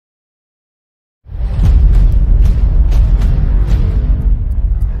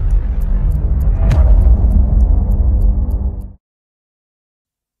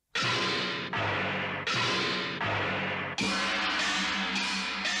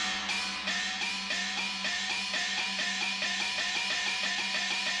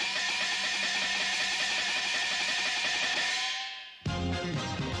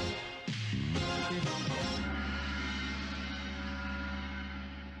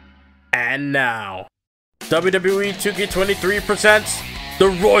And now, WWE 2K23 presents the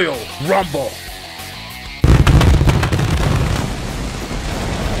Royal Rumble.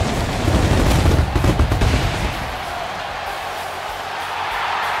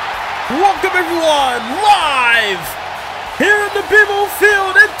 Welcome everyone, live here in the BMO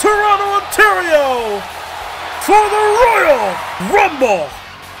Field in Toronto, Ontario, for the Royal Rumble.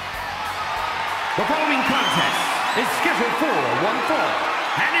 The following contest is scheduled for one fall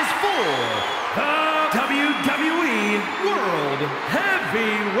and is for the WWE World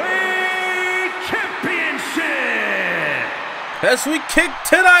Heavyweight Championship. As we kick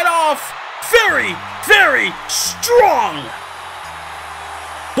tonight off very, very strong.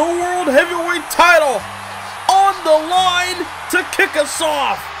 The World Heavyweight title on the line to kick us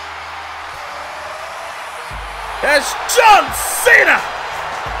off. As John Cena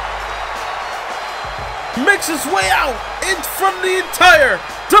makes his way out in front of the entire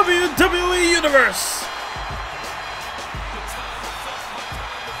WWE Universe.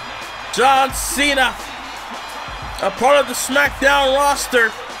 John Cena, a part of the SmackDown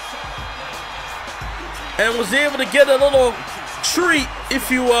roster, and was able to get a little treat, if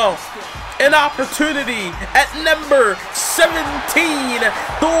you will, an opportunity at number 17,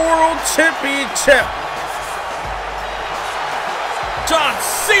 the World Championship. John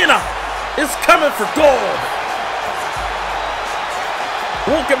Cena is coming for gold.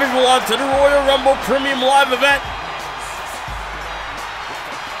 Welcome everyone to the Royal Rumble Premium Live event.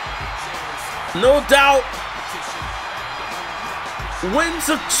 No doubt, winds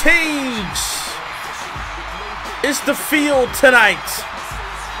of change is the field tonight.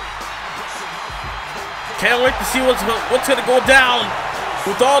 Can't wait to see what's going to go down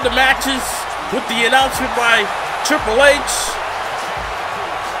with all the matches, with the announcement by Triple H.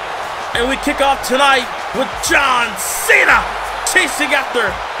 And we kick off tonight with John Cena chasing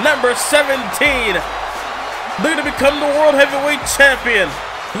after number 17. Looking to become the World Heavyweight Champion.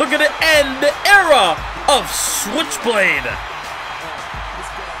 Looking to end the era of Switchblade.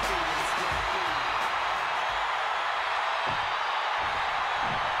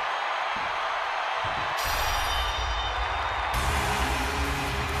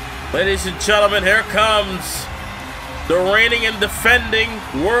 Ladies and gentlemen, here comes the reigning and defending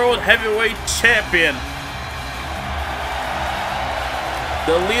World Heavyweight Champion.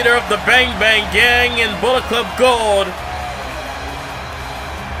 The leader of the Bang Bang Gang in Bullet Club Gold.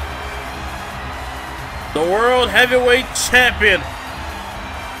 The World Heavyweight Champion.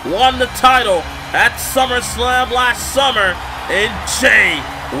 Won the title at SummerSlam last summer in Jay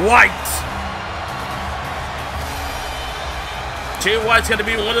White. Jay White's going to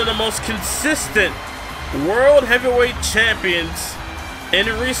be one of the most consistent World Heavyweight Champions in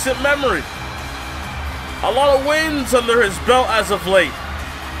recent memory. A lot of wins under his belt as of late,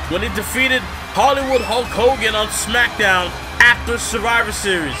 when he defeated Hollywood Hulk Hogan on SmackDown after Survivor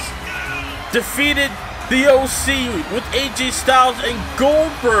Series. Defeated the OC with AJ Styles and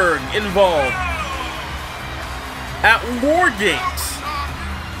Goldberg involved at War Games.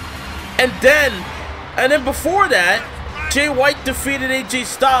 And then before that, Jay White defeated AJ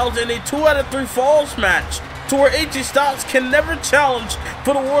Styles in a 2 out of 3 falls match, to where AJ Styles can never challenge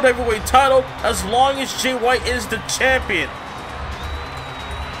for the World Heavyweight title as long as Jay White is the champion.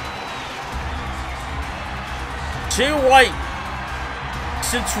 Jay White,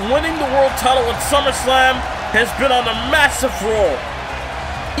 since winning the world title at SummerSlam, has been on a massive roll.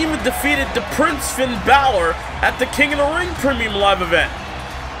 Even defeated the Prince Finn Balor at the King of the Ring Premium Live event.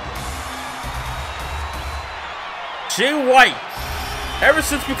 Jay White, ever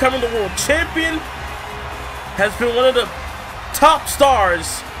since becoming the world champion, has been one of the top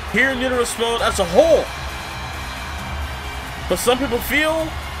stars here in Universe Mode as a whole. But some people feel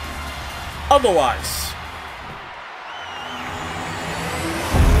otherwise.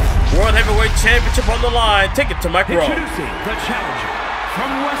 World Heavyweight Championship on the line. Take it to Mike Rowe. Introducing the challenger from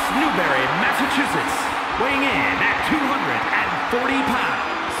West Newbury, Massachusetts, weighing in at 240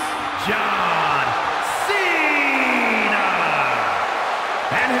 pounds, John Cena.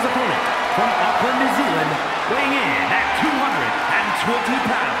 And his opponent from Auckland, New Zealand, weighing in at 220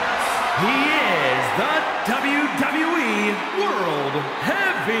 pounds. He is the WWE World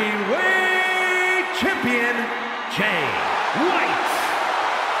Heavyweight Champion, Jay White.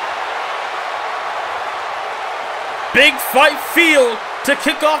 Big fight field to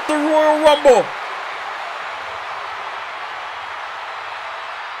kick off the Royal Rumble.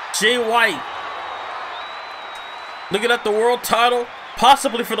 Jay White looking at the world title,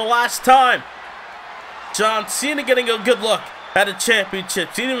 possibly for the last time. John Cena getting a good look at a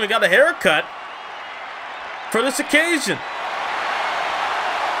championship. Cena even got a haircut for this occasion.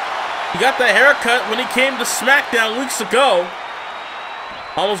 He got that haircut when he came to SmackDown weeks ago.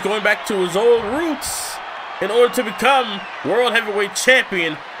 Almost going back to his old roots in order to become World Heavyweight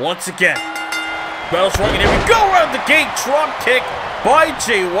Champion once again. Battle swung, and here we go right out the gate. Drop kick by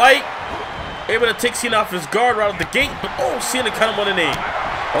Jay White. Able to take Cena off his guard right out the gate, but oh, Cena cut him on the knee.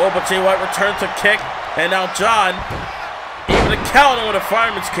 Oh, but Jay White returns the kick, and now John able to counter with a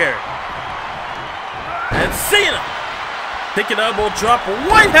fireman's carry. And Cena taking an elbow drop.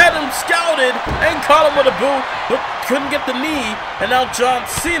 White had him scouted and caught him with a boot, but couldn't get the knee. And now John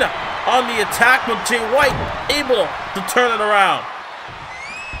Cena on the attack with Jay White able to turn it around.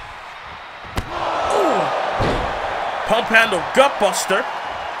 Ooh. Pump handle gutbuster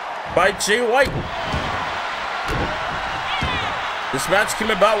by Jay White. This match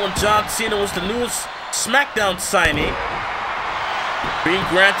came about when John Cena was the newest SmackDown signing, being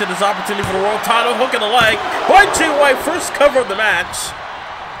granted his opportunity for the world title. Hook in the leg by Jay White. First cover of the match.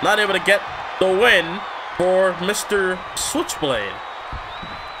 Not able to get the win for Mr. Switchblade.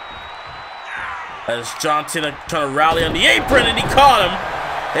 As John Cena trying to rally on the apron, and he caught him.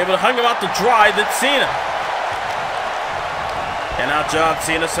 Able to hung him out to dry. Then Cena. And now John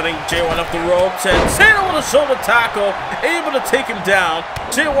Cena sending Jay White off the ropes, and Cena with a shoulder tackle, able to take him down.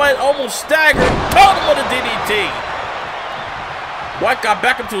 Jay White almost staggered, caught him with a DDT. White got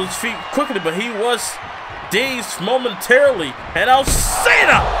back up to his feet quickly, but he was dazed momentarily. And now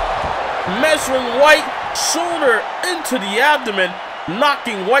Cena measuring White, shoulder into the abdomen,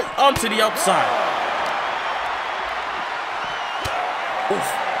 knocking White onto the outside. Oof.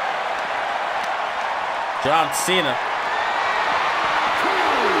 John Cena.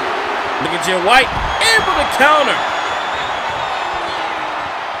 Look at Jay White, able to counter.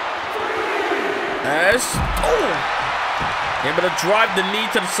 As, able to drive the knee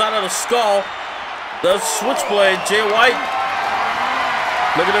to the side of the skull. The Switchblade, Jay White.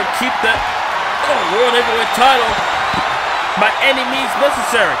 Looking to keep that World Heavyweight title by any means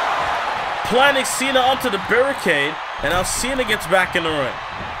necessary. Planting Cena onto the barricade, and now Cena gets back in the ring.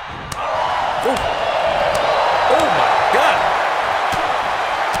 Ooh. Oh my God.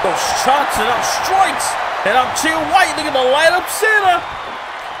 Those shots and now strikes. And now Jay White looking to light up Cena.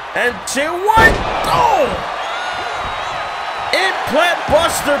 And Jay White, implant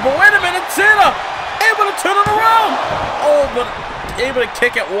buster. But wait a minute, Cena able to turn it around. Oh, but able to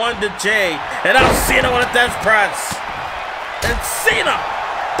kick at one to Jay. And now Cena with a death press. And Cena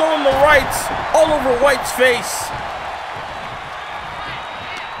throwing the rights all over White's face.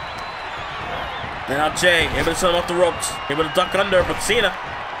 And now Jay able to send him off the ropes. Able to duck under, but Cena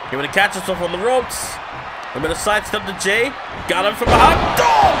able to catch himself on the ropes. Able to sidestep to Jay. Got him from behind.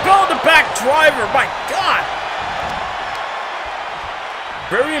 Go the back driver. My God.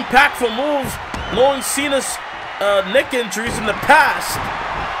 Very impactful move. Knowing Cena's neck injuries in the past.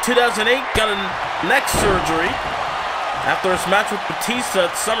 2008 got a neck surgery after his match with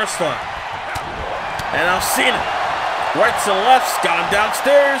Batista at SummerSlam. And now Cena. Rights and lefts. Got him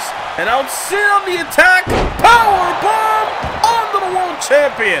downstairs. And now Cena on the attack. Powerbomb onto the world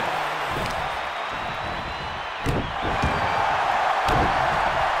champion.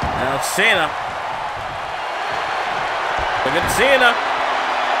 Now Cena. Look at Cena.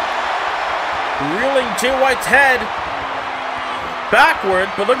 Reeling Jay White's head backward.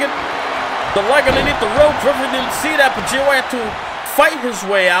 But look at the leg underneath the rope. Ripley didn't see that, but Jay White had to fight his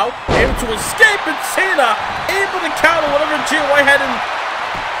way out. Able to escape, and Cena able to counter whatever Jay White had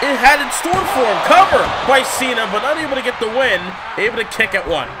in store for him. Cover by Cena, but unable to get the win. Able to kick at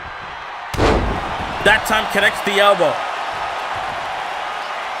one. That time connects the elbow.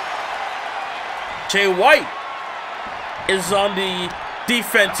 Jay White is on the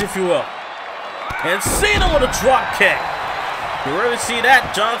defense, if you will. And Cena with a drop kick. You rarely see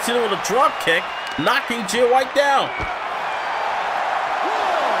that. John Cena with a drop kick, knocking Jay White down.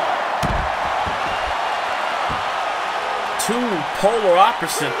 Two polar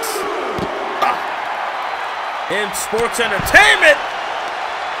opposites in sports entertainment.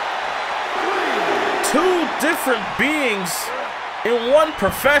 Two different beings in one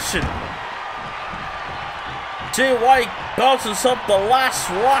profession. Jay White calls himself the last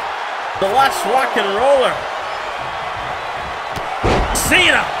rock and roller.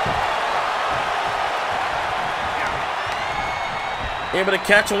 Cena able to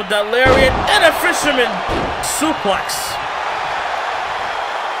catch him with that lariat and a fisherman suplex.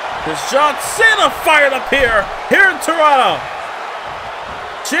 There's John Cena fired up here in Toronto.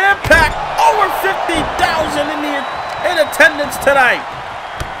 Jam-packed, over 50,000 in attendance tonight.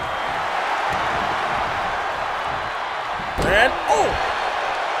 And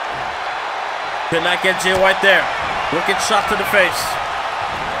could not get Jay White there. Wicked shot to the face.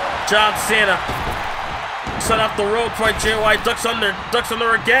 John Cena set off the ropes by Jay White, ducks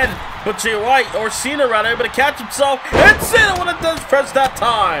under again. But Jay White, or Cena rather, able to catch himself. And Cena when it does press that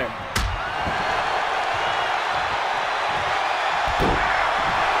time.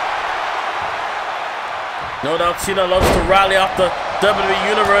 No doubt Cena loves to rally off the WWE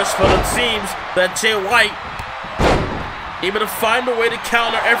Universe, but it seems that Jay White able to find a way to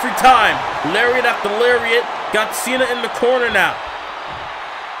counter every time. Lariat after lariat, got Cena in the corner now.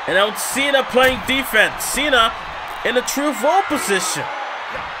 And now it's Cena playing defense. Cena in a true roll position.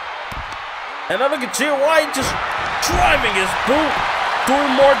 And now look at Jay White just driving his boot,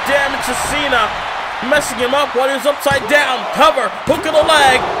 doing more damage to Cena, messing him up while he's upside down. Cover, hook of the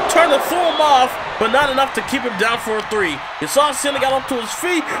leg, trying to throw him off, but not enough to keep him down for a 3. You saw Cena got up to his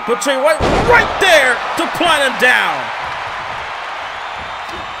feet, but Jay White right there to plant him down.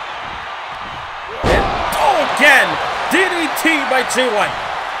 And again, DDT by Jay White.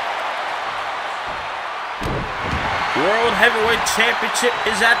 World Heavyweight Championship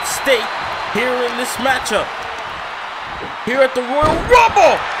is at stake here in this matchup. Here at the Royal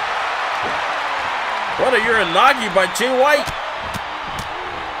Rumble. What a Uranagi by Jay White.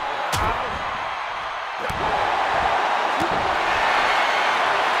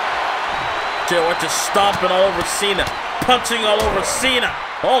 Jay White just stomping all over Cena. Punching all over Cena.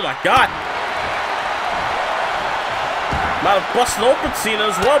 Oh my God. Might have busted open Cena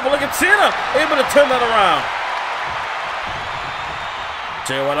as well, but look at Cena able to turn that around.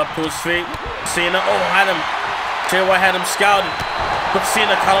 Jay White up to his feet. Cena, had him. Jay White had him scouted, but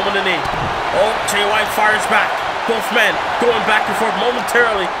Cena caught him with a knee. Oh, Jay White fires back. Both men going back and forth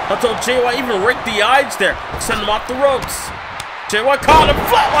momentarily until Jay White even raked the eyes there. Send him off the ropes. Jay White caught him.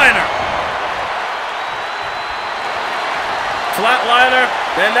 Flatliner. Flatliner.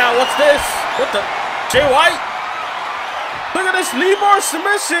 And now what's this? What the? Jay White? Look at this knee bar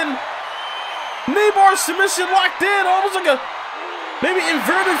submission. Knee bar submission locked in. Almost like a maybe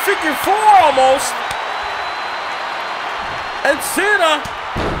inverted figure 4 almost. And Cena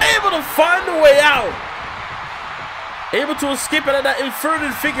able to find a way out. Able to escape out of that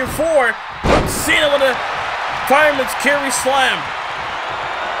inverted figure 4. But Cena with a fireman's carry slam.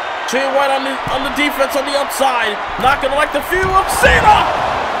 Jay White on the defense on the outside. Not gonna like the view of Cena.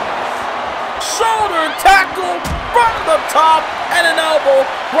 Shoulder tackle from the top and an elbow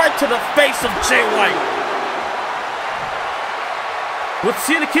right to the face of Jay White. With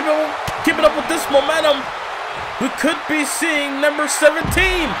Cena keeping up with this momentum, we could be seeing number 17.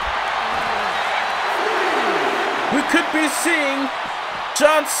 We could be seeing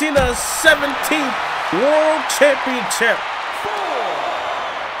John Cena's 17th World Championship.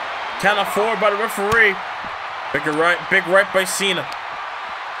 Count of 4 by the referee. Big right by Cena.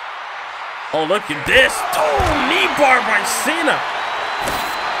 Oh, look at this. Oh, knee bar by Cena.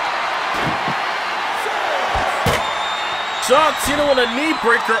 John Cena with a knee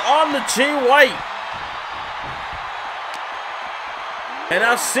breaker on the Jay White. And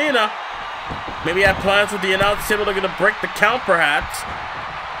now Cena maybe had plans with the announce table. They're going to break the count perhaps.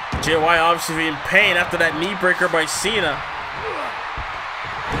 Jay White obviously in pain after that knee breaker by Cena.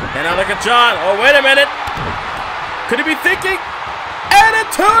 And now look at John. Oh, wait a minute. Could he be thinking?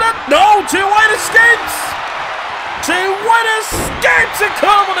 Attitude it. No, Jay White escapes. Jay White escapes and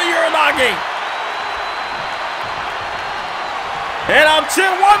comes with a Uranagi. And on Jay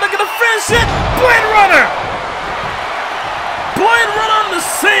White, they're going to finish it. Blade Runner. Blade Runner to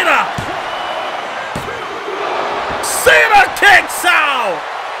Cena. Cena kicks out.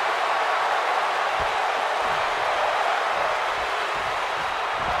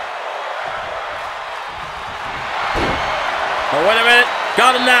 Oh, wait a minute.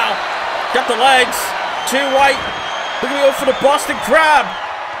 Got him now. Got the legs. Jay White. Looking to go for the Boston Crab.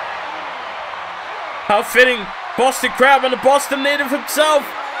 How fitting. Boston Crab and the Boston native himself.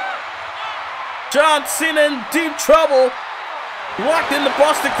 John Cena in deep trouble. Locked in the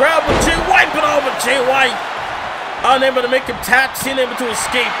Boston Crab with Jay White, but over Jay White. Unable to make him tap. Cena able to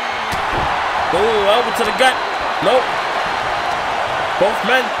escape. Oh, elbow to the gut. Nope. Both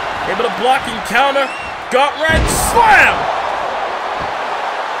men able to block and counter. Gut wrench slam.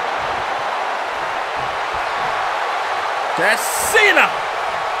 That's Cena.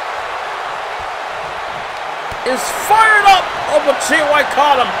 Is fired up. Oh, but Jay White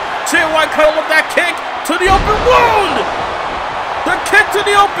caught him. Jay White caught him with that kick to the open wound. The kick to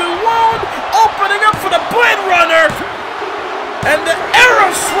the open wound, opening up for the Blade Runner. And the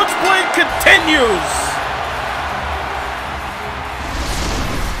arrow switchblade continues.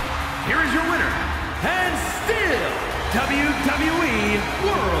 Here is your winner, and still WWE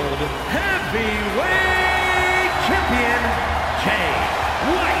World Heavyweight Champion, Jay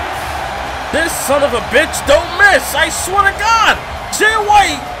White. This son of a bitch don't miss. I swear to God. Jay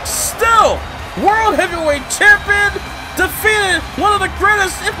White, still World Heavyweight Champion, defeated one of the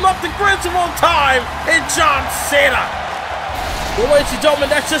greatest, if not the greatest of all time, in John Cena. Well, ladies and gentlemen,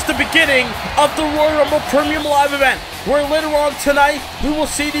 that's just the beginning of the Royal Rumble Premium Live event, where later on tonight, we will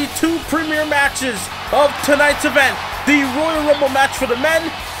see the two premier matches of tonight's event. The Royal Rumble match for the men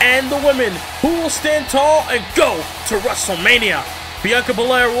and the women, who will stand tall and go to WrestleMania. Bianca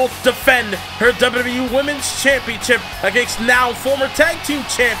Belair will defend her WWE Women's Championship against now former Tag Team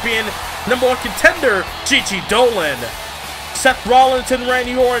Champion, #1 contender, Gigi Dolan. Seth Rollins and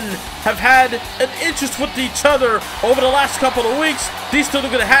Randy Orton have had an interest with each other over the last couple of weeks. These two are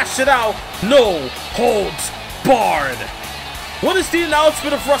going to hash it out. No holds barred. What is the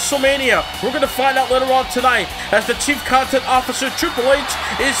announcement of WrestleMania? We're going to find out later on tonight, as the Chief Content Officer Triple H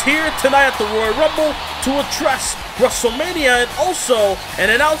is here tonight at the Royal Rumble to address WrestleMania, and also an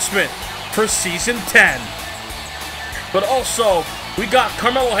announcement for Season 10. But also, we got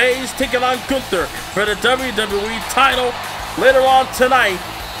Carmelo Hayes taking on Gunther for the WWE title later on tonight.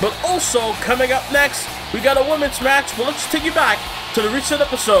 But also, coming up next, we got a women's match. But let's take you back to the recent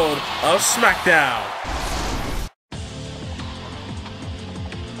episode of SmackDown.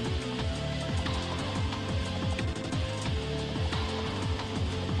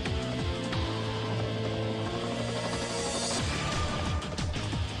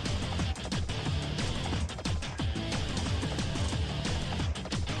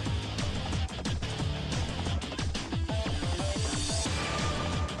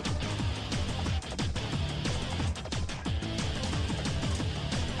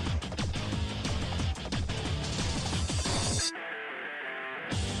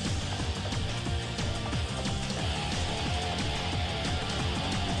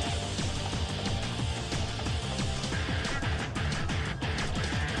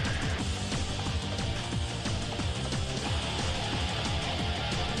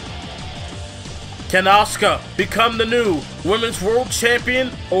 Can Asuka become the new Women's World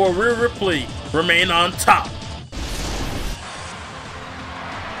Champion, or Rhea Ripley remain on top?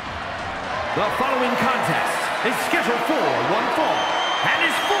 The following contest is scheduled for one fall and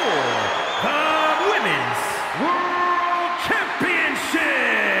is for the Women's World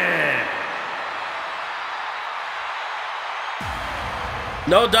Championship.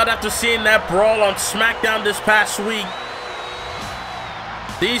 No doubt after seeing that brawl on SmackDown this past week,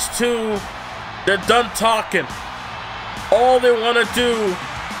 these two, they're done talking. All they want to do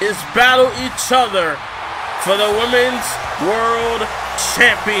is battle each other for the Women's World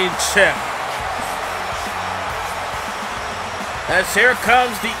Championship. As here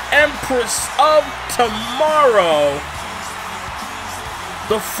comes the Empress of Tomorrow,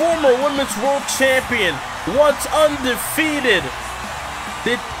 the former Women's World Champion, once undefeated,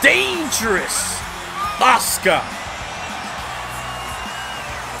 the dangerous Asuka.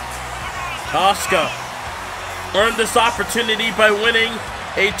 Asuka earned this opportunity by winning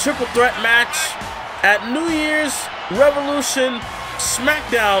a triple threat match at New Year's Revolution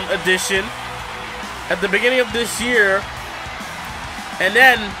SmackDown edition at the beginning of this year. And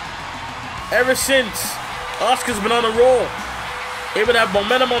then, ever since, Asuka's been on a roll. Able to have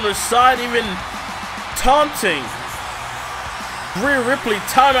momentum on her side, even taunting Rhea Ripley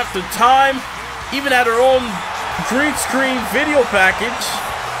time after time, even at her own green screen video package,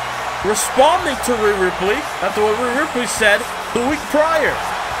 responding to Rhea Ripley after what Rhea Ripley said the week prior.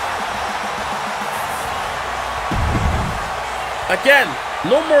 Again,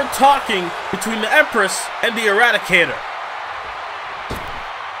 no more talking between the Empress and the Eradicator.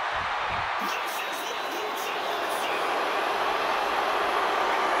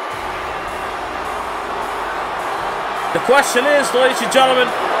 The question is, ladies and gentlemen,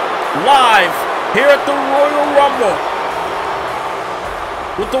 live here at the Royal Rumble,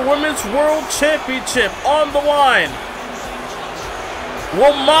 with the Women's World Championship on the line,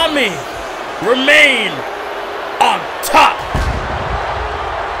 will Mommy remain on top?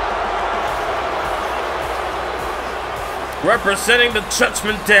 Representing the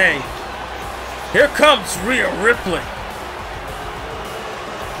Judgment Day, here comes Rhea Ripley.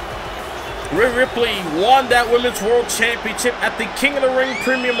 Rhea Ripley won that Women's World Championship at the King of the Ring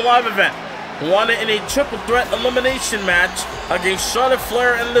Premium Live event. Won it in a triple threat elimination match against Charlotte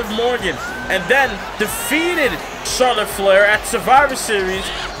Flair and Liv Morgan, and then defeated Charlotte Flair at Survivor Series,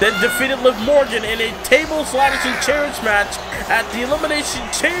 then defeated Liv Morgan in a tables, ladders, and chairs match at the Elimination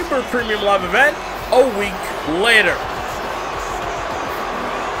Chamber Premium Live event a week later.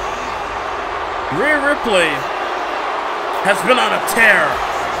 Rhea Ripley has been on a tear.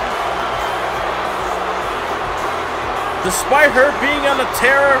 Despite her being on a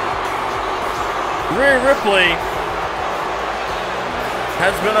tear, Rhea Ripley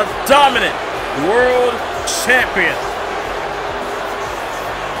has been a dominant world champion.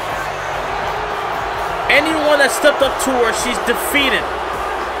 Anyone that stepped up to her, she's defeated.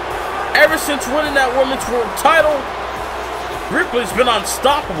 Ever since winning that women's world title, Ripley's been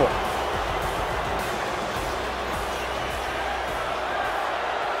unstoppable.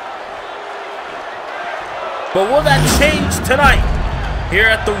 But will that change tonight here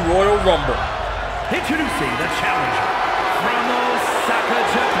at the Royal Rumble? Introducing the challenger from Osaka,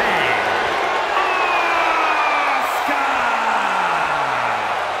 Japan, Asuka!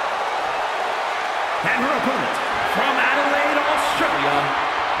 And her opponent from Adelaide, Australia,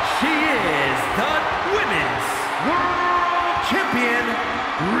 she is the Women's World Champion,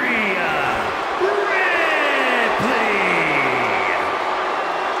 Rhea Ripley!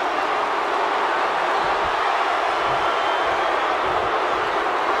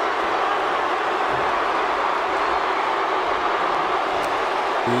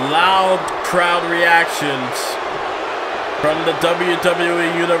 Loud crowd reactions from the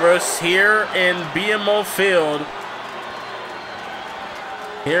WWE Universe here in BMO Field,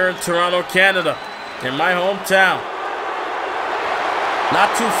 here in Toronto, Canada, in my hometown.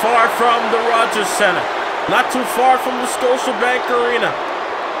 Not too far from the Rogers Center, not too far from the Scotiabank Arena.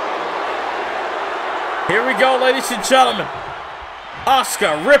 Here we go, ladies and gentlemen.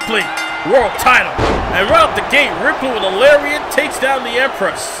 Asuka, Ripley, world title. And right off the gate, Ripley with a lariat takes down the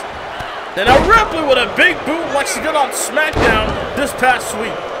Empress. And now Ripley with a big boot like she did on SmackDown this past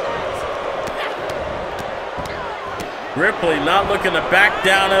week. Ripley not looking to back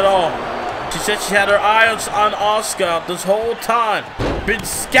down at all. She said she had her eyes on Asuka this whole time. Been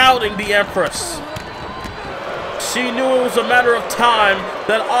scouting the Empress. She knew it was a matter of time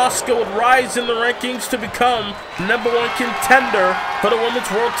that Asuka would rise in the rankings to become #1 contender for the Women's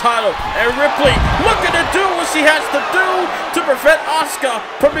World title. And Ripley looking to do what she has to do to prevent Asuka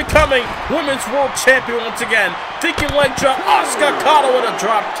from becoming Women's World Champion once again. Thinking leg drop, Asuka caught her with a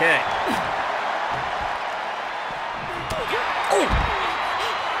drop kick.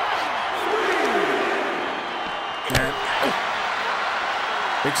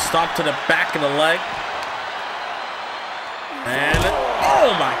 Big stomp to the back of the leg. And,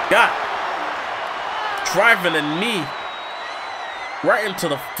 oh my God, driving a knee right into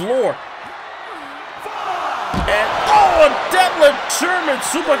the floor. And, oh, a deadlift German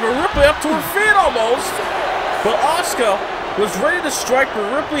suplex with Ripley up to her feet almost. But Asuka was ready to strike, but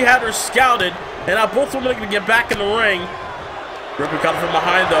Ripley had her scouted. And now both women are going to get back in the ring. Ripley caught her from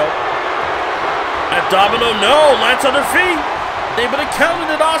behind, though. Abdominal, no, lands on her feet. Able to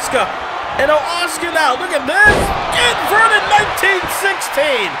counter it, Asuka. And now Asuka now, look at this. Inverted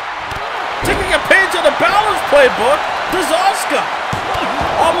 1916. Taking a page out of Balor's playbook. There's Asuka.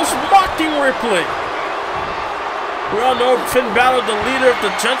 Almost mocking Ripley. We all know Finn Balor, the leader of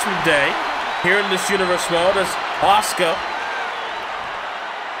the Judgment Day, here in this universe mode, as Asuka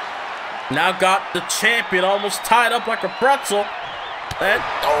now got the champion almost tied up like a pretzel. And,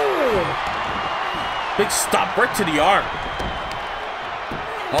 oh, big stop right to the arm.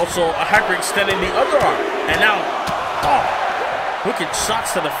 Also, a hyperextending the other arm. And now, oh, wicked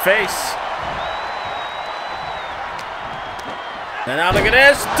shots to the face. And now look at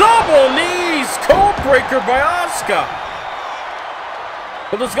this. Double knees. Code breaker by Asuka.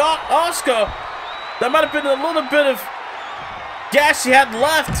 But there's got Asuka. That might have been a little bit of gas she had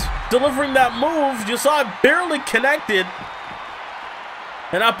left delivering that move. You saw it barely connected.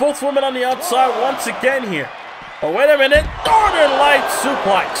 And now both women on the outside once again here. Oh, wait a minute. Northern Light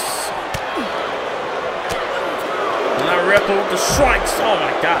suplex. And now Ripley with the strikes. Oh,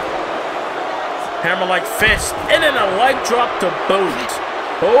 my God. Hammer-like fist. And then a leg drop to boot.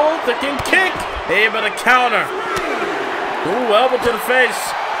 Oh, the kick. Able to counter. Ooh, elbow to the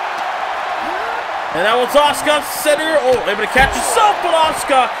face. And that was Asuka center. Oh, able to catch herself, but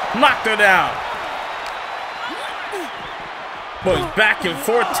Asuka knocked her down. Boy, back and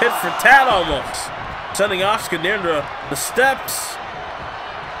forth, tit for tat almost. Sending Asuka near the steps.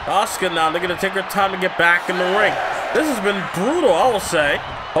 Asuka now, they're going to take her time to get back in the ring. This has been brutal, I will say.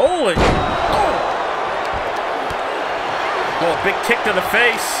 Holy. Oh, big kick to the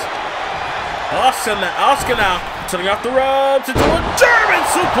face. Asuka now, setting off the ropes into a German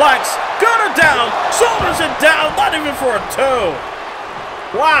suplex. Got her down, shoulders it down, not even for a 2.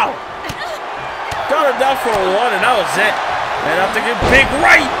 Wow. Got her down for a 1, and that was it. And I'm thinking big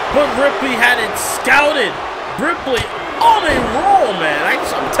right, but Ripley had it scouted. Ripley on a roll, man.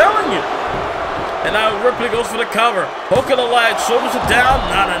 I'm telling you. And now Ripley goes for the cover. Hook of the leg, shoulders are down,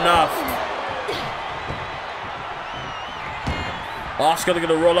 not enough. Asuka looking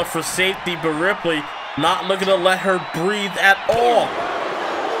to roll up for safety, but Ripley not looking to let her breathe at all.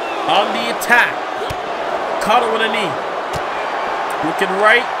 On the attack. Caught her with a knee. Looking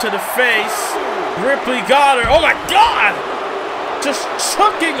right to the face. Ripley got her. Oh my God! Just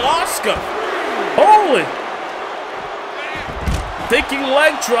chucking Asuka. Holy! Thinking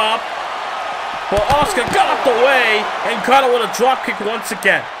leg drop. But Asuka got out the way and caught her with a drop kick once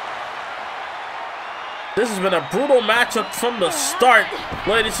again. This has been a brutal matchup from the start,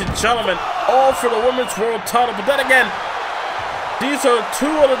 ladies and gentlemen. All for the Women's World title. But then again, these are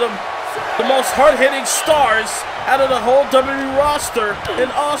two of the most hard-hitting stars out of the whole WWE roster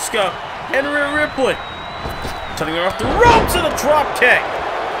in Asuka and Rhea Ripley. Turning her off the ropes and a drop kick.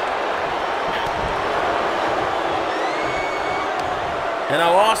 And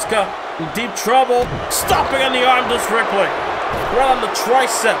now Asuka in deep trouble. Stopping on the arm, does Ripley. Right on the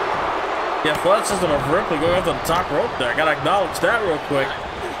tricep. The athleticism of Ripley going off the top rope there. Gotta acknowledge that real quick.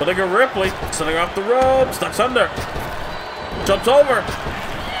 But look at Ripley setting off the ropes. Ducks under. Jumps over.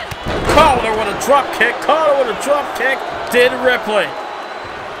 Caught her with a drop kick. Caught her with a drop kick. Did Ripley.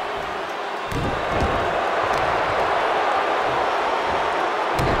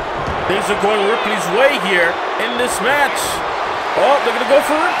 Things are going Ripley's way here in this match. Oh, they're going to go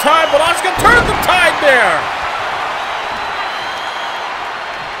for a tie, but Asuka turned the tide there.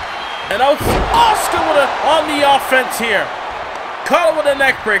 And now Asuka on the offense here. Caught her with a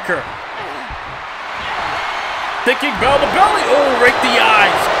neck breaker. Thinking bell to belly. Oh, rake the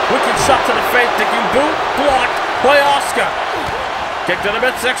eyes. Wicked shot to the face. Thinking boot. Blocked by Asuka. Kick to the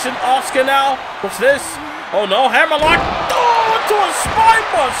midsection. Asuka now. What's this? Oh no, hammerlock. Oh, into a spine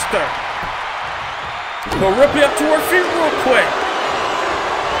buster. But Ripley up to her feet real quick.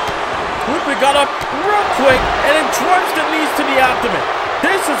 Ripley got up real quick and then drives the knees to the abdomen.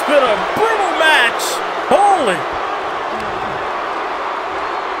 This has been a brutal match. Holy.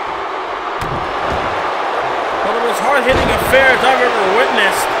 One of the most hard-hitting affairs I've ever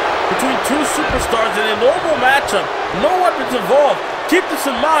witnessed between two superstars in a normal matchup. No weapons involved. Keep this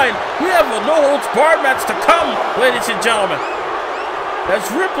in mind. We have a no-holds-barred match to come, ladies and gentlemen. As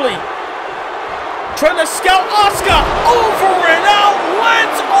Ripley trying to scout Asuka over and out,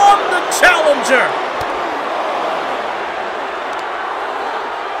 lands on the challenger.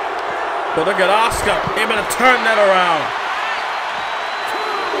 But look at Asuka able to turn that around.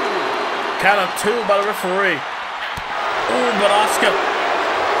 Count of 2 by the referee. Ooh, but Asuka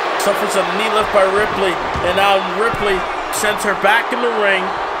suffers a knee lift by Ripley, and now Ripley sends her back in the ring.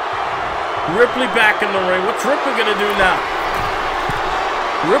 Ripley back in the ring. What's Ripley gonna do now?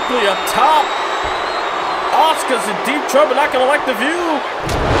 Ripley up top. Asuka's in deep trouble, not gonna like the view.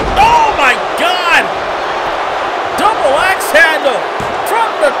 Oh my God! Double axe handle from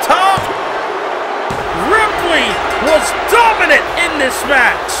the top. Ripley was dominant in this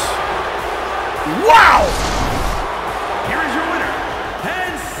match. Wow! Here is your winner,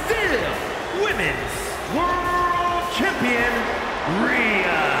 and still Women's World Champion,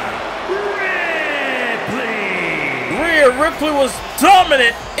 Rhea Ripley. Rhea Ripley was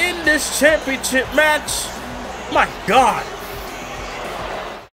dominant in this championship match. My God.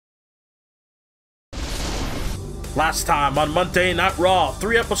 Last time on Monday Night Raw,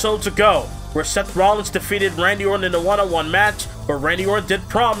 3 episodes ago, where Seth Rollins defeated Randy Orton in a one-on-one match, but Randy Orton did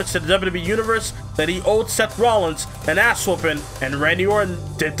promise to the WWE Universe that he owed Seth Rollins an ass-whooping, and Randy Orton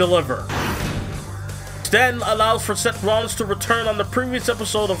did deliver. Then allows for Seth Rollins to return on the previous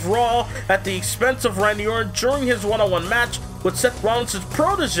episode of Raw at the expense of Randy Orton during his one-on-one match with Seth Rollins'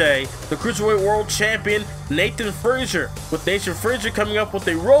 protege, the Cruiserweight World Champion Nathan Frazier, with Nathan Frazier coming up with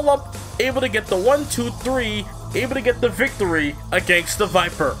a roll-up, able to get the 1-2-3, able to get the victory against the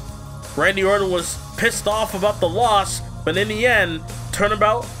Viper. Randy Orton was pissed off about the loss, but in the end,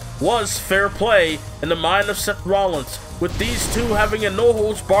 turnabout was fair play in the mind of Seth Rollins, with these two having a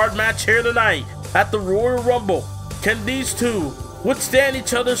no-holds-barred match here tonight at the Royal Rumble. Can these two withstand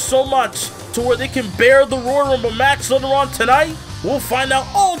each other so much to where they can bear the Royal Rumble match later on tonight? We'll find out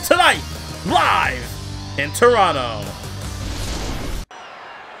all tonight, live in Toronto.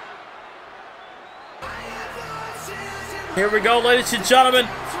 Here we go, ladies and gentlemen.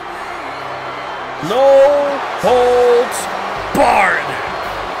 No holds barred.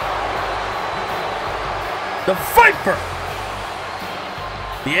 The Viper.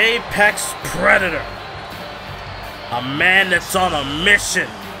 The Apex Predator. A man that's on a mission.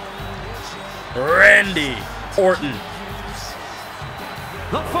 Randy Orton.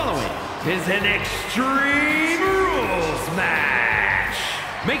 The following is an Extreme Rules match.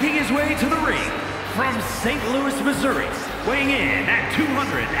 Making his way to the ring from St. Louis, Missouri, weighing in at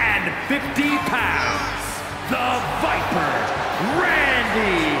 250 pounds, the Viper,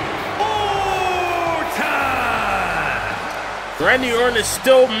 Randy Orton. Randy Orton is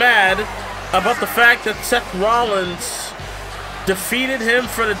still mad about the fact that Seth Rollins defeated him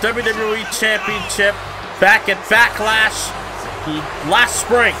for the WWE Championship back at Backlash last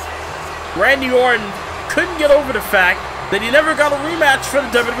spring. Randy Orton couldn't get over the fact that he never got a rematch for the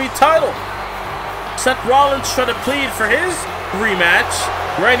WWE title. Seth Rollins tried to plead for his rematch.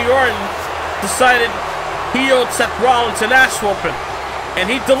 Randy Orton decided he owed Seth Rollins an ass whooping, and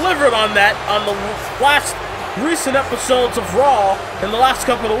he delivered on that on the last recent episodes of Raw in the last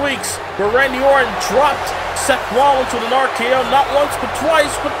couple of weeks, where Randy Orton dropped Seth Rollins with an RKO not once but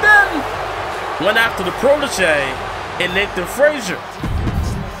twice, but then went after the protege in Nathan Frazier.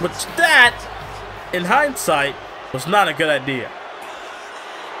 But that, in hindsight, was not a good idea.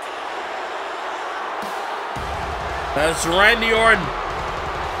 That's Randy Orton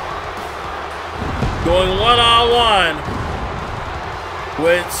going one-on-one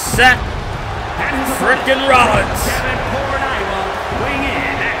with Seth frickin' Rollins. Weighing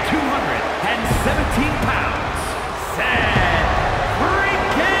in at 217 pounds, Seth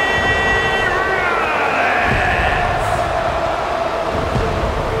frickin' Rollins.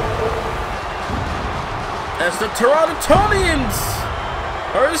 As the Torontonians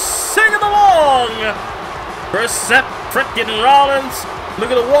are singing along for Seth frickin' Rollins,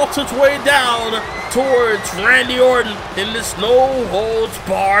 looking to waltz its way down towards Randy Orton in this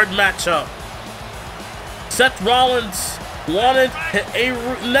no-holds-barred matchup. Seth Rollins wanted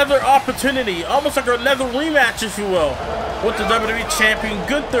another opportunity, almost like another rematch, if you will, with the WWE Champion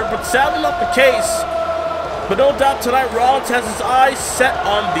Gunther, but sadly not the case. But no doubt tonight, Rollins has his eyes set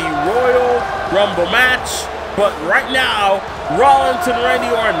on the Royal Rumble match. But right now, Rollins and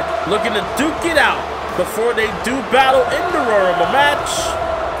Randy Orton looking to duke it out before they do battle in the Royal Rumble match,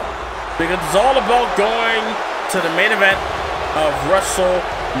 because it's all about going to the main event of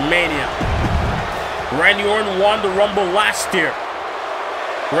WrestleMania. Randy Orton won the Rumble last year.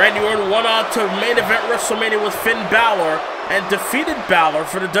 Randy Orton went on to main event WrestleMania with Finn Balor and defeated Balor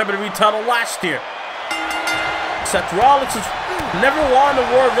for the WWE title last year. Seth Rollins has never won the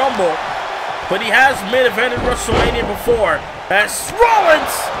Royal Rumble, but he has main evented WrestleMania before, as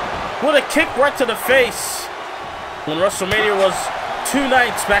Rollins with a kick right to the face when WrestleMania was 2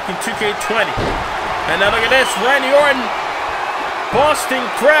 nights back in 2K20. And now look at this, Randy Orton, Boston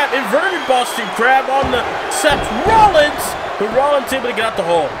Crab, inverted Boston Crab on the Seth Rollins, but Rollins able to get out the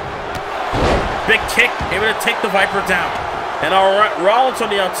hole. Big kick, able to take the Viper down. And Rollins on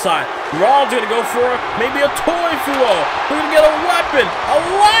the outside. Rollins gonna go for maybe a toy, if you will. We're gonna get a weapon, a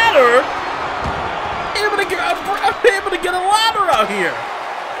ladder. Able to get a ladder out here.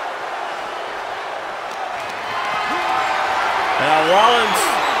 Now Rollins,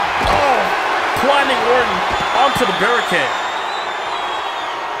 plunging Orton onto the barricade.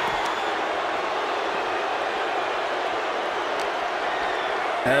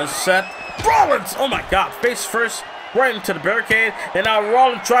 As Seth Rollins, oh my God, face first, right into the barricade, and now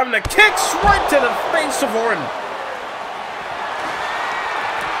Rollins driving the kicks right to the face of Orton.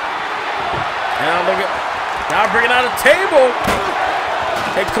 Now look at, now bringing out a table,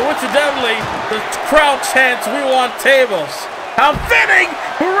 and coincidentally, the crowd chants, "We want tables." How fitting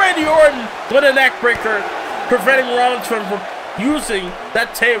for Randy Orton with a neck breaker, preventing Rollins from using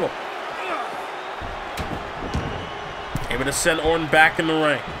that table. Able to send Orton back in the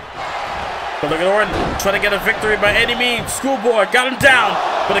ring. But look at Orton trying to get a victory by any means. Schoolboy got him down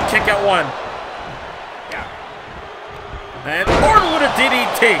with a kick at 1. And Orton with a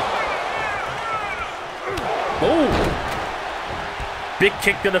DDT. Ooh. Big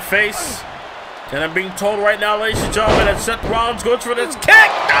kick to the face. And I'm being told right now, ladies and gentlemen, that Seth Rollins goes for this kick.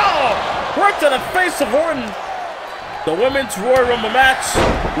 Oh! Right to the face of Orton. The Women's Royal Rumble match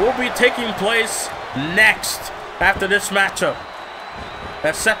will be taking place next after this matchup.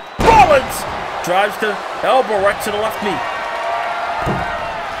 As Seth Rollins drives the elbow right to the left knee.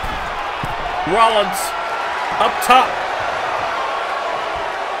 Rollins up top.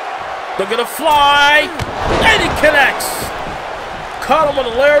 They're gonna fly. And he connects. Caught him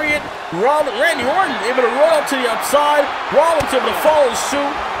with a lariat. Randy Orton able to roll out to the outside. Rollins able to follow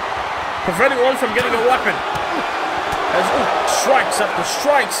suit, preventing Orton from getting a weapon. As strikes after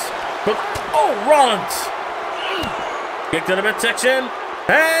strikes. But Rollins. Kick to the midsection.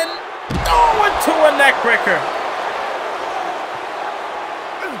 And into a neck breaker.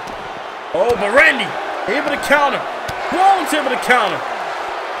 Oh, but Randy able to counter. Rollins able to counter.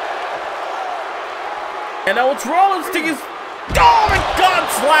 And now it's Rollins thinking, oh my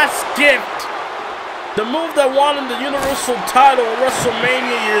God's last gift. The move that won him the Universal title at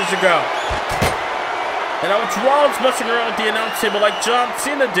WrestleMania years ago. And now it's Rollins messing around with the announce table like John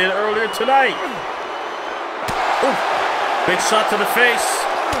Cena did earlier tonight. Ooh, big shot to the face.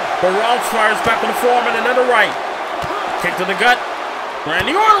 But Rollins fires back with a forearm and then the right. Kick to the gut.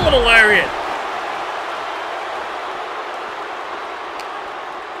 Randy Orton with a lariat.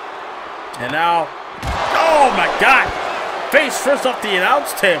 And now, oh my God. Face first off the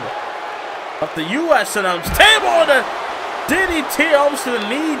announce table. Off the U.S. announce table. And a DDT almost to the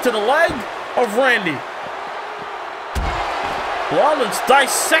knee, to the leg of Randy. Rollins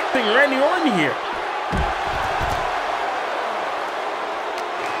dissecting Randy Orton here.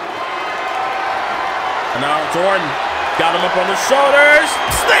 And now it's Orton. Got him up on the shoulders.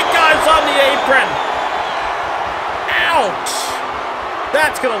 Snake eyes on the apron. Ouch.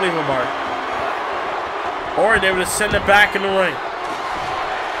 That's going to leave a mark. Orton able to send it back in the ring.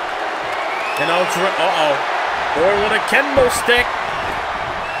 And now it's... Uh-oh. Orton with a kendo stick.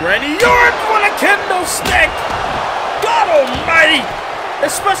 Randy Orton with a kendo stick. God almighty!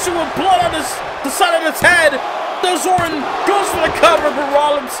 Especially with blood on the side of his head. Does Orton goes for the cover, but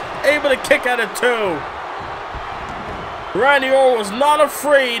Rollins able to kick at it too. Randy Orton was not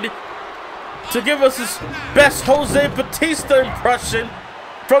afraid to give us his best Jose Batista impression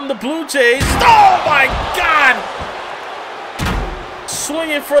from the Blue Jays. Oh my God!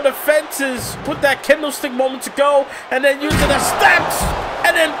 Swinging for the fences with that kendo stick moments ago, and then using the steps,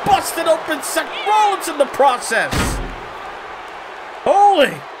 and then busted open Seth Rollins in the process.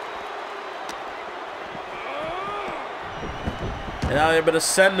 Holy! And now they're able to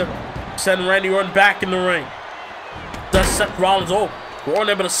send Randy Orton back in the ring. Does Seth Rollins, oh, Orton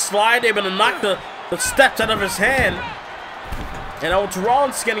able to slide, able to knock the steps out of his hand. And now it's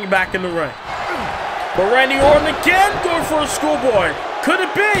Rollins getting back in the ring. But Randy Orton again going for a schoolboy. Could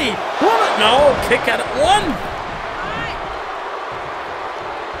it be? Will it? No, kick at it. One.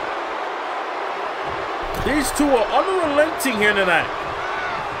 These two are unrelenting here tonight.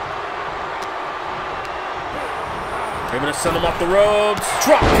 Able to send him off the ropes.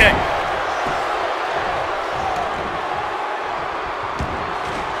 Drop kick.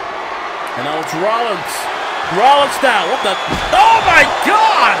 And now it's Rollins. Rollins down. What the? Oh my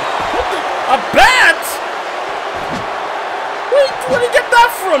God! What the? A bat? Wait, where did he get that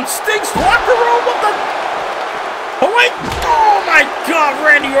from? Sting's locker room? What the? Oh wait! Oh my God!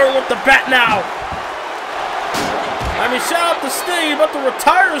 Randy Orton with the bat now. I mean, shout out to Sting, about to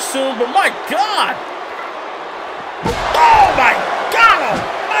retire soon, but my God! Oh my God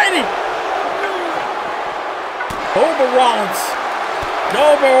almighty! Over Rollins.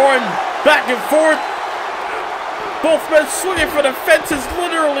 Over Orton. Back and forth. Both men swinging for the fences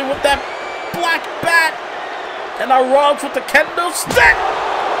literally with that black bat. And now Rollins with the kendo stick.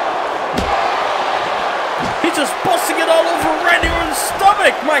 He's just busting it all over Randy Orton's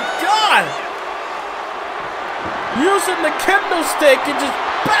stomach. My God! Using the kendo stick and just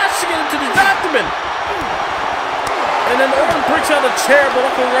bashing it into his abdomen. And then Orton brings out a chair, but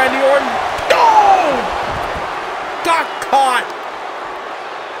look at Randy Orton. Oh! Got caught.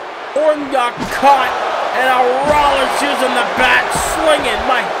 Orton got caught. And now Rollins using the bat, swinging.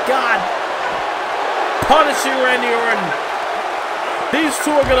 My God. Punishing Randy Orton. These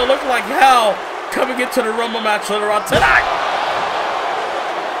two are going to look like hell coming into the Rumble match later on tonight.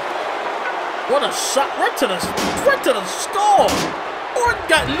 What a shot, right to the skull. Orton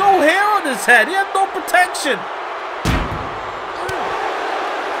got no hair on his head. He had no protection.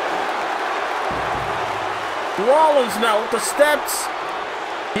 Rollins now with the steps.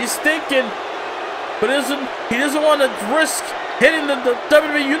 He's thinking, but he doesn't want to risk hitting the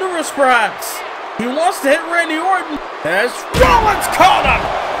WWE Universe perhaps. He wants to hit Randy Orton as Rollins caught him.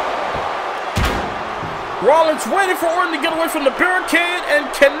 Rollins waited for Orton to get away from the barricade and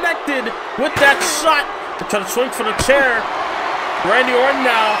connected with that shot to try to swing for the chair. Randy Orton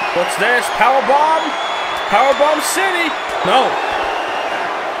now. What's this? Powerbomb? Powerbomb City? No.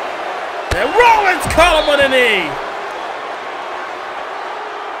 And Rollins caught him on a knee.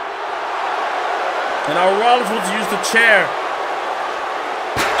 And now Rollins wants to use the chair.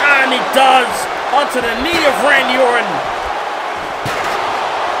 And he does. Onto the knee of Randy Orton.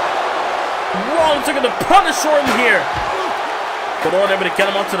 Rollins are going to punish Orton here. But Orton able to get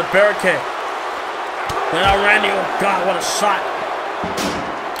him onto the barricade. And now Randy, oh God, what a shot.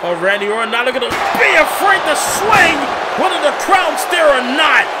 Oh, Randy Orton now looking to be afraid to swing, whether the crowd's there or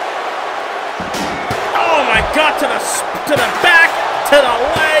not. Oh my God, to the back, to the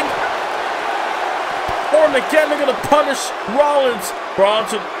leg. Orton again, they're going to punish Rollins.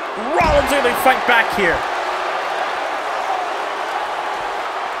 Rollins are going to fight back here.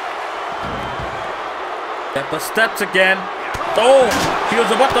 At the steps again. Oh, he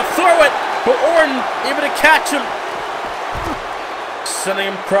was about to throw it. But Orton able to catch him. Sending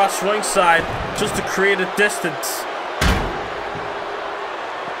him across ringside just to create a distance.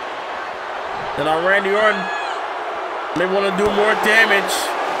 And now Randy Orton may want to do more damage.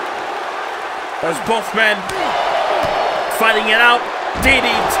 As both men fighting it out.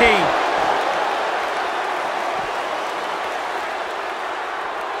 DDT.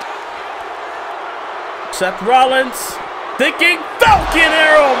 Seth Rollins thinking Falcon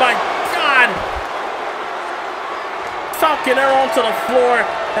Arrow. My God. Falcon Arrow onto the floor.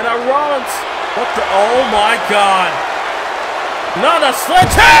 And now Rollins. What the? Oh my God. Not a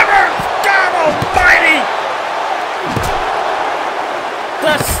sledgehammer. God almighty!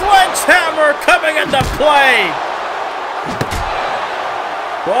 The sledgehammer coming into play!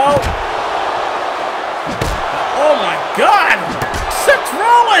 Whoa! Oh my God! Seth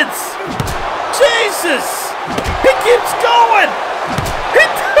Rollins! Jesus! He keeps going!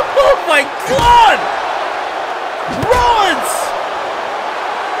 Oh my God! Rollins!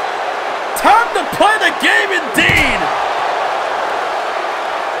 Time to play the game indeed!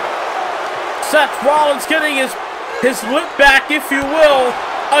 Seth Rollins getting his lip back, if you will,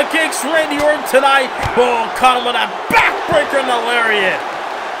 against Randy Orton tonight. Boom, caught him with a backbreaker in the lariat.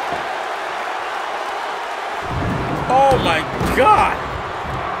 Oh my God.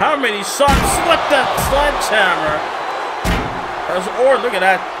 How many shots with that sledgehammer? There's Orton, look at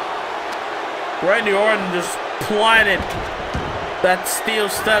that. Randy Orton just planted that steel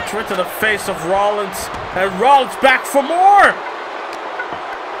steps right to the face of Rollins. And Rollins back for more.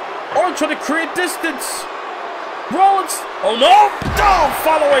 Orton trying to create distance. Rollins. Oh no! Oh,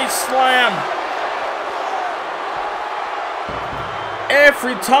 follow away slam.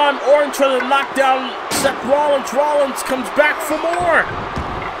 Every time Orton trying to knock down Seth Rollins, Rollins comes back for more.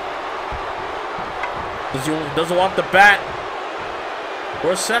 Doesn't want the bat.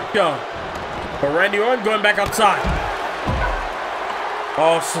 Where's Seth going? But Randy Orton going back outside.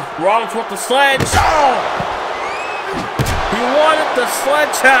 Oh, Rollins with the sledge. Oh! He wanted the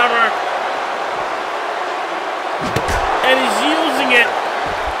sledgehammer, and he's using it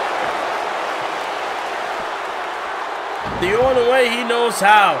the only way he knows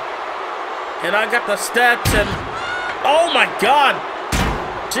how. And I got the steps, and oh my God,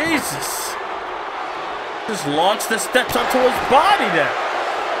 Jesus! Just launched the steps onto his body there.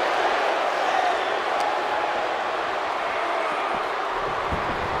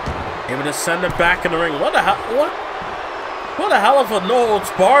 Able to send it back in the ring. What the hell? What a hell of a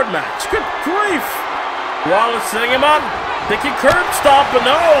no-holds-barred match. Good grief. Rollins setting him up. Thinking curb stomp, but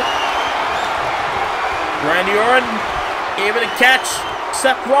no. Randy Orton able to catch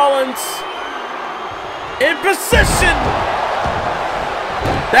Seth Rollins. In position.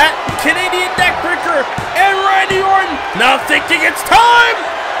 That Canadian neckbreaker. And Randy Orton now thinking it's time.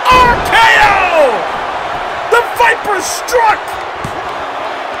 RKO. The Viper struck.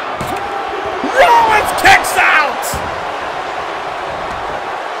 Rollins kicks out.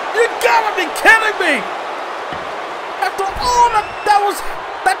 You gotta be kidding me! After all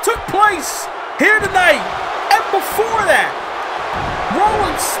that took place here tonight, and before that,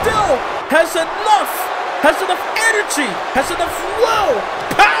 Rollins still has enough energy, has enough will,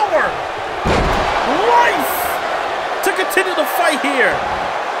 power, life to continue to fight here.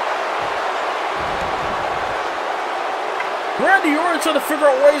 Randy Orton trying to figure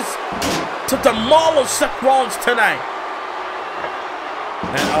out ways to demolish Seth Rollins tonight.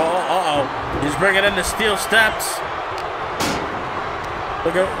 And he's bringing in the steel steps.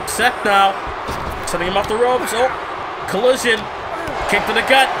 Look at Seth now, sending him off the ropes. Oh, collision, kick to the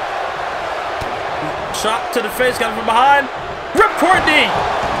gut, shot to the face, got him from behind. Ripcord knee.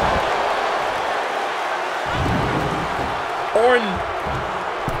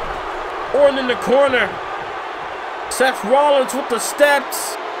 Orton in the corner. Seth Rollins with the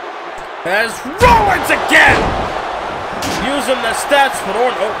steps. As Rollins again. Using the steps, but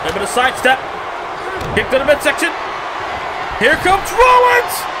Orton, maybe the side step. Kick to the midsection. Here comes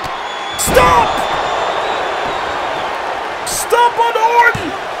Rollins. Stop! Stop on Orton.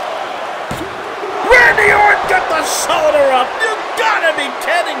 Randy Orton got the shoulder up. You gotta be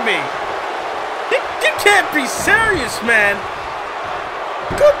kidding me. You can't be serious, man.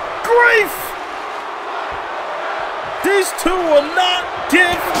 Good grief. These two will not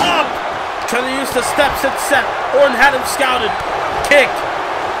give up. Trying to use the steps at Seth. Orton had him scouted. Kick.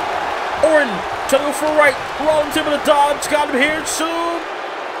 Orton trying to go for a right. Rollins able to dodge. Got him here soon.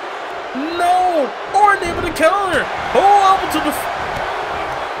 No. Orton able to counter. Oh, elbow to the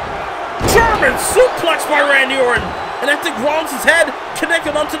German suplex by Randy Orton. And I think Rollins' head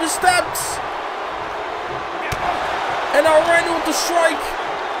connected onto the steps. And now Randy with the strike.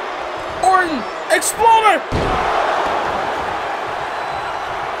 Orton, Exploder!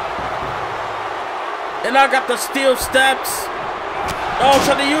 And I got the steel steps. Oh,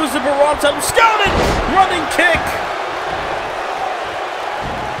 trying to use it, but Rollins had him scouted! Running kick!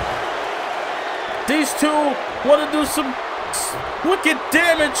 These two want to do some wicked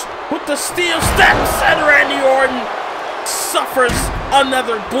damage with the steel steps, and Randy Orton suffers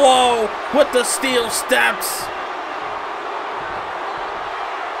another blow with the steel steps.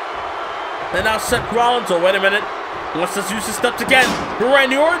 And now Seth Rollins, oh wait a minute, wants to use the steps again.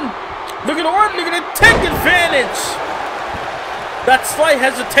 Randy Orton, look at Orton, they're going to take advantage. That slight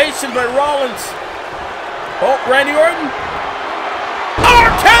hesitation by Rollins. Oh, Randy Orton.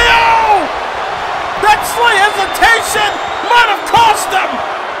 RKO! That slight hesitation might have cost him.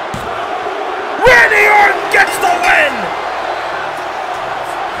 Randy Orton gets the win.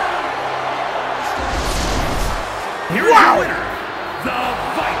 Here is your winner, the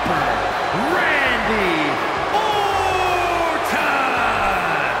Viper, Randy Orton.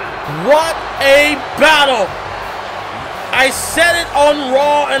 What a battle. I said it on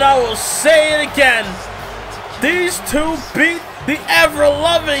Raw and I will say it again. These two beat the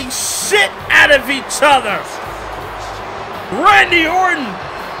ever-loving shit out of each other. Randy Orton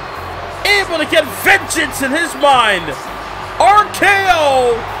able to get vengeance in his mind.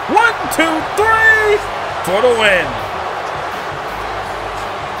 RKO 1, 2, 3 for the win.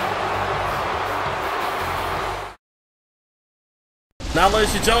 Now,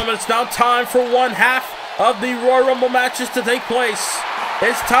 ladies and gentlemen, it's now time for one half of the Royal Rumble matches to take place.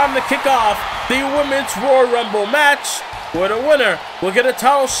 It's time to kick off the Women's Royal Rumble match, where the winner will get a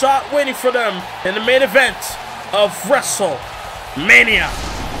title shot waiting for them in the main event of WrestleMania.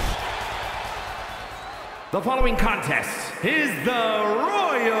 The following contest is the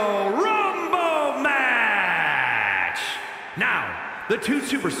Royal Rumble match. Now, the two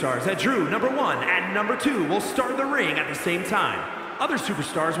superstars that drew number 1 and number 2 will start the ring at the same time. Other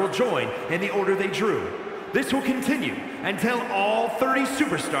superstars will join in the order they drew. This will continue until all 30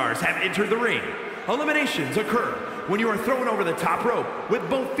 superstars have entered the ring. Eliminations occur when you are thrown over the top rope with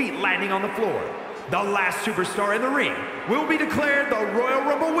both feet landing on the floor. The last superstar in the ring will be declared the Royal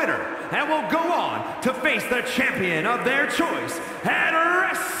Rumble winner and will go on to face the champion of their choice at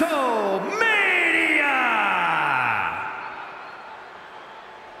WrestleMania.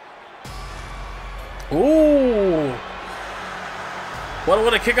 Ooh. What a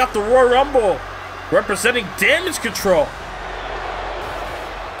way to kick off the Royal Rumble, representing Damage Control.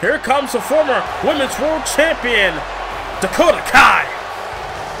 Here comes the former Women's World Champion, Dakota Kai.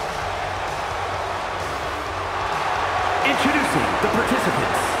 Introducing the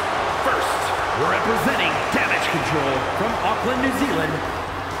participants. First, representing Damage Control from Auckland, New Zealand,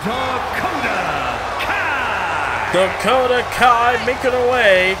 Dakota Kai. Dakota Kai making her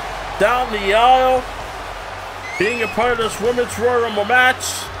way down the aisle, being a part of this Women's Royal Rumble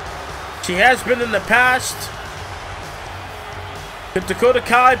match. She has been in the past. Could Dakota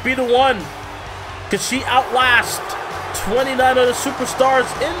Kai be the one? Could she outlast 29 other superstars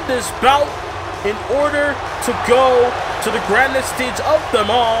in this bout in order to go to the grandest stage of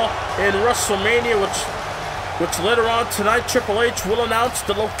them all in WrestleMania, which later on tonight Triple H will announce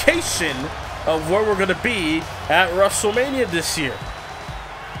the location of where we're going to be at WrestleMania this year.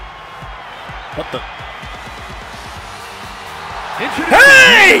 What the? Introducing the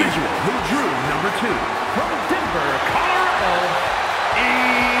individual who drew number 2 from Denver, Colorado,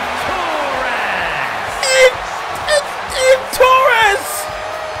 Eve Torres. Eve Torres!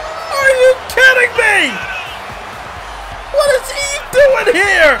 Are you kidding me? What is Eve doing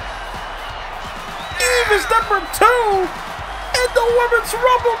here? Eve is number 2 in the Women's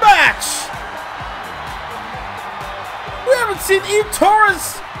Rumble match. We haven't seen Eve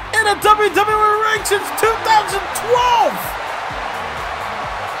Torres in a WWE ring since 2012.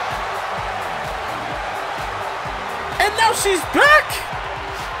 And now she's back.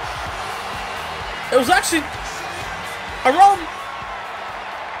 It was actually around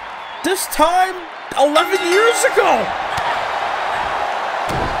this time 11 years ago.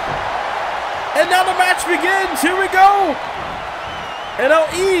 And now the match begins. Here we go. And now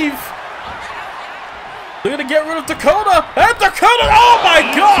Eve, they're gonna get rid of Dakota. And Dakota, oh my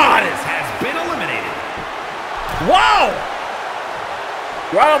God! Has been eliminated. Wow!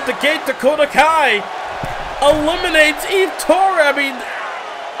 Right off the gate, Dakota Kai eliminates Eve Torres.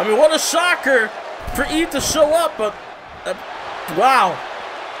 I mean, what a shocker for Eve to show up, but wow,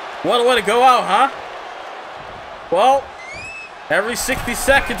 what a way to go out, huh? Well, every 60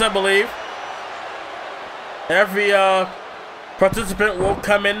 seconds, I believe, every participant will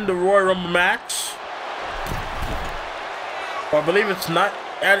come in the Royal Rumble match. Or I believe it's not.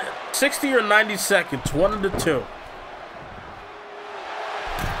 60 or 90 seconds, one of the two.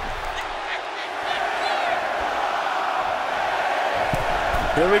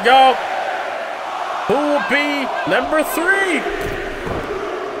 Here we go. Who will be number 3?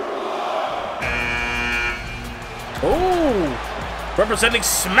 Ooh, representing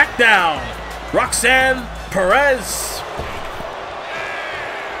SmackDown, Roxanne Perez.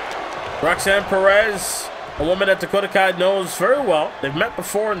 Roxanne Perez, a woman that Dakota Kai knows very well. They've met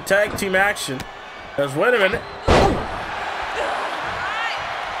before in tag team action. Wait a minute.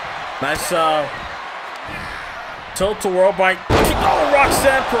 Nice tilt-to-whirl by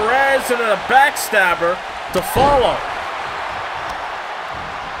Roxanne Perez, and then a backstabber to follow.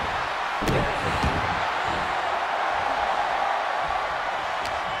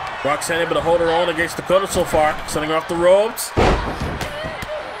 Roxanne able to hold her own against Dakota so far, setting her off the ropes.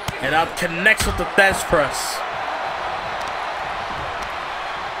 And out connects with the Thesz press.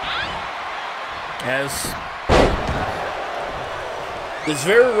 As it's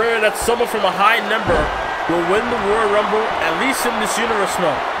very rare that someone from a high number will win the Royal Rumble, at least in this universe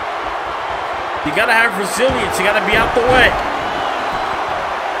mode. You gotta have resilience, you gotta be out the way.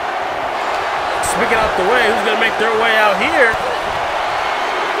 Speaking out the way, who's gonna make their way out here?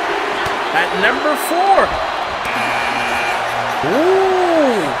 At number 4.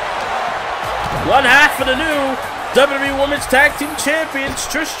 Ooh. One half of the new WWE Women's Tag Team Champions,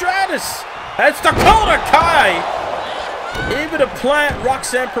 Trish Stratus. That's Dakota Kai. Able to plant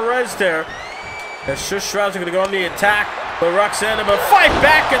Roxanne Perez there. As Trish Stratus are going to go on the attack. But Roxanne will fight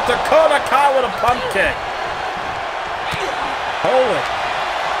back at Dakota Kai with a pump kick. Holy.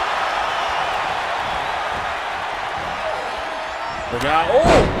 Look out.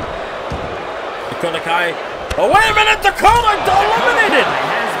 Oh. Dakota Kai. Oh, wait a minute. Dakota eliminated.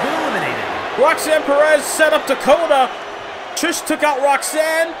 Has been eliminated. Roxanne Perez set up Dakota. Trish took out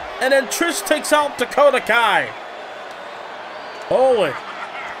Roxanne. And then Trish takes out Dakota Kai. Holy.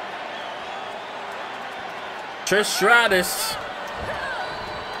 Trish Stratus.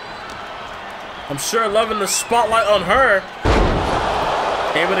 I'm sure loving the spotlight on her.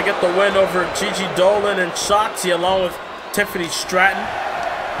 Able to get the win over Gigi Dolan and Shotzi along with Tiffany Stratton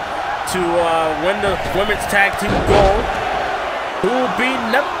to win the Women's Tag Team Gold. Who will be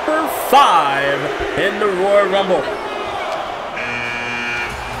number 5 in the Royal Rumble.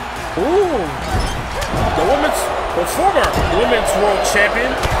 Ooh. The former Women's World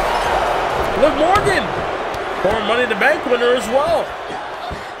Champion, Liv Morgan. Former Money in the Bank winner as well.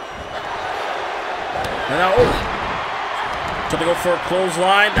 And now, trying to go for a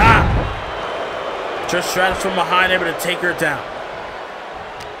clothesline. Trish Stratus from behind, able to take her down.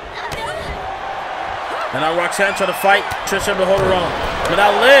 And now Roxanne trying to fight. Trish able to hold her on. But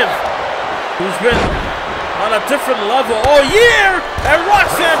now Liv, who's been on a different level all year, and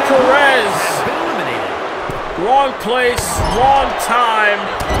Roxanne Perez. Wrong place, wrong time.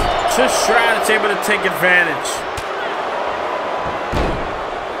 Trish Stratus able to take advantage.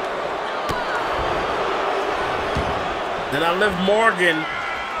 And now Liv Morgan,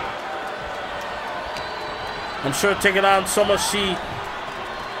 I'm sure taking on someone she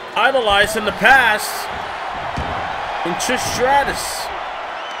idolized in the past, in Trish Stratus.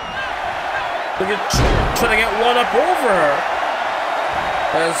 Look at trying to get one up over her.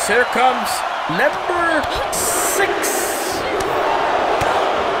 As here comes number 6.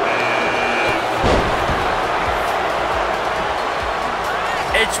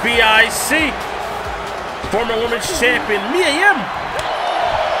 HBIC, former Women's Champion Mia Yim.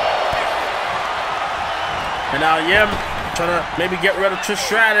 And now Yim trying to maybe get rid of Trish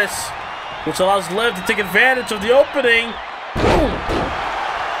Stratus, which allows Liv to take advantage of the opening. Boom!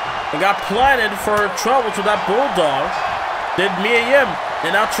 And got planted for trouble to that Bulldog. Did Mia Yim.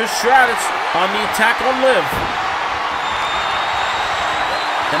 And now Trish Stratus on the attack on Liv.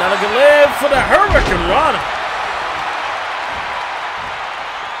 And now look at Liv for the Hurricane Rana.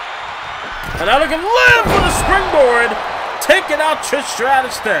 And now look at Liv for the springboard. Taking out Trish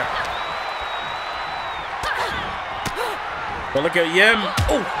Stratus there. But look at Yim.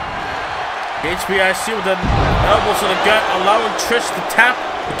 Oh! HBIC with the elbows to the gut, allowing Trish to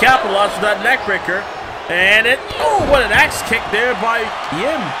capitalize with that neck breaker. And it, oh, what an axe kick there by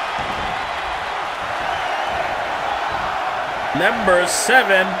Yim. Number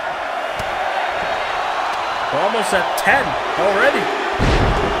 7. We're almost at 10 already.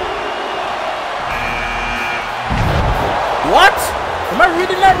 What? Am I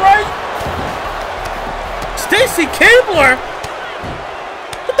reading that right? Stacy Keibler?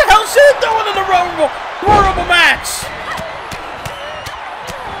 What the hell is she doing in the Royal Rumble match?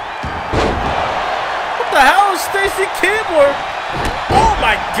 What the hell is Stacy Keibler? Oh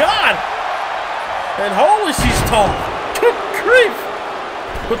my God. And holy, she's tall. Good grief.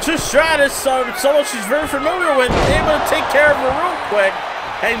 But Trish Stratus, someone she's very familiar with, able to take care of her real quick.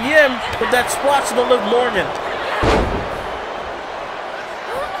 And Yim with that splash to Liv Morgan.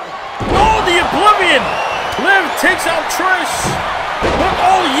 Oh, the Oblivion. Liv takes out Trish. But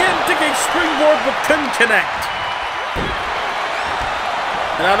oh, Yim thinking springboard but couldn't connect.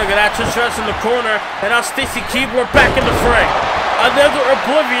 And now look at that, Trish Stratus in the corner. And now Stacy Keibler back in the fray. Another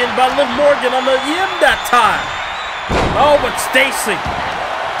Oblivion by Liv Morgan on the Yim that time. Oh, but Stacy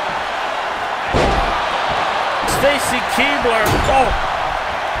Keibler, oh,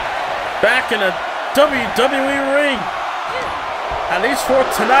 back in a WWE ring. At least for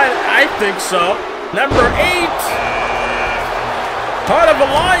tonight, I think so. Number 8, Heart of a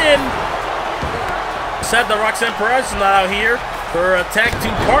Lion. Said that Roxanne Perez is not out here for a tag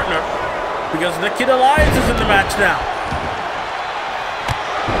team partner because Nikita Lyons is in the match now.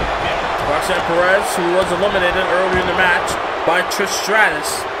 Roxanne Perez, who was eliminated earlier in the match by Trish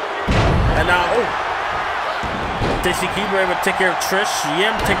Stratus. And now, oh, Stacy Keibler able to take care of Trish.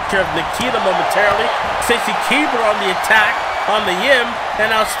 Yim taking care of Nikita momentarily. Stacy Keibler on the attack on the Yim.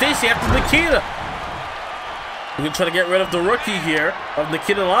 And now Stacy after Nikita. We're going to try to get rid of the rookie here of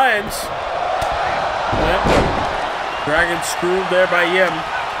Nikita Lyons. Yep. Dragon screwed there by Yim.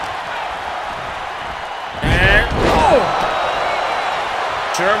 And, oh!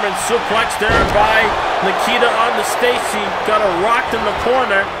 German suplex there by Nikita on the Stacy. Got her rocked in the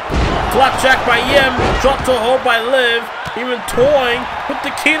corner. Flapjack by Yim. Dropped to a hold by Liv. Even toying with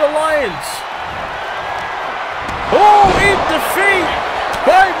Nikita Lyons. Oh, 8 defeat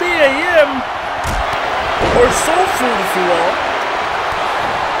by Mia Yim. Or Soul Food, if you will.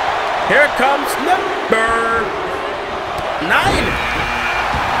 Here comes number 9.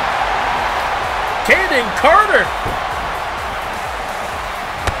 Kaden Carter.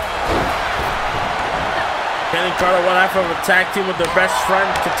 Kaden Carter, one half of a tag team with their best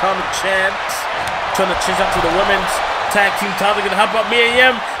friend, Katana Chance. Trying to chase up to the women's tag team title. Gonna help out Mia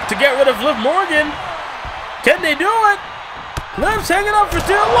Yim to get rid of Liv Morgan. Can they do it? Liv's hanging up for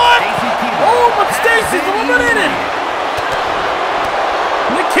dear life. Oh, but Stacy's eliminated.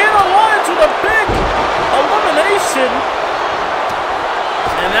 Nikita Lyons with a big elimination.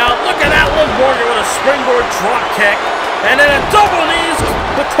 And now look at that, Liv Morgan with a springboard drop kick. And then a double knees,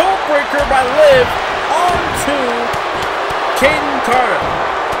 the code breaker by Liv onto Kaden Carter.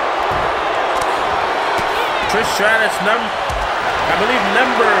 Trish Stratus, I believe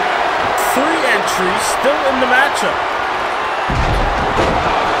number 3 entry, still in the matchup.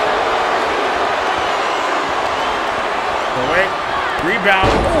 Oh, wait, rebound.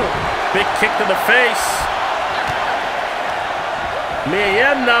 Ooh, big kick to the face. Mia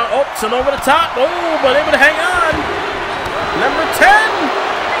Yim now, oh, sent over the top. Oh, but able to hang on. Number 10.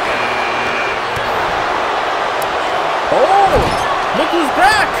 Oh, look who's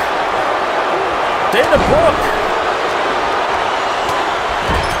back. Dana Brooke.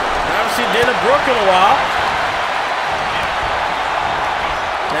 I haven't seen Dana Brooke in a while.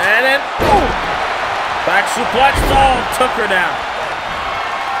 And then, oh, back suplex. Oh, took her down.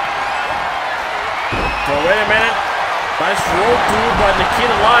 Oh, wait a minute. Nice roll through by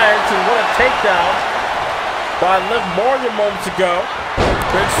Nikita Lyons, and what a takedown by Liv Morgan moments ago.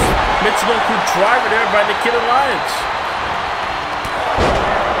 Michigan crew driver there by Nikita Lyons.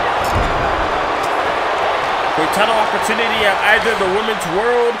 A title opportunity at either the Women's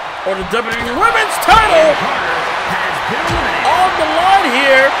World or the WWE Women's title on the line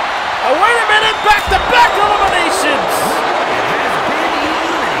here. Oh, wait a minute, back-to-back eliminations.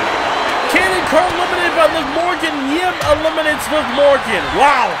 Kaden Carter eliminated by Liv Morgan. Yim eliminates Liv Morgan.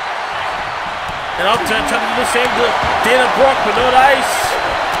 Wow. And I'll try to do the same to Dana Brooke, but no dice.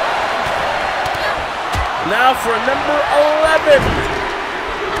 Now for number 11.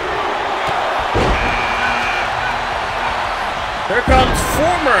 Here comes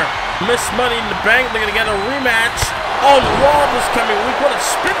former Miss Money in the Bank. They're going to get a rematch on Raw this coming week. What a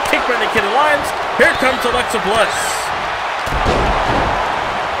spin kick by Nikita Lyons. Here comes Alexa Bliss.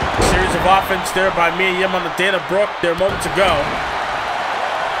 Series of offense there by Mia Yim on the Dana Brooke there moments ago.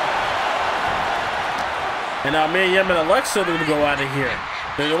 And now Mia Yim and Alexa are going to go out of here.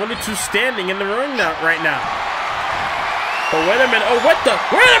 They're the only 2 standing in the ring now, right now. Oh, wait a minute. Oh, what the?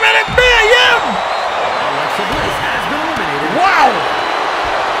 Wait a minute, Mia Yim! Alexa Bliss has been eliminated. Wow!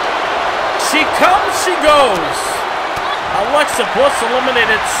 She comes, she goes. Alexa Bliss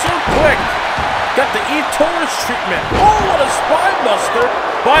eliminated so quick. Got the E-Taurus treatment. Oh, what a spine buster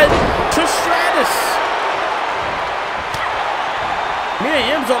by Trish Stratus. Mia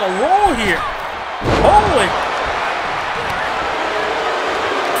Yim's on a roll here. Holy.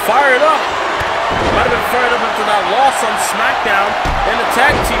 fired up. Might have been fired up after that loss on SmackDown in the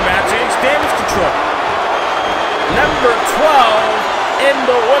tag team match against Damage Control. Number 12 in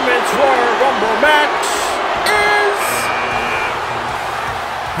the Women's Royal Rumble match is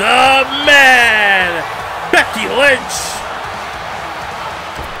the man, Becky Lynch.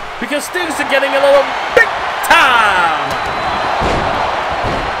 Because things are getting a little big time.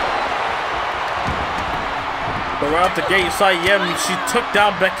 But right out the gate, you saw Yem, she took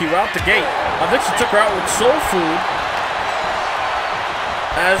down Becky right out the gate. I think she took her out with Soul Food.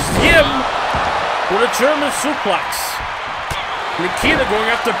 As Yem with a German suplex. Nikita going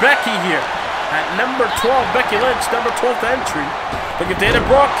after Becky here. At number 12, Becky Lynch, number 12th entry. Look at Dana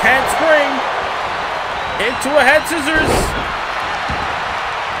Brooke, handspring. Into a head scissors.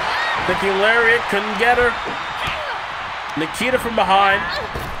 Thinking lariat, couldn't get her. Nikita from behind.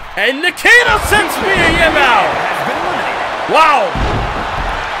 And Nikita sends Mia Yim out. Wow.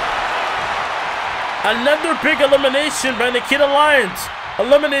 Another big elimination by Nikita Lyons.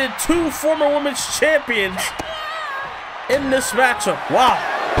 Eliminated 2 former women's champions in this matchup. Wow.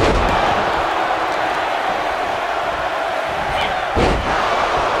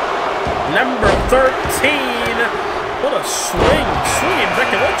 Number 13. What a swing. Swinging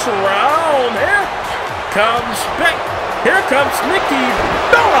Becky Lynch around. Here comes Becky. Here comes Nikki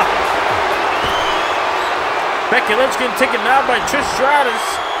Bella. Becky Lynch getting taken out by Trish Stratus.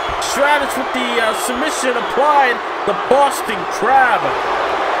 Stratus with the submission applied. The Boston Crab.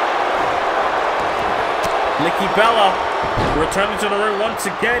 Nikki Bella returning to the ring once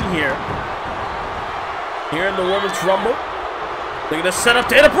again here. Here in the Women's Rumble. They're going to set up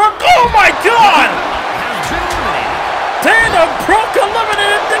Dana Brooke. Oh my God! Dana Brooke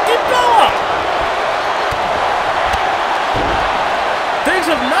eliminated Nikki Bella. Things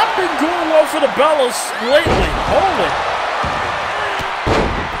have not been going well for the Bellas lately. Holy.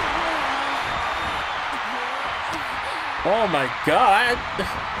 Oh my God.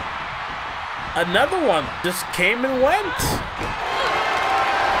 Another one just came and went.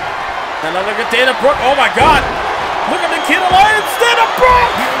 And now look at Dana Brooke. Oh my God. Look at Nikita Lyons. Dana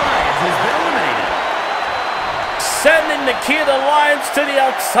Brooke. Has been eliminated. Sending Nikita Lyons to the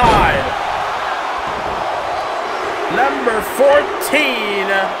outside. Number 14,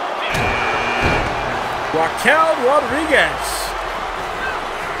 Raquel Rodriguez,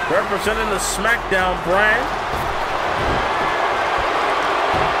 representing the SmackDown brand.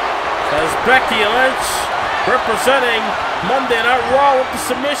 As Becky Lynch representing Monday Night Raw with the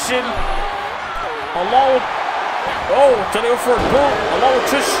submission. Along with, trying to go for a boot. Along with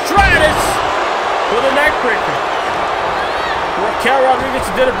Trish Stratus with a neckbreaker. Raquel Rodriguez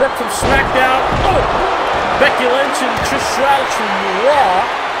and Dana Brooke from SmackDown. Becky Lynch and Trish Stratus from Raw.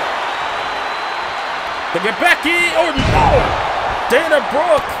 Look at Becky. Oh no! Dana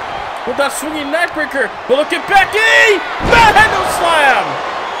Brooke with that swinging neckbreaker. But look at Becky! Manhandle slam!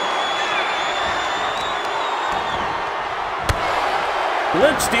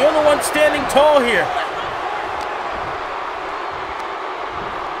 Lynch, the only one standing tall here.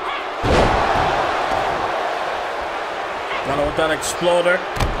 Got her with that exploder.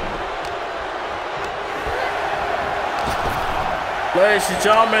 Ladies and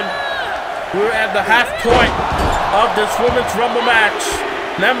gentlemen, we're at the half point of this Women's Rumble match.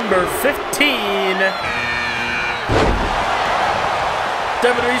 Number 15.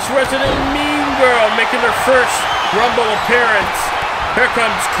 WWE's resident Mean Girl making her first Rumble appearance. Here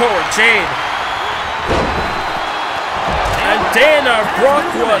comes Cora Jade. And Dana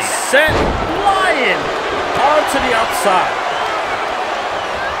Brooke was sent flying onto the outside.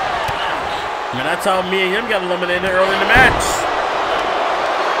 And that's how Mia Yim got eliminated early in the match.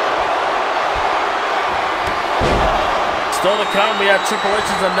 Still to come, we have Triple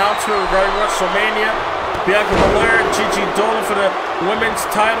H's announcement regarding WrestleMania. Bianca Belair and Gigi Dolan for the women's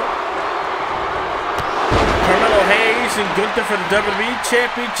title. Carmelo Hayes and Gunther for the WWE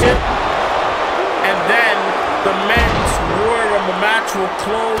Championship. And then the men's Royal Rumble match will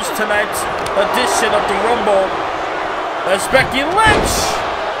close tonight's edition of the Rumble as Becky Lynch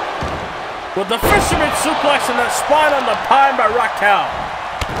with the fisherman suplex and the spine on the pine by Raquel.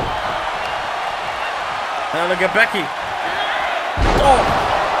 Now look at Becky.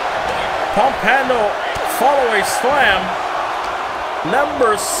 Pompano follow-away slam.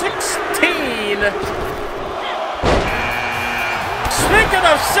 Number 16. Speaking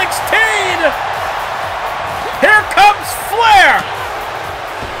of 16, here comes Flair.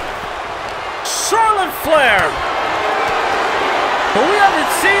 Charlotte Flair. But we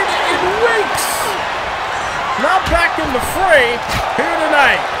haven't seen in weeks. Now back in the fray here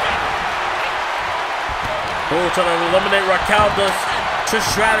tonight. Trying to eliminate Raquel. Does Trish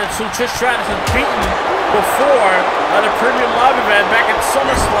Stratus, who Trish Stratus has beaten before at a premium live event back at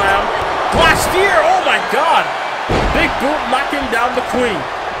SummerSlam last year. Oh my God! Big boot knocking down the Queen.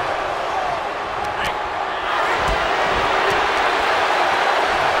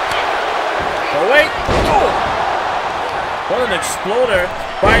 Oh wait! Oh! What an exploder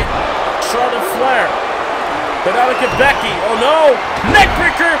by Charlotte Flair. But now look at Becky. Oh no!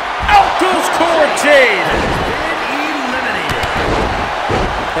 Neckbreaker! Out goes Cora Jade!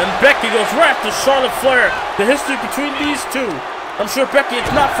 And Becky goes right after Charlotte Flair. The history between these two. I'm sure Becky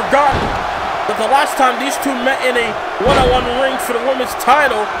has not forgotten that the last time these two met in a one-on-one ring for the women's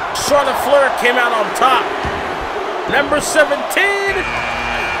title, Charlotte Flair came out on top. Number 17,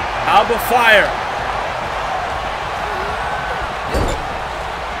 Alba Fire.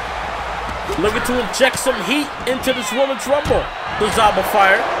 Looking to inject some heat into this women's rumble. There's Alba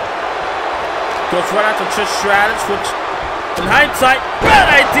Fire. Goes right after Trish Stratus, which, in hindsight, bad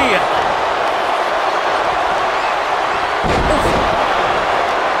idea.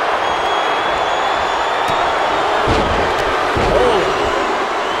 Oh,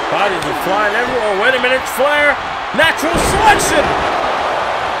 bodies are flying everywhere. Oh, wait a minute, Flair. Natural selection.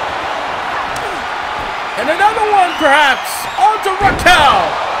 And another one, perhaps, onto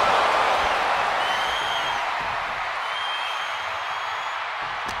Raquel.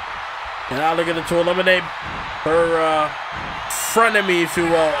 And now looking to eliminate her frenemy, if you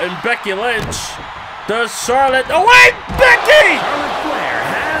will, and Becky Lynch. Does Charlotte... Oh, wait! Becky! Charlotte Flair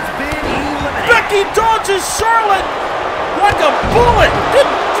has been eliminated. Becky dodges Charlotte like a bullet.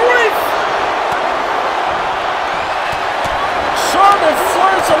 Good grief! Charlotte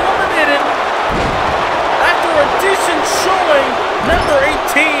Flair's eliminated after a decent showing. Number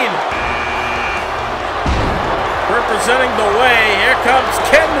 18. Representing the way, here comes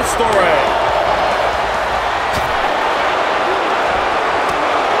Candice LeRae.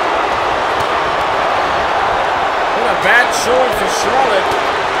 What a bad showing for Charlotte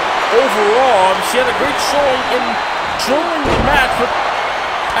overall. She had a great showing in during the match, but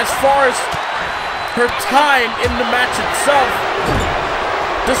as far as her time in the match itself,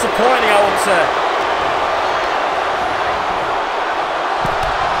 disappointing, I would say.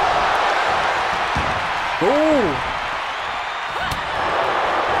 Ooh.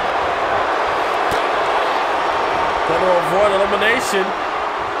 Trying to avoid elimination.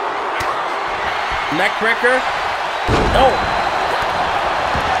 Neckbreaker. No.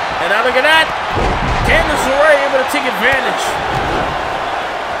 And now look at that. Candice LeRae able to take advantage.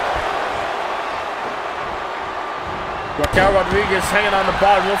 Raquel Rodriguez hanging on the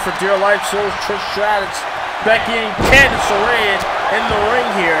bottom rope for dear life. So is Trish Stratus. Becky and Candice LeRae in the ring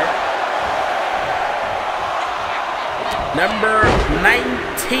here. Number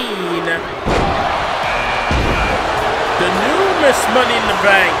 19. The new Miss Money in the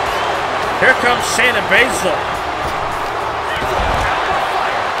Bank. Here comes Shayna Baszler.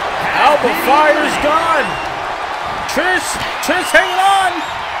 Alba Fire's gone. Trish hanging on.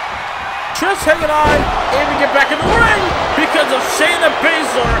 Trish hanging on. Able to get back in the ring because of Shayna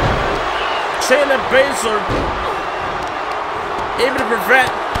Baszler. Shayna Baszler able to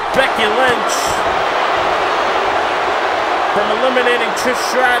prevent Becky Lynch from eliminating Trish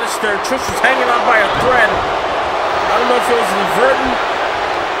Stratus there. Trish was hanging on by a thread. I don't know if it was inadvertent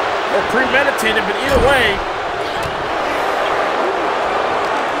or premeditated, but either way.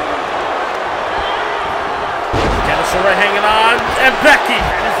 Candice LeRae hanging on, and Becky.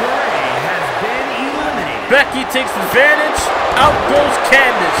 Candice LeRae has been eliminated. Becky takes advantage. Out goes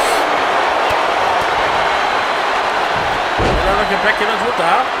Candice. And now look at Becky Lynch. What the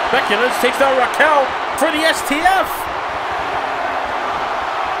hell? Becky Lynch takes down Raquel for the STF.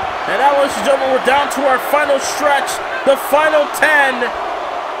 And now, ladies and gentlemen, we're down to our final stretch, the final 10.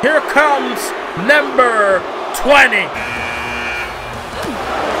 Here comes number 20.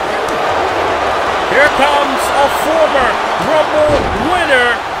 Here comes a former Rumble winner,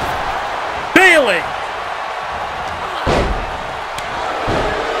 Bayley.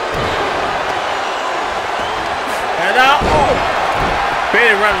 And now,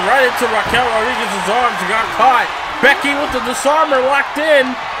 Bayley ran right into Raquel Rodriguez's arms and got caught. Becky with the disarmer locked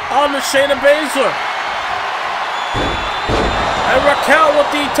in on the Shayna Baszler. And Raquel with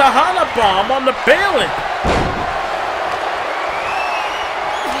the Tejana bomb on the Bayley.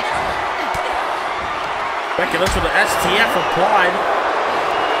 Becky Lynch with the STF applied.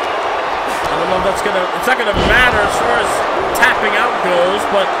 I don't know if that's it's not gonna matter as far as tapping out goes,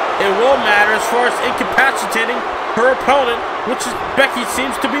 but it will matter as far as incapacitating her opponent, which Becky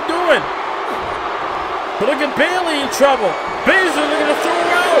seems to be doing. But look at Bayley in trouble. Baszler looking to throw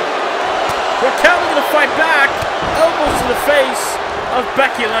her out. Raquel looking to fight back. elbows to the face of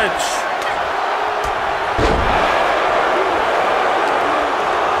Becky Lynch.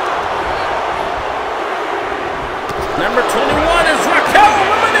 Number 21 is Raquel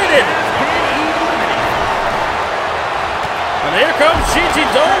eliminated. And here comes Gigi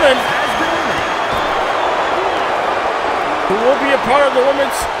Dolan, who will be a part of the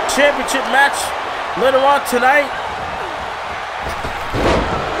Women's Championship match later on tonight.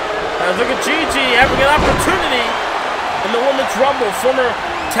 And look at Gigi having an opportunity in the Women's Rumble, former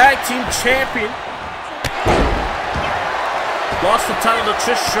tag team champion. Lost the title to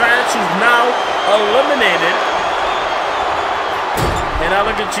Trish Stratus, who's now eliminated. And now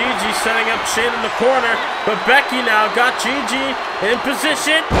look at Gigi setting up Shane in the corner. But Becky now got Gigi in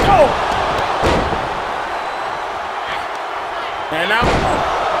position. Oh! And now...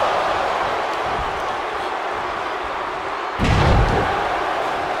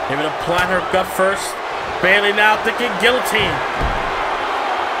 Maybe to plant her gut first. Bayley now thinking guillotine.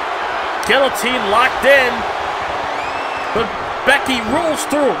 Guillotine locked in. But Becky rolls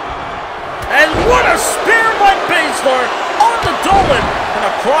through. And what a spear by Baszler on the Dolan. And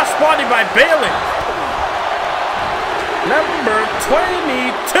a crossbody by Bayley. Number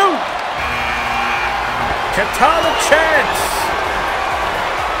 22. Katana Chance.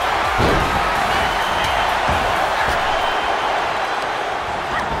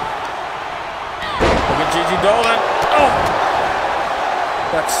 Gigi Dolan. Oh!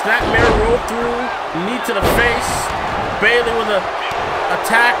 That snapmare roll through, knee to the face. Bayley with an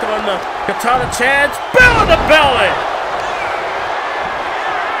attack on the Katana Chance. Bell in the belly!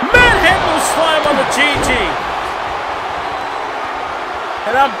 Manhandle slam on the Gigi.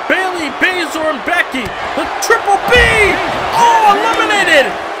 And now Bayley, Baszler, and Becky. The Triple B! Oh,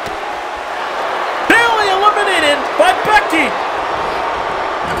 eliminated! Bayley eliminated by Becky.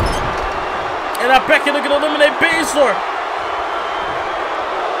 And now Becky looking to eliminate Baszler.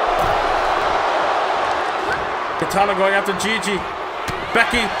 Katana going after Gigi.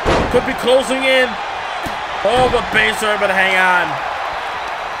 Becky could be closing in. Oh, but Baszler better hang on.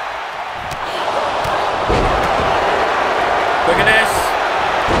 Look at this.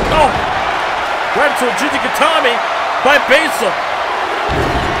 Oh! Right to Gigi Katami by Baszler.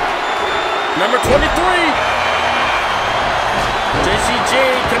 Number 23. JCJ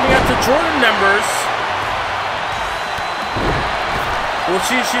coming out to Jordan numbers. We'll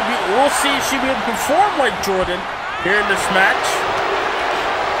see if she'll be able to perform like Jordan here in this match.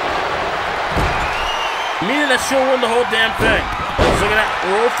 Meaning that she'll win the whole damn thing. Let's look at that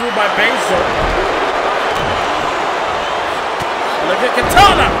roll through by Baszler. Look at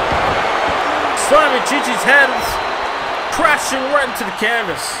Katana! Slamming Gigi's head, crashing right into the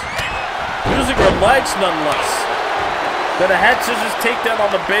canvas. Using her legs nonetheless. Then a head scissors takedown on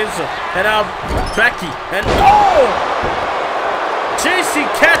the Baszler. And now Becky. And oh! JC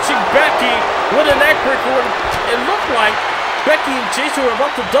catching Becky with a neck breaker. It looked like Becky and JC were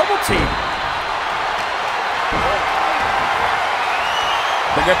about to double team.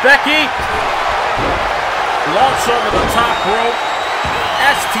 Look at Becky. Launch over the top rope.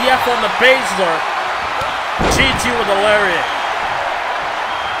 STF on the Baszler. GG with a lariat.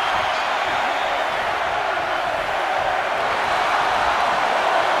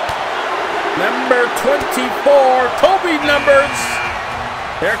 Number 24, Kobe numbers.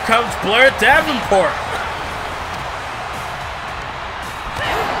 Here comes Blair Davenport.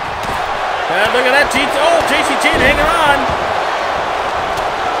 And look at that, JCJ hanging on.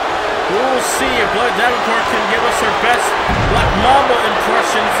 We'll see if Blair Davenport can give us her best Black Mamba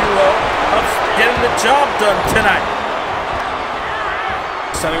impression, if you will, of getting the job done tonight.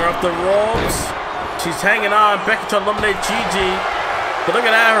 Setting her up the ropes. She's hanging on. Becky to eliminate Gigi. But look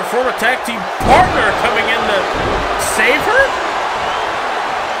at that, her former tag team partner coming in to save her?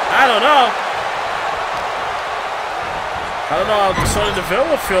 I don't know. I don't know how Sonya Deville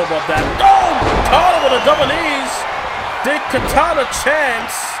would feel about that. Oh! Katana with a double knees. Did Katana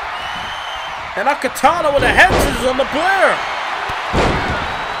Chance. And now Katana with a head scissors on the Blair.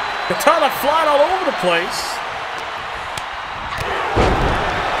 Katana flying all over the place.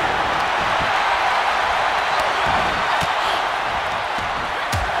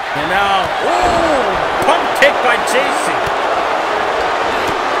 And now, ooh, pump kick by JC.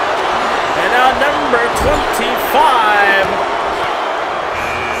 And now number 25.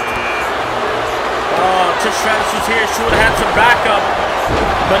 Oh, Trish Stratus was here. She would have had some backup.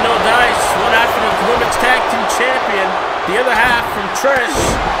 But no dice. One half from the Women's Tag Team Champion. The other half from Trish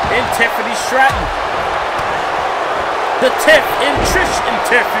and Tiffany Stratton. The Tiff in Trish and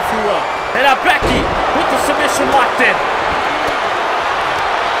Tiff, if you will. And now Becky with the submission locked in.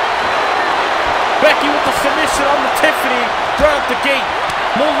 Becky with the submission on the Tiffany right out the gate.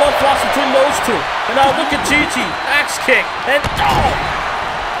 No love lost between those two. And now look at Gigi. Axe kick. And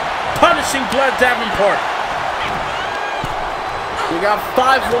punishing Blair Davenport. We got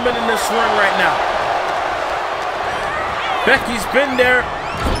 5 women in this ring right now. Becky's been there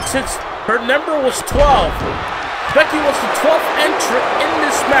since her number was 12. Becky was the 12th entrant in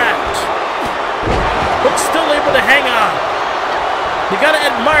this match, but still able to hang on. You gotta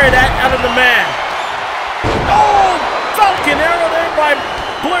admire that out of the man. Oh, Falcon arrow there by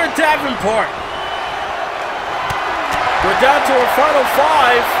Blair Davenport. We're down to our final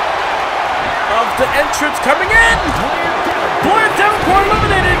 5 of the entrants coming in. Blair Davenport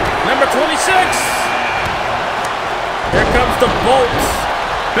eliminated. Number 26. Here comes the Bolts.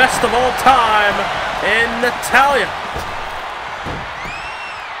 Best of all time in Natalya.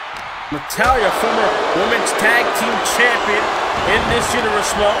 Natalya, former Women's Tag Team Champion in this Universe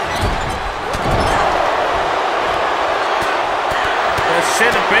Smoke. As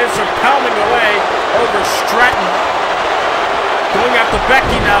Shayna Baszler pounding away over Stratton. Going after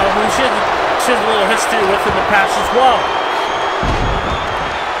Becky now, who she has a little history with in the past as well.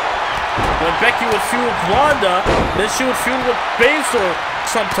 When Becky would feud with Wanda, then she would feud with Baszler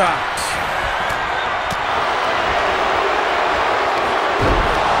sometimes.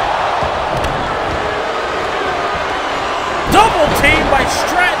 Double team by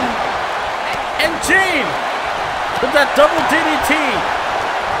Stratton and Jane with that double DDT.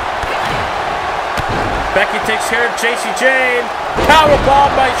 Becky takes care of JC Jane.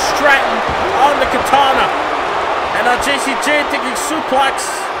 Powerbomb by Stratton on the katana. And now JC Jane thinking suplex.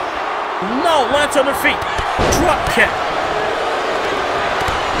 No, lands on her feet. Drop kick.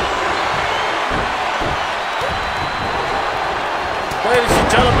 Ladies and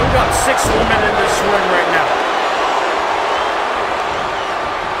gentlemen, we've got 6 women in this ring right now.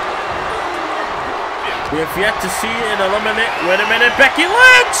 We have yet to see an eliminate. Wait a minute, Becky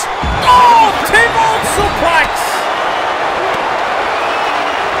Lynch! Oh, table suplex!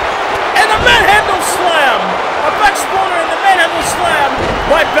 And a manhandle slam! A back exploder and the manhandle slam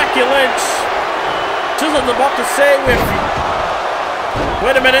by Becky Lynch. Just as I'm about to say,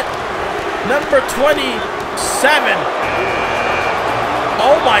 wait a minute. Number 27.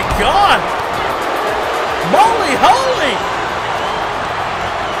 Oh my God! Molly Holly!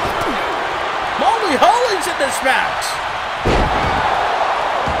 Molly Holly's in this match!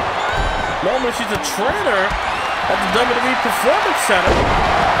 Normally she's a trainer at the WWE Performance Center.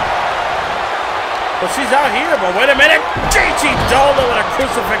 But she's out here, but wait a minute! JG Dolan with a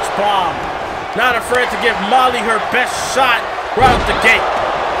crucifix bomb! Not afraid to give Molly her best shot right out the gate.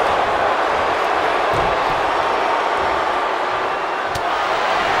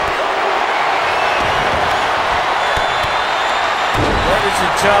 Ladies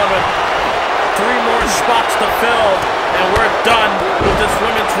and gentlemen, 3 more spots to fill, and we're done with this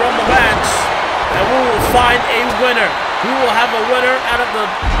Women's Rumble match. And we will find a winner. We will have a winner out of the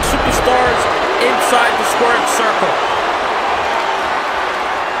superstars inside the squared circle.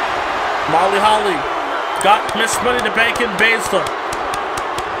 Molly Holly got Miss Money in the Bank in Baszler.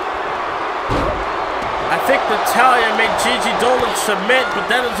 I think Natalya made Gigi Dolan submit, but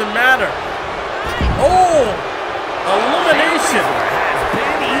that doesn't matter. Oh! Elimination!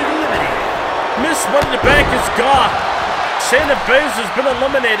 Miss Money in the Bank is gone. Shayna Baszler has been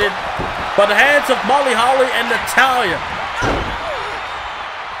eliminated by the hands of Molly Holly and Natalya.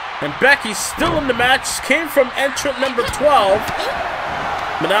 And Becky still in the match, came from entrant number 12.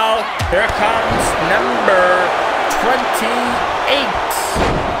 But now, here comes number 28.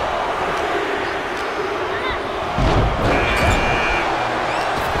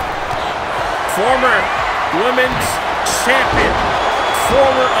 Former Women's Champion.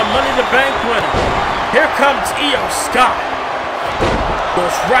 Former Money in the Bank winner. Here comes Io Sky.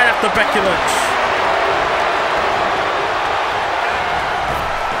 Goes right after Becky Lynch.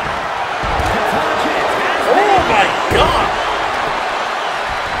 Oh my God!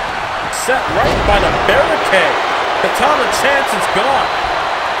 Set right by the barricade. Katana Chance is gone.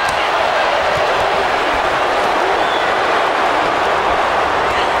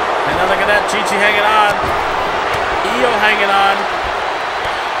 And now look at that, Gigi hanging on. Io hanging on.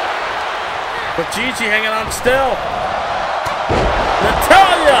 But Gigi hanging on still.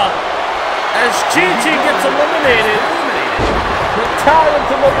 Natalya, as Gigi gets eliminated, Natalya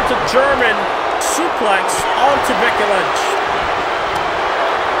delivers a German suplex onto Becky Lynch.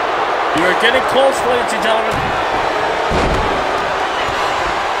 We are getting close, ladies and gentlemen.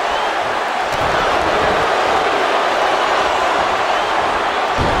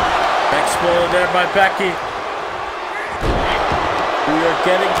 Exploder there by Becky. We are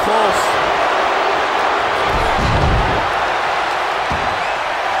getting close.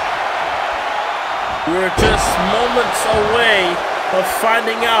 We're just moments away of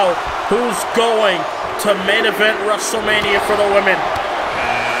finding out who's going to main event WrestleMania for the women.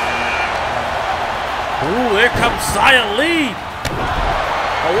 Ooh, here comes Xia Li.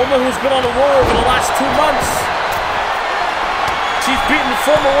 A woman who's been on the roll over the last 2 months. She's beaten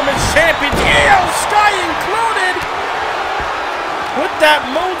former women's champions, Io Sky included, with that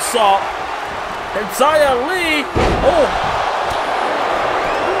moonsault. And Xia Li,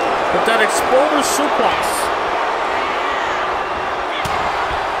 with that exploder suplex.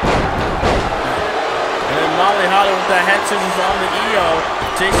 And then Molly Holly with that head scissors on the Io.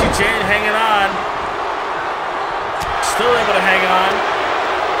 Jacy Jane hanging on. Still able to hang on.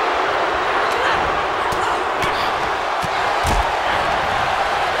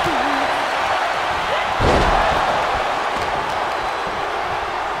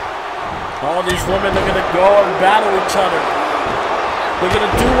 All these women are going to go and battle each other. They're going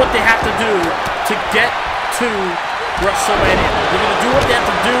to do what they have to do to get to WrestleMania. They're going to do what they have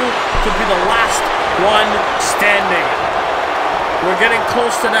to do to be the last one standing. We're getting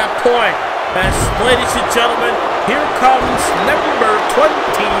close to that point. As, ladies and gentlemen, here comes number 29,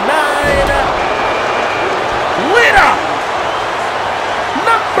 Lita.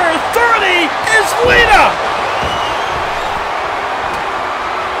 Number 30 is Lita.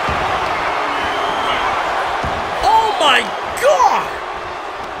 My God!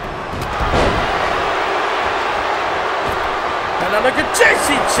 And now look at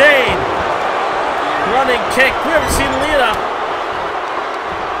Jacy Jane. Running kick. We haven't seen Lita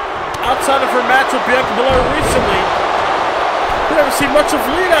outside of her match with Bianca Belair recently. We haven't seen much of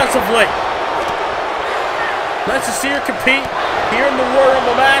Lita as of late. Nice to see her compete here in the Royal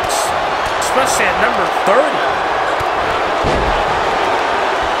Rumble match, especially at number 30.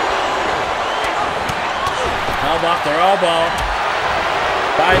 Off their elbow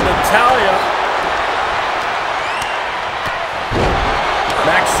by Natalya.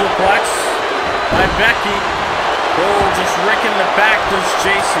 Back suplex by Becky. Oh, just raking the back does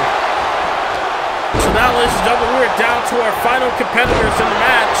Jason. So now, ladies and gentlemen, we're down to our final competitors in the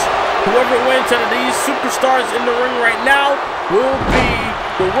match. Whoever wins out of these superstars in the ring right now will be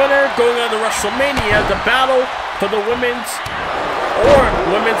the winner going on to WrestleMania, the battle for the Women's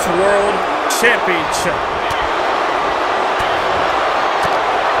World Championship.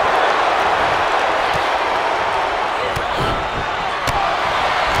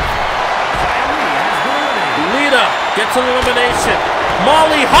 Gets an elimination.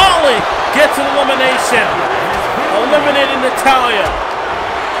 Molly Holly gets an elimination. Eliminating Natalya.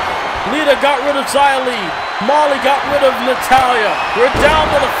 Lita got rid of Xia Li. Molly got rid of Natalya. We're down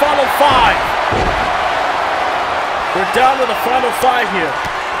to the final 5. We're down to the final 5 here.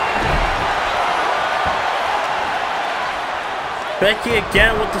 Becky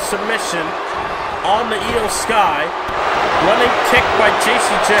again with the submission on the Io Sky. Running kick by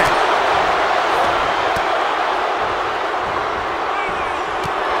Jacy Jane.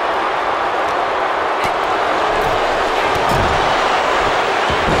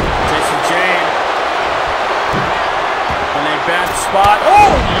 Spot.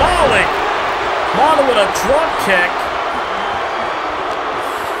 Oh, Molly! Molly with a drop kick.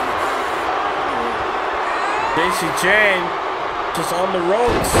 Jacy Jane just on the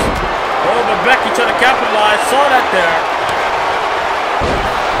ropes. Oh, but Becky trying to capitalize. Saw that there.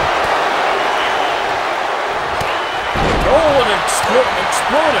 Oh, what an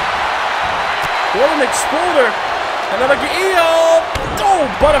exploder. What an exploder. And then look at Io.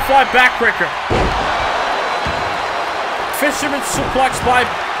 Oh, butterfly backbreaker. Fisherman suplex by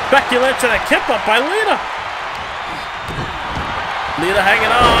Becky Lynch and a kip up by Lita. Lita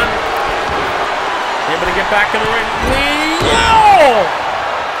hanging on. Able to get back in the ring. Io!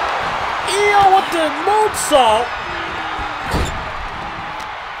 Io with the moonsault.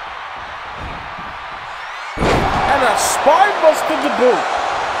 And a spine buster to boot.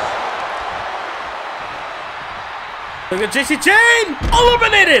 Look at Jacy Jane.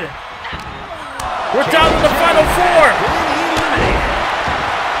 Eliminated. We're down to the final 4.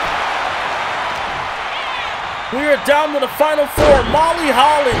 We are down to the final 4. Molly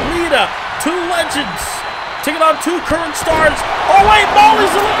Holly, Lita, 2 legends, taking on 2 current stars. Oh wait,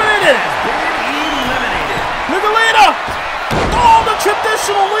 Molly's eliminated. Look at Lita. Oh, the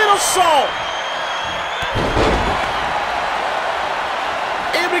traditional Lita salt.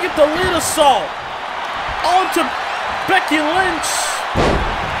 Able to get the Lita salt onto Becky Lynch.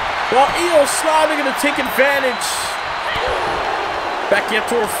 While Io Sky are going to take advantage. Becky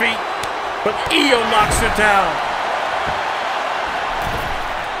up to her feet. But Io knocks her down.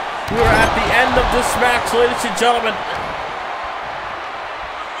 We are at the end of this match, ladies and gentlemen.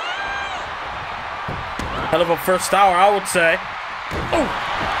 Hell of a first hour, I would say. Oh!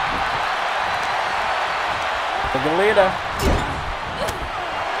 Look at Lita.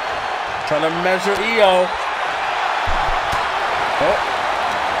 Trying to measure EO. Oh.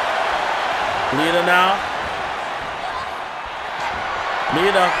 Lita now.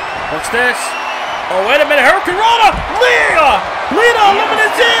 Lita. What's this? Oh, wait a minute. Hurricane Rana! Lita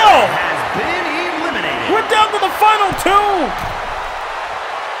eliminates EO! Has been eliminated. We're down to the final two!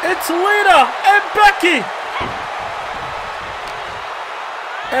 It's Lita and Becky!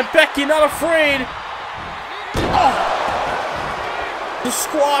 And Becky not afraid to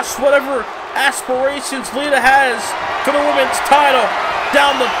squash whatever aspirations Lita has for the women's title.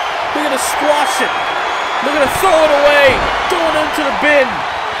 They're gonna squash it. They're gonna throw it away, throw it into the bin.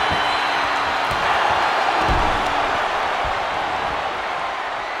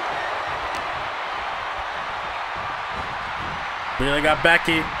 Lita got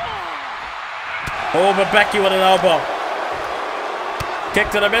Becky. Oh, but Becky with an elbow. Kick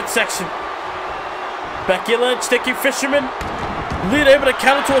to the midsection. Becky Lynch, Sticky Fisherman. Lita able to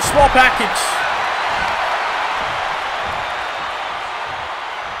counter to a small package.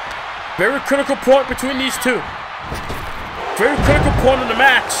 Very critical point between these two. Very critical point in the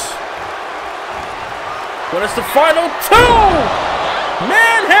match. But it's the final two.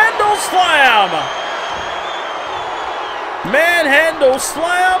 Manhandle slam. Manhandle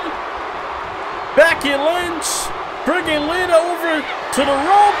slam. Becky Lynch bringing Lita over to the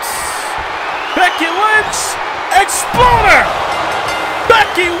ropes. Becky Lynch, Exploder!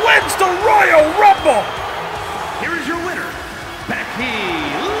 Becky wins the Royal Rumble! Here is your winner, Becky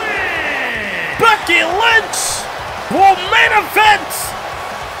Lynch! Becky Lynch will main event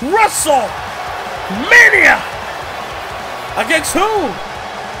WrestleMania! Against who?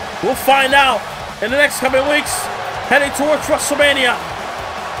 We'll find out in the next coming weeks, heading towards WrestleMania.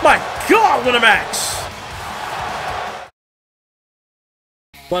 My God, what a match!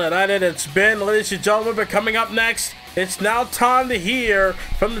 What a night it's been, ladies and gentlemen. But coming up next, it's now time to hear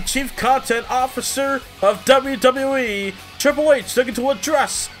from the Chief Content Officer of WWE, Triple H, looking to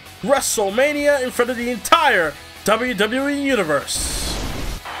address WrestleMania in front of the entire WWE Universe.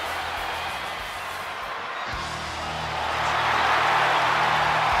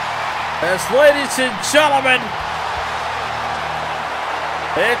 As ladies and gentlemen,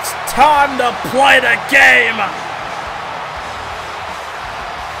 it's time to play the game.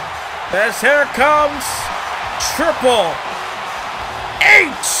 As here comes Triple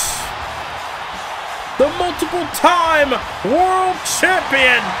H, the multiple-time World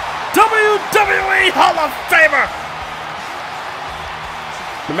Champion, WWE Hall of Famer,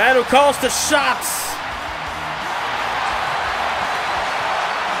 the man who calls the shots.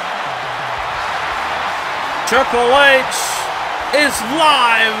 Triple H is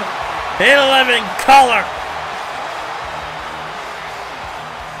live in living color.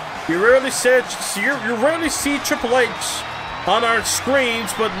 You rarely see Triple H on our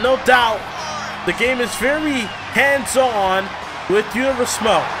screens, but no doubt the game is very hands-on with Universe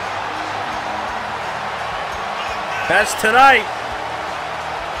Mode. As tonight,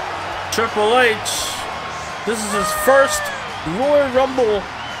 Triple H, this is his first Royal Rumble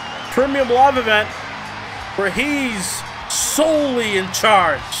Premium Live event where he's solely in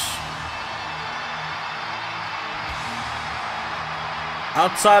charge.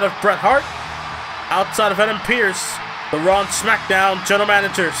 Outside of Bret Hart, outside of Adam Pearce, the Raw and SmackDown general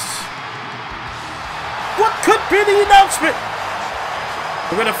managers. What could be the announcement?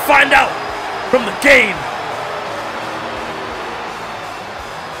 We're gonna find out from the game.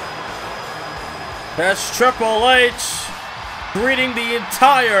 That's Triple H greeting the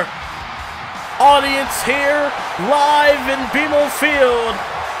entire audience here live in BMO Field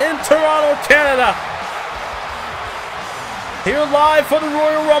in Toronto, Canada. Here live for the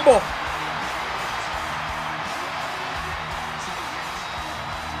Royal Rumble.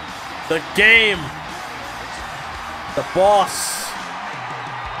 The game. The boss.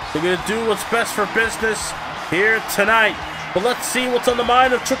 They're going to do what's best for business here tonight. But let's see what's on the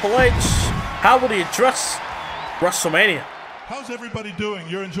mind of Triple H. How will he address WrestleMania? How's everybody doing?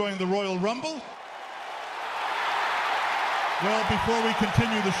 You're enjoying the Royal Rumble? Well, before we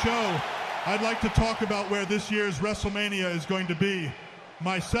continue the show, I'd like to talk about where this year's WrestleMania is going to be.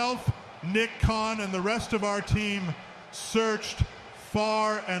 Myself, Nick Khan, and the rest of our team searched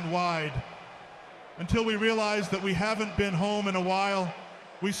far and wide until we realized that we haven't been home in a while.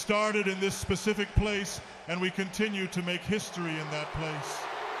 We started in this specific place, and we continue to make history in that place.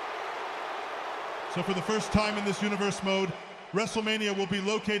 So for the first time in this Universe Mode, WrestleMania will be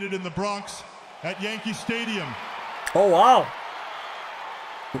located in the Bronx at Yankee Stadium. Oh, wow.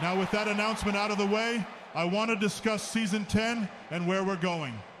 Now with that announcement out of the way, I want to discuss Season 10 and where we're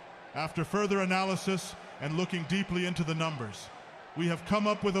going. After further analysis and looking deeply into the numbers, we have come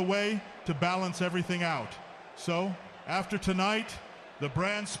up with a way to balance everything out. So, after tonight, the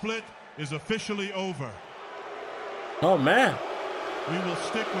brand split is officially over. Oh, man. We will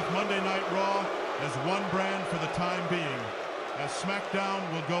stick with Monday Night Raw as one brand for the time being, as SmackDown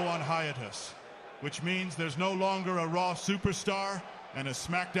will go on hiatus, which means there's no longer a Raw superstar and a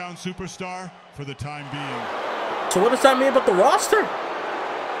SmackDown superstar for the time being. So what does that mean about the roster?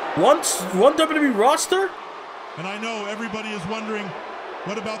 One WWE roster? And I know everybody is wondering,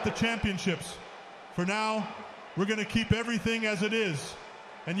 what about the championships? For now, we're going to keep everything as it is.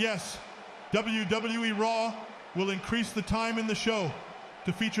 And yes, WWE Raw will increase the time in the show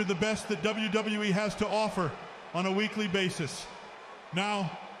to feature the best that WWE has to offer on a weekly basis.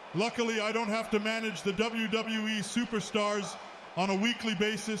 Now, luckily, I don't have to manage the WWE superstars on a weekly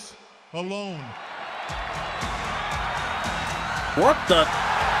basis alone. What the?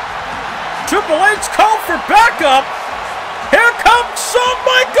 Triple H called for backup. Here comes Shawn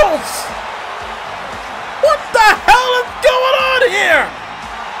Michaels. What the hell is going on here?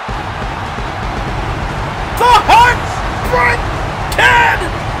 The Heartbreak Kid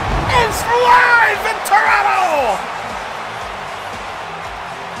is live in Toronto.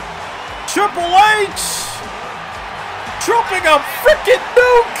 Triple H dropping a freaking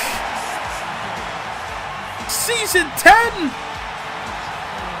nuke. Season 10.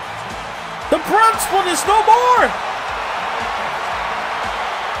 The brand split is no more.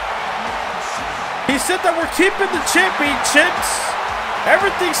 He said that we're keeping the championships.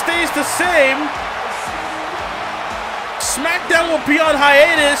 Everything stays the same. SmackDown will be on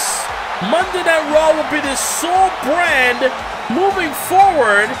hiatus. Monday Night Raw will be the sole brand moving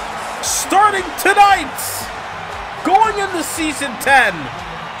forward, starting tonight, going into Season 10.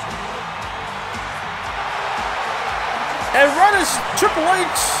 And right as Triple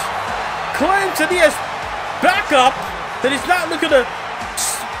H claims that he has backup, that he's not looking to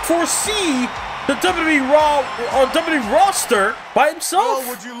foresee the WWE Raw or WWE roster by himself. Well,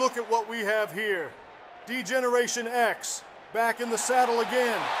 would you look at what we have here? D-Generation X back in the saddle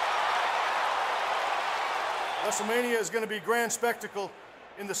again. WrestleMania is going to be a grand spectacle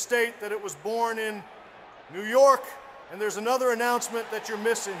in the state that it was born in, New York. And there's another announcement that you're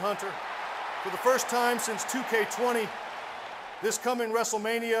missing, Hunter. For the first time since 2K20, this coming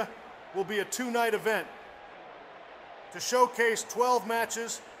WrestleMania will be a two-night event to showcase 12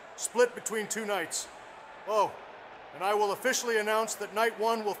 matches split between 2 nights. Oh, and I will officially announce that night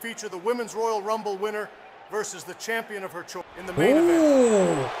 1 will feature the Women's Royal Rumble winner versus the champion of her choice in the main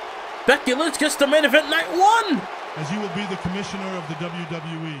event. Becky Lynch gets the main event night 1. As you will be the commissioner of the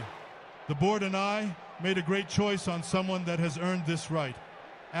WWE, the board and I made a great choice on someone that has earned this right.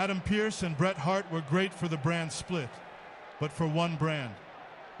 Adam Pearce and Bret Hart were great for the brand split, but for one brand,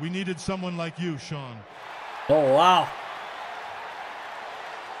 we needed someone like you, Shawn. Oh, wow.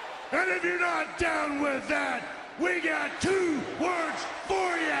 And if you're not down with that, we got 2 words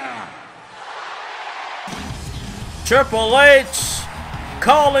for ya. Triple H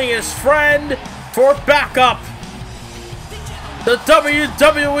calling his friend for backup. The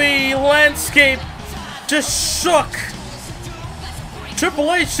WWE landscape just shook.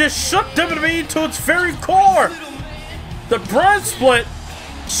 Triple H just shook WWE to its very core. The brand split,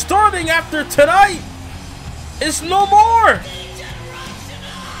 starting after tonight, is no more.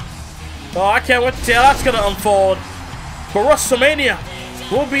 Oh, I can't wait to see how that's going to unfold. But WrestleMania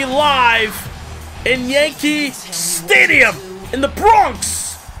will be live in Yankee Stadium in the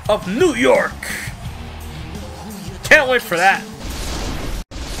Bronx of New York. Can't wait for that.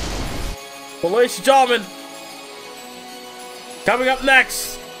 Well, ladies and gentlemen, coming up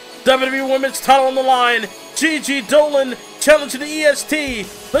next, WWE Women's title on the line. Gigi Dolan challenging the EST.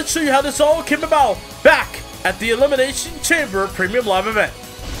 Let's show you how this all came about back at the Elimination Chamber Premium Live event.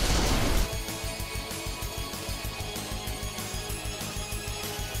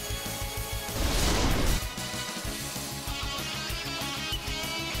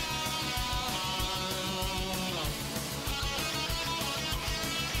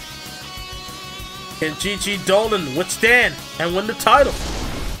 Can Gigi Dolan withstand and win the title?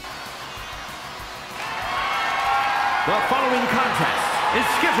 The following contest is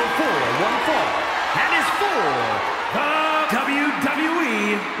scheduled for one fall and is for the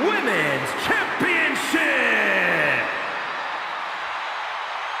WWE Women's Championship.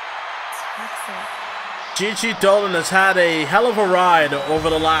 Gigi Dolan has had a hell of a ride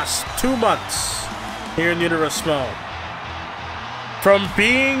over the last 2 months here in Uterus Mode. from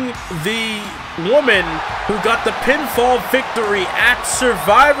being the woman who got the pinfall victory at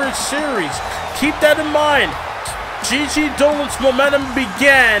Survivor Series. Keep that in mind. Gigi Dolan's momentum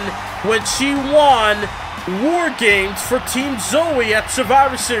began when she won War Games for Team Zoe at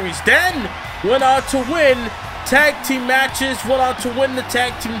Survivor Series. Then went on to win tag team matches, went on to win the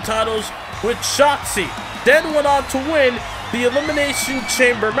tag team titles with Shotzi. Then went on to win the Elimination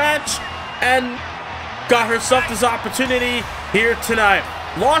Chamber match and got herself this opportunity here tonight.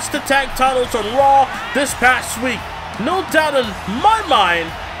 Lost the tag titles on Raw this past week. No doubt in my mind,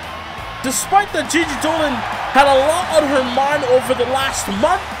 despite that Gigi Dolan had a lot on her mind over the last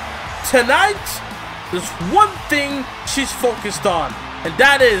month, tonight, there's one thing she's focused on, and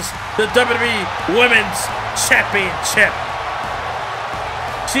that is the WWE Women's Championship.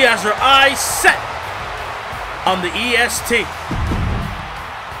 She has her eyes set on the EST.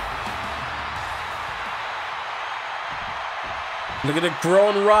 Look at it grow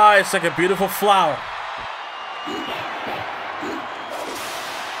and rise like a beautiful flower.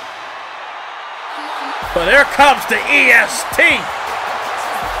 But here comes the EST.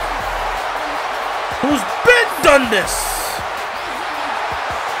 Who's been done this?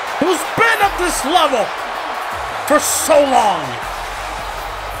 Who's been at this level for so long?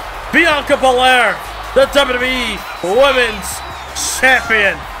 Bianca Belair, the WWE Women's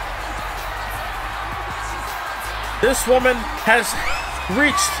Champion. This woman has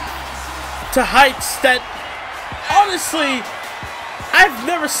reached to heights that, honestly, I've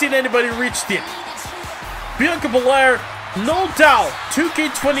never seen anybody reach it. Bianca Belair, no doubt,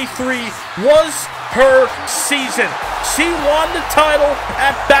 2K23 was her season. She won the title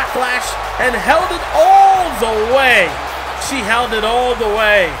at Backlash and held it all the way. She held it all the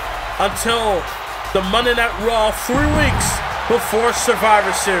way until the Monday Night Raw 3 weeks before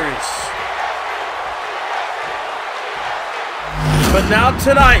Survivor Series. But now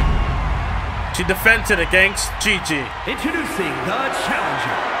tonight, she defends it against Gigi. Introducing the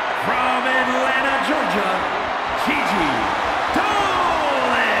challenger from Atlanta, Georgia, Gigi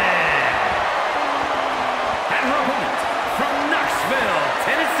Dolan. And her opponent from Knoxville,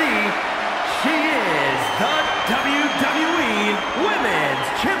 Tennessee, she is the WWE Women's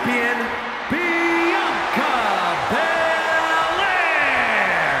Champion, Bianca Belair.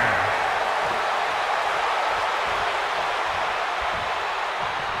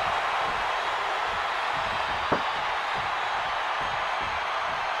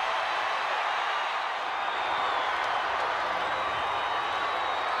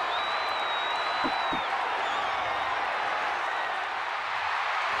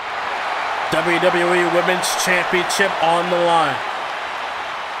 WWE Women's Championship on the line.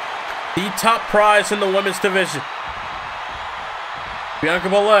 The top prize in the women's division. Bianca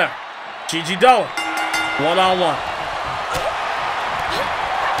Belair, Gigi Dolan, one-on-one.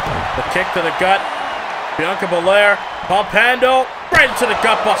 The kick to the gut. Bianca Belair, Pompando, right into the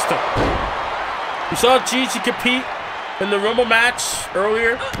gut buster. We saw Gigi compete in the Rumble match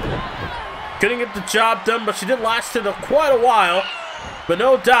earlier. Couldn't get the job done, but she did last it quite a while. But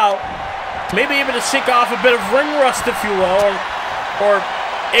no doubt, maybe able to shake off a bit of ring rust, if you will, or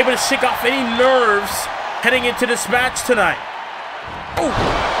able to shake off any nerves heading into this match tonight. Oh!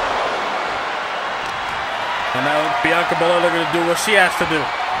 And now Bianca Belair, they're going to do what she has to do.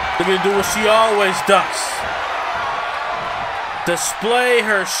 They're going to do what she always does. Display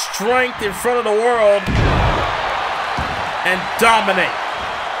her strength in front of the world and dominate.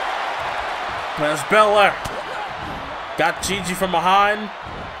 There's Belair. Got Gigi from behind.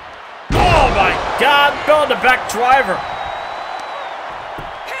 Oh my God, Bell the back driver.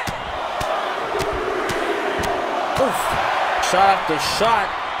 Oof. Shot after shot.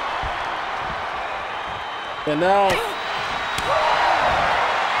 And now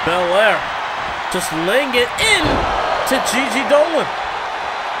Belair just laying it in to Gigi Dolan.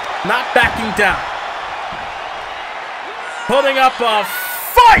 Not backing down. Putting up a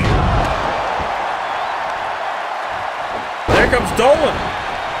fight. There comes Dolan.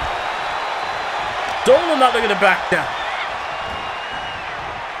 Dolan not looking to back down.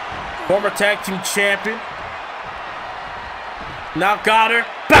 Former tag team champion. Now got her.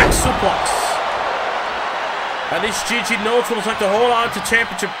 Back suplex. At least Gigi knows what it's like to hold on to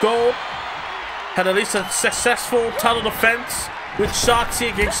championship gold. Had at least a successful title defense with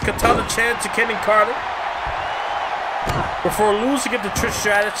Shotzi against Katana Chance and Kenny Carter. Before losing it to Trish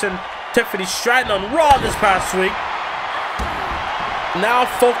Stratus and Tiffany Stratton on Raw this past week. Now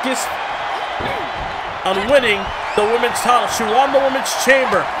focused on winning the women's title. She won the women's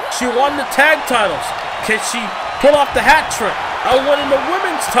chamber. She won the tag titles. Can she pull off the hat trick on winning the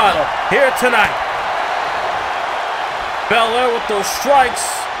women's title here tonight? Belair with those strikes.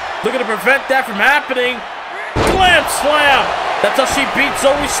 Looking to prevent that from happening. Glam slam. That's how she beat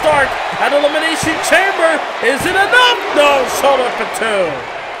Zoe Stark at Elimination Chamber. Is it enough? No, shoulder for 2.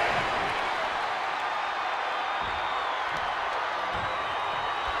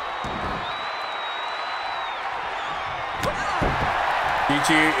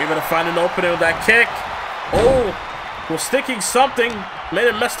 Gigi able to find an opening with that kick. Oh, was sticking something. Made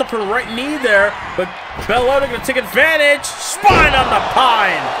it messed up her right knee there. But Belair going to take advantage. Spine on the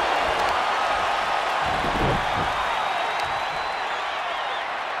pine.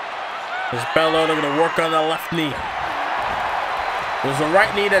 There's Belair going to work on the left knee. It was the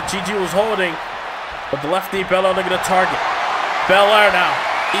right knee that Gigi was holding. But the left knee Belair going to target. Belair now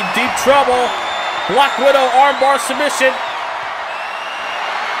in deep trouble. Black Widow armbar submission.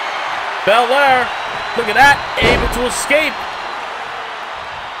 Belair, look at that, able to escape.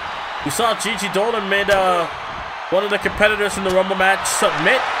 We saw Gigi Dolan made one of the competitors in the Rumble match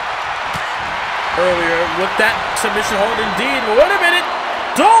submit earlier with that submission hold indeed. But wait a minute,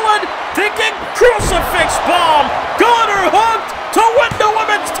 Dolan thinking crucifix bomb, got her hooked to win the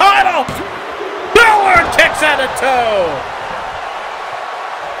women's title. Belair kicks out of 2.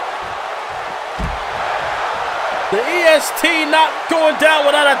 The EST not going down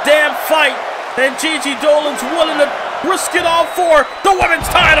without a damn fight. And Gigi Dolan's willing to risk it all for the women's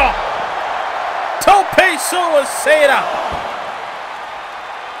title. Tope suicida.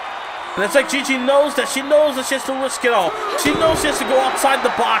 And it's like Gigi knows that. She knows that she has to risk it all. She knows she has to go outside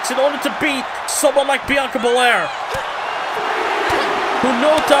the box in order to beat someone like Bianca Belair, who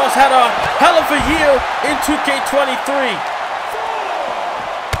no doubt has had a hell of a year in 2K23.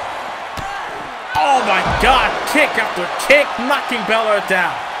 Oh my God, kick after kick, knocking Belair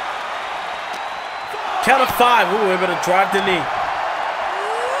down. Count of 5, ooh, able to drive the knee.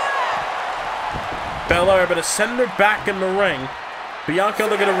 Belair able to send her back in the ring. Bianca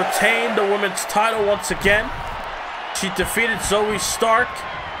looking to retain the women's title once again. She defeated Zoe Stark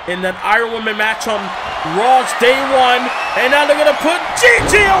in that Iron Woman match on Raw's Day 1. And now they're gonna put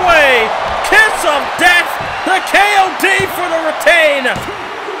Gigi away. Kiss of death, the KOD for the retain.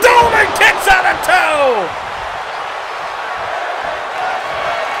 Dolan kicks out of 2!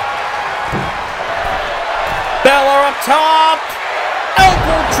 Belair up top!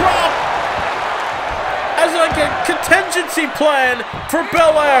 Elbow drop! As like a contingency plan for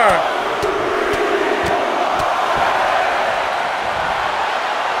Belair.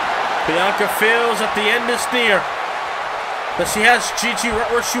 Bianca feels that the end is near. That she has Gigi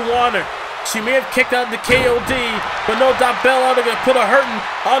right where she wanted her. She may have kicked out the KOD, but no doubt Belair are going to put a hurting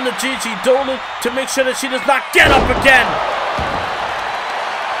on the Gigi Dolan to make sure that she does not get up again.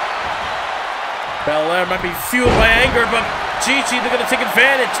 Belair might be fueled by anger, but Gigi, they're going to take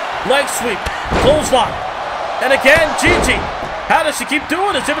advantage. Leg sweep, clothesline. And again, Gigi. How does she keep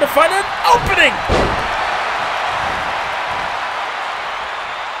doing this? Able to find an opening.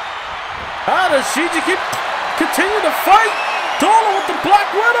 How does Gigi continue to fight Dolan with the Black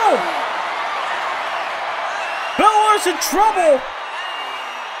Widow? Belair's in trouble.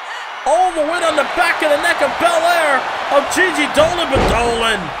 All the weight on the back of the neck of Belair of Gigi Dolan, but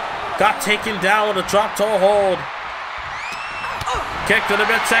Dolan got taken down with a drop toe hold. Kick to the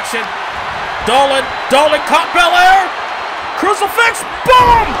midsection. Dolan caught Belair. Crucifix,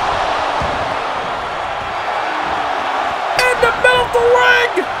 boom! In the middle of the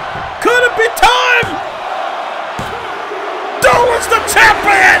ring. Could it be time? Dolan's the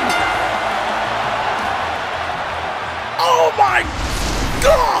champion. Oh my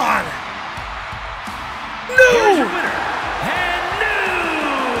God! New! Winner and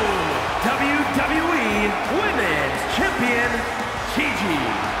new WWE Women's Champion, Gigi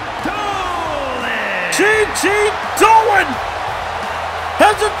Dolan! Gigi Dolan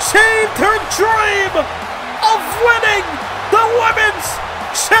has achieved her dream of winning the Women's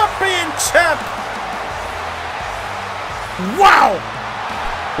Championship! Wow!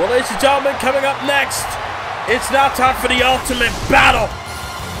 Well, ladies and gentlemen, coming up next, it's now time for the ultimate battle.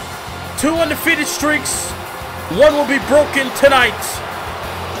 2 undefeated streaks. 1 will be broken tonight.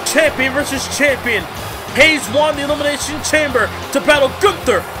 Champion versus champion. Hayes won the Elimination Chamber to battle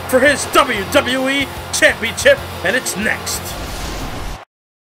Gunther for his WWE Championship, and it's next.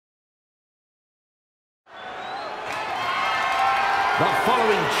 The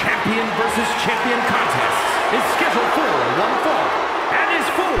following champion versus champion contest is scheduled for one fall and is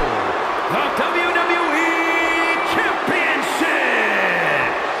for the WWE Championship.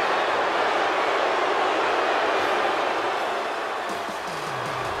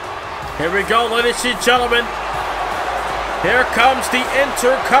 Here we go, ladies and gentlemen. Here comes the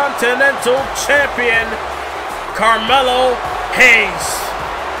Intercontinental Champion Carmelo Hayes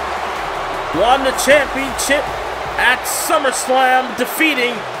won the championship at SummerSlam,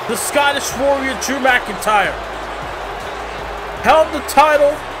 defeating the Scottish Warrior Drew McIntyre. Held the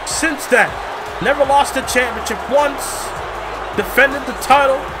title since then. Never lost the championship once. Defended the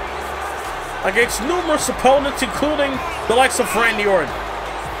title against numerous opponents, including the likes of Randy Orton.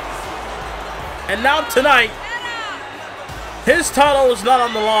 And now tonight, his title is not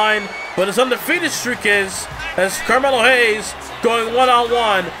on the line, but his undefeated streak is, as Carmelo Hayes going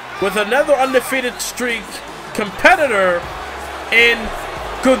one-on-one with another undefeated streak competitor in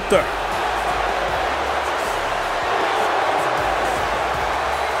Gunther.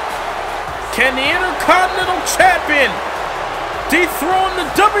 Can the Intercontinental Champion dethrone the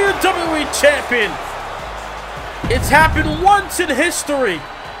WWE Champion? It's happened once in history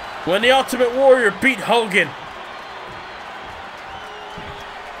when the Ultimate Warrior beat Hogan.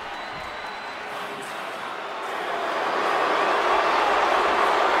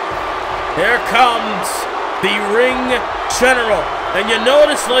 Here comes the Ring General. And you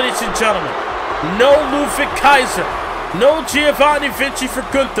notice, ladies and gentlemen, no Ludwig Kaiser, no Giovanni Vinci for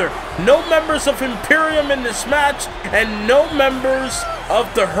Gunther, no members of Imperium in this match, and no members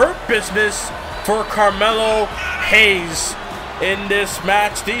of the Hurt Business for Carmelo Hayes in this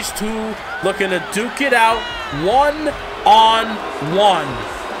match. These two looking to duke it out one-on-one.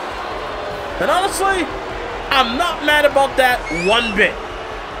 And honestly, I'm not mad about that one bit.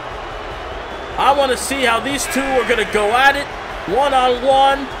 I want to see how these two are going to go at it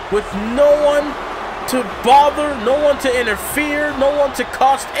one-on-one with no one to bother, no one to interfere, no one to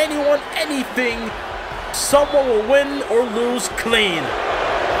cost anyone anything. Someone will win or lose clean.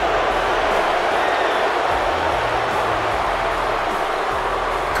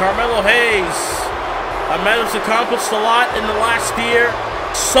 Carmelo Hayes, a man who's accomplished a lot in the last year.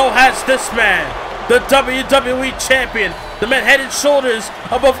 So has this man, the WWE Champion, the man head and shoulders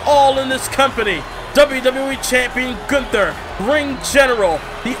above all in this company. WWE Champion Gunther, Ring General,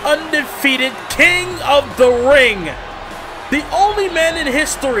 the undefeated King of the Ring. The only man in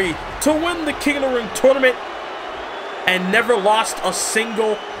history to win the King of the Ring tournament and never lost a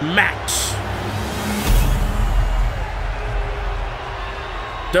single match.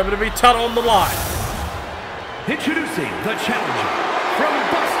 WWE title on the line. Introducing the challenger from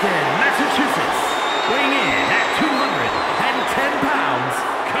Boston, Massachusetts, weighing in at 210 pounds,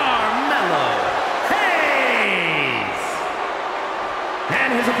 Carmelo Hayes.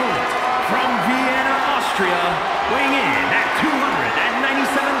 And his opponent from Vienna, Austria, weighing in at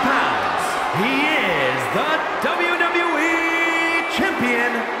 297 pounds, he is the WWE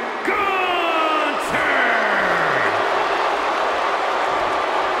Champion, Gunther.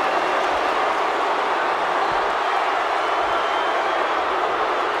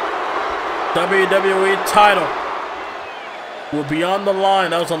 WWE title will be on the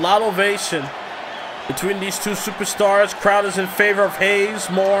line. That was a loud ovation between these two superstars. Crowd is in favor of Hayes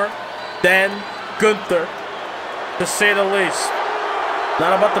more than Gunther, to say the least.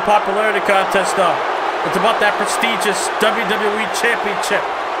 Not about the popularity contest though. It's about that prestigious WWE Championship.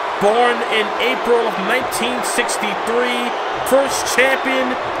 Born in April of 1963, first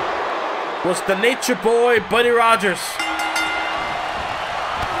champion was the Nature Boy, Buddy Rogers.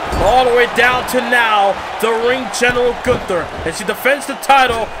 All the way down to now, the Ring General Gunther, as he defends the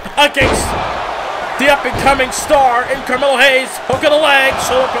title against the up-and-coming star in Carmelo Hayes. Hook of the leg,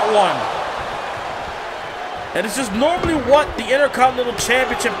 show up at one. And this is normally what the Intercontinental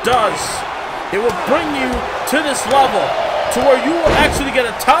Championship does. It will bring you to this level, to where you will actually get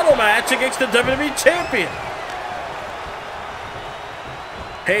a title match against the WWE Champion.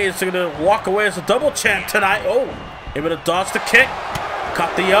 Hayes is going to walk away as a double champ tonight. Oh, able to dodge the kick.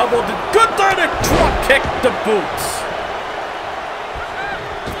 Caught the elbow, the Gunther to drop kick the boots.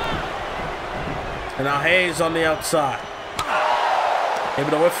 And now Hayes on the outside.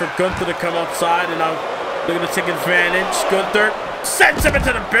 Able to wait for Gunther to come outside, and now they're going to take advantage. Gunther sends him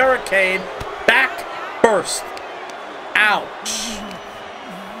into the barricade. Back first. Ouch.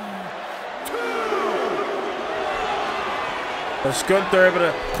 As Gunther able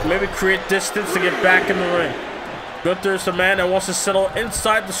to maybe create distance to get back in the ring. Gunther is the man that wants to settle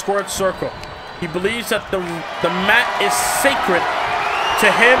inside the squared circle. He believes that the mat is sacred to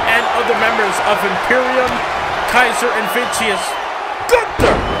him and other members of Imperium, Kaiser, and Vincius.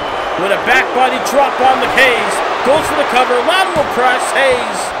 Gunther with a back body drop on the Hayes. Goes for the cover, lateral press.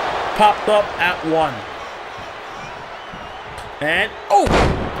 Hayes popped up at one. And, oh!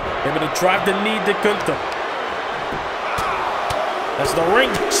 Able to drive the knee to Gunther. That's the Ring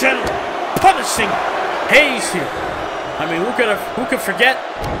General punishing Hayes here. I mean, who could forget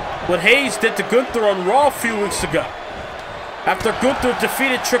what Hayes did to Gunther on Raw a few weeks ago. After Gunther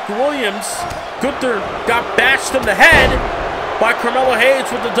defeated Trick Williams, Gunther got bashed in the head by Carmelo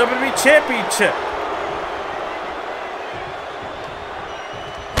Hayes with the WWE Championship.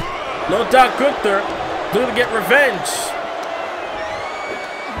 No doubt Gunther looking to get revenge.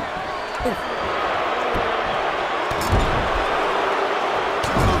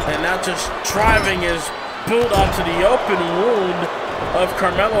 And now just driving his boot onto the open wound of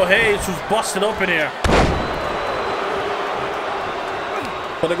Carmelo Hayes, who's busted open here.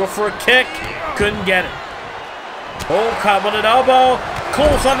 Gonna go for a kick, couldn't get it. Oh, caught with an elbow,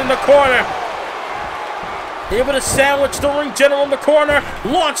 close on in the corner. Able to sandwich the ring general in the corner,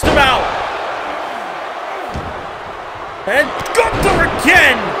 launched him out. And Gunther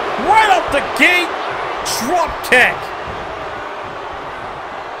again, right off the gate, drop kick.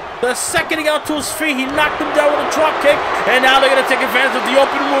 The second he got to his feet, he knocked him down with a drop kick, and now they're going to take advantage of the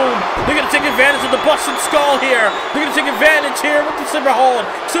open wound. They're going to take advantage of the busted skull here. They're going to take advantage here with the silver hold.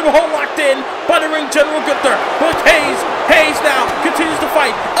 Silver hold locked in by the ring general Gunther. With Hayes. Hayes now continues to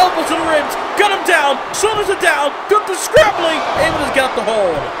fight. Elbows to the ribs. Got him down. Shoulders are down. Gunther scrambling. Able to get out the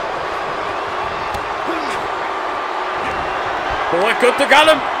hold. Boy, Gunther got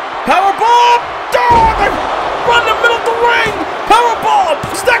him. Powerbomb. Oh, run the middle of the ring. Powerbomb.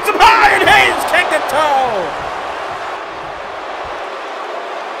 Stacks him high, and Hayes kicked the toe.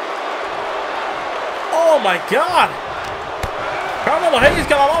 Oh my God. Carmelo Hayes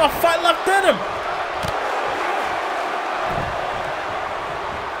got a lot of fight left in him.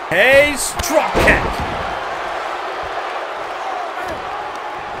 Hayes, drop kick.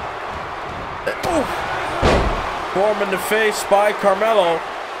 Form in the face by Carmelo.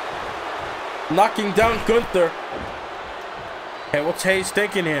 Knocking down Gunther. Hey, what's Hayes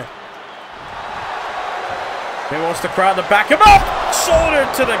thinking here? He wants the crowd to back him up. Shoulder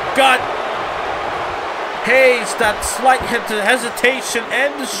to the gut. Hayes, that slight hesitation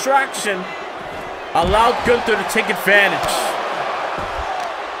and distraction allowed Gunther to take advantage.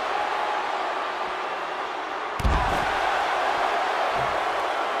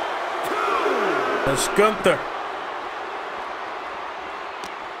 There's Gunther.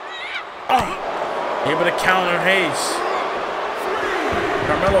 Oh, able to counter Hayes.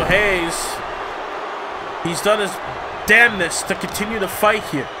 Carmelo Hayes, he's done his damnness to continue to fight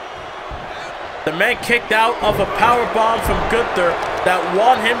here. The man kicked out of a powerbomb from Gunther that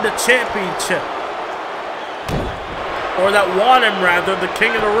won him the championship. Or that won him, rather, the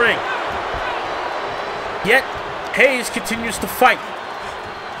king of the ring. Yet, Hayes continues to fight.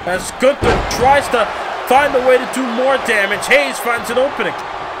 As Gunther tries to find a way to do more damage, Hayes finds an opening.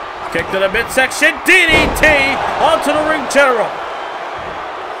 Kick to the midsection, DDT onto the ring general.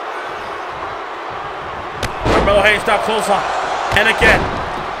 Carmelo Hayes now close on. And again,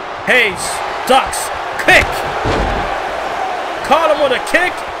 Hayes ducks, kick. Caught him with a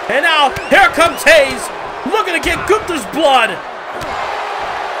kick, and now here comes Hayes, looking to get Gunther's blood.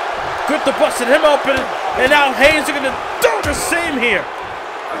 Gunther busted him open, and now Hayes are going to do the same here.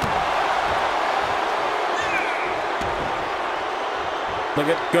 Look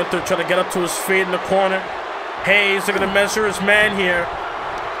at Gunther trying to get up to his feet in the corner. Hayes looking to measure his man here.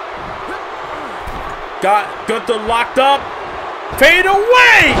 Got Gunther locked up. Fade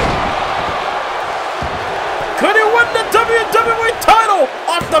away! Could he win the WWE title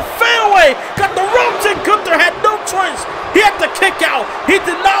off the fadeaway? Got the ropes in. Gunther had no choice. He had to kick out. He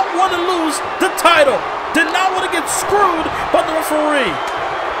did not want to lose the title. Did not want to get screwed by the referee.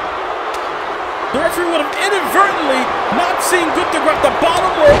 The referee would have inadvertently not seen Gunther grab the bottom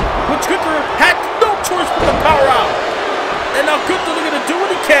rope, which Gunther had no choice but to power out. And now Gunther looking to do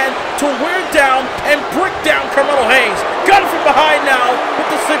what he can to wear down and break down Carmelo Hayes. Got him from behind now with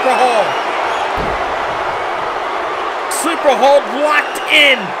the sleeper hold. Sleeper hold locked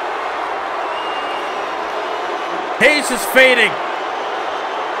in. Hayes is fading.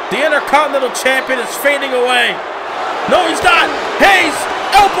 The Intercontinental Champion is fading away. No, he's not. Hayes,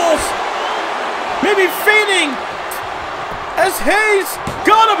 elbows. Maybe fading as Hayes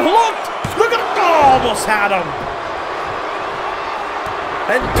got him hooked. Look at him. Oh, almost had him.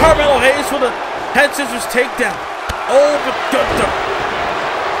 And Carmelo Hayes with a head scissors takedown. Oh, but Gunther.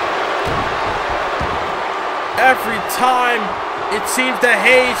 Every time it seems that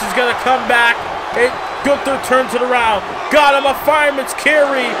Hayes is going to come back, Gunther turns it around. Got him a fireman's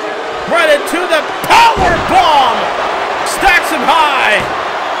carry. Right into the power bomb. Stacks him high.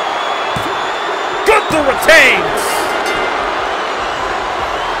 Gunther retains.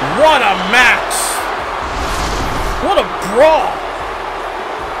 What a match. What a brawl.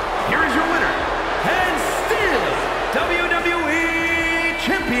 Here is your winner, and still WWE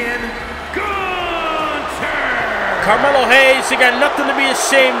Champion, champion, Gunther. Carmelo Hayes, you got nothing to be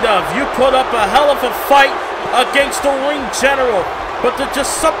ashamed of. You put up a hell of a fight against the ring general. But there's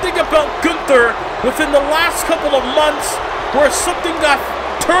just something about Gunther within the last couple of months where something got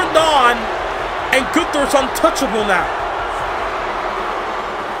turned on and Gunther's untouchable now.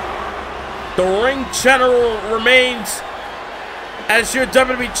 The ring general remains as your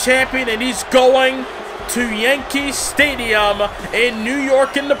WWE champion, and he's going to Yankee Stadium in New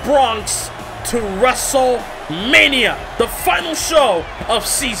York in the Bronx to WrestleMania, the final show of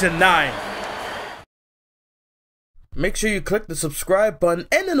Season 9. Make sure you click the subscribe button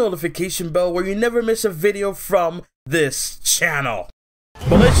and the notification bell where you never miss a video from this channel.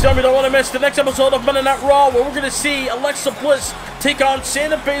 But ladies and gentlemen, don't want to miss the next episode of Monday Night Raw, where we're going to see Alexa Bliss take on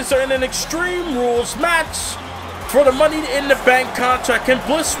Shayna Baszler in an Extreme Rules match for the Money in the Bank contract. Can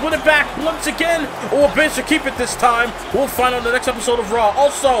Bliss win it back once again, or will Baszler keep it this time? We'll find out in the next episode of Raw.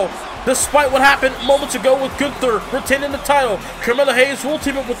 Also, despite what happened moments ago with Gunther retaining the title, Carmelo Hayes will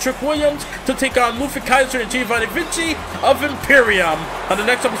team up with Trick Williams to take on Luffy Kaiser and Giovanni Vinci of Imperium on the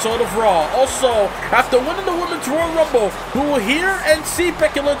next episode of Raw. Also, after winning the Women's Royal Rumble, we will hear and see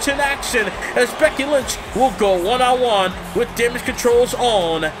Becky Lynch in action, as Becky Lynch will go one-on-one with Damage Control's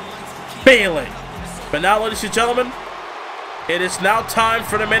own Bayley. But now, ladies and gentlemen, it is now time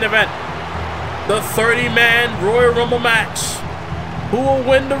for the main event. The 30-man Royal Rumble match. Who will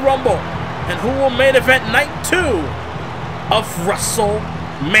win the Rumble, and who will main event night 2 of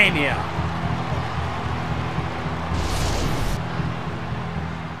WrestleMania?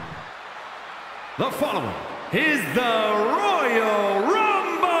 The following is the Royal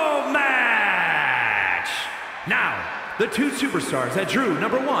Rumble match. Now, the two superstars that drew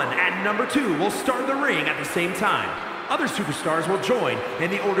number 1 and number 2 will start the ring at the same time. Other superstars will join in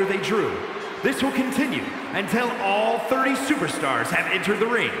the order they drew. This will continue until all 30 superstars have entered the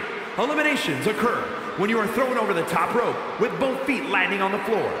ring. Eliminations occur when you are thrown over the top rope with both feet landing on the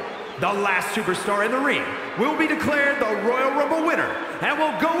floor. The last superstar in the ring will be declared the Royal Rumble winner and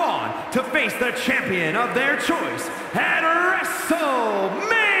will go on to face the champion of their choice at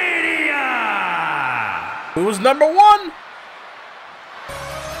WrestleMania. Who's number 1?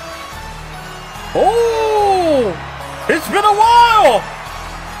 Oh, it's been a while.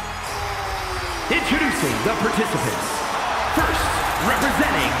 Introducing the participants. First,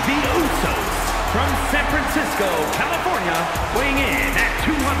 representing the Usos from San Francisco, California, weighing in at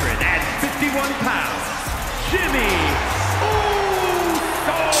 251 pounds, Jimmy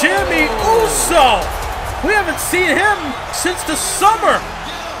Uso! Jimmy Uso! We haven't seen him since the summer.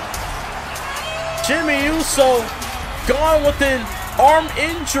 Jimmy Uso gone with an arm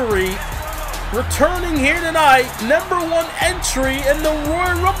injury, returning here tonight, number 1 entry in the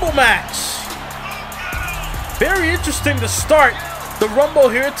Royal Rumble match. Very interesting to start the Rumble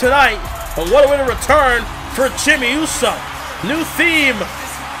here tonight. And what a way to return for Jimmy Uso. New theme.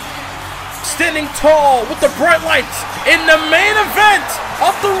 Standing tall with the bright lights in the main event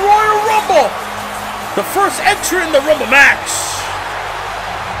of the Royal Rumble. The first entry in the Rumble match.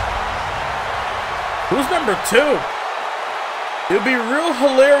 Who's number 2? It would be real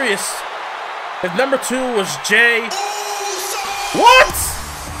hilarious if number 2 was Jay. What?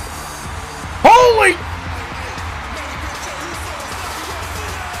 Holy...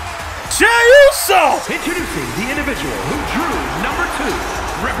 Jey Uso! Introducing the individual who drew number 2,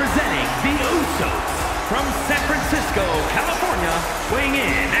 representing the Usos from San Francisco, California, weighing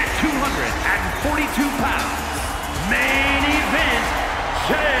in at 242 pounds. Main event,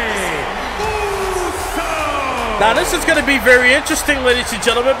 Jey Uso! Now this is going to be very interesting, ladies and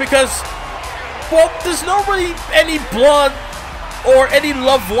gentlemen, because, well, there's not really any blood or any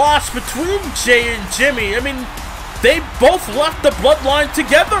love lost between Jay and Jimmy. I mean, they both left the bloodline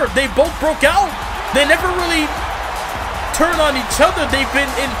together. They both broke out. They never really turned on each other. They've been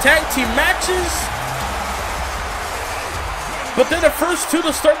in tag team matches. But they're the first 2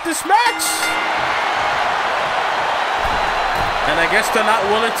 to start this match. And I guess they're not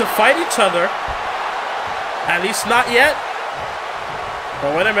willing to fight each other. At least not yet.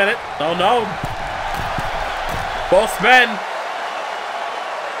 Oh, wait a minute. Oh, no. Both men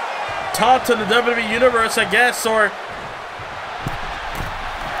taught to the WWE Universe, I guess, or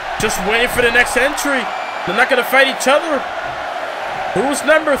just waiting for the next entry. They're not going to fight each other. Who's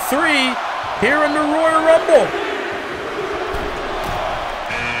number 3 here in the Royal Rumble?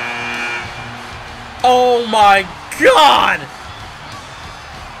 Oh my God!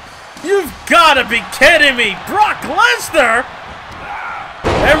 You've got to be kidding me! Brock Lesnar!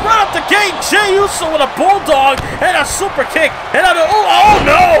 And right up the gate, Jey Uso with a bulldog and a super kick. And oh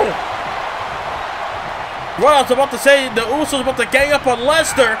no! Well, I was about to say the Usos about to gang up on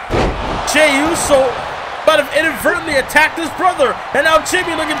Lesnar. Jey Uso might have inadvertently attacked his brother, and now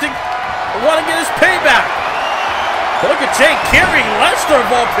Jimmy looking to want to get his payback. But look at Jey carrying Lesnar of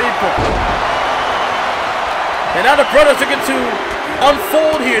all people. And now the brothers looking to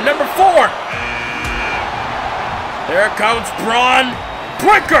unfold here. Number 4. There comes Braun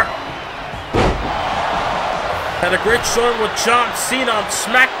Breaker. Had a great showing with John Cena on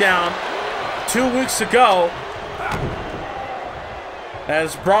SmackDown 2 weeks ago.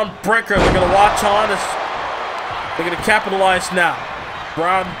 As Braun Breaker, they're going to watch on as they're going to capitalize now.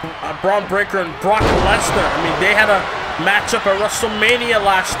 Braun Breaker and Brock Lesnar. I mean, they had a matchup at WrestleMania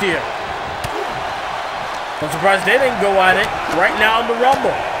last year. I'm surprised they didn't go at it right now in the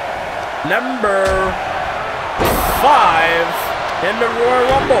Rumble. Number 5 in the Royal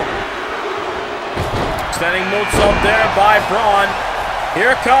Rumble. Standing moves up there by Braun.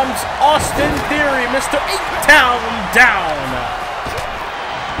 Here comes Austin Theory, Mr. 8-Town Down.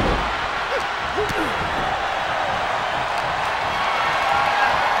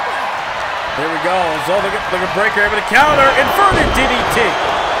 There we go. So look at Breaker able to counter. Inverted DDT.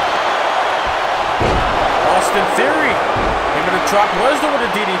 Austin Theory able to drop Lesnar with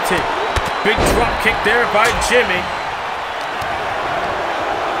a DDT. Big drop kick there by Jimmy.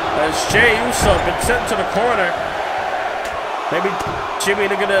 As Jey Uso been sent to the corner. Maybe Jimmy,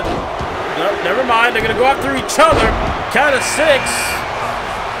 they're gonna... No, never mind. They're gonna go after each other. Count of 6.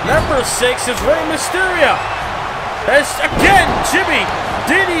 Number 6 is Rey Mysterio. As again, Jimmy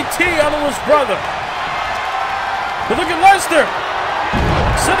DDT on his brother. But look at Lesnar.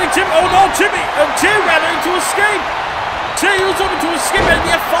 Sending Jimmy. Oh no, Jimmy. Jey ran in to escape. Jey Uso to escape at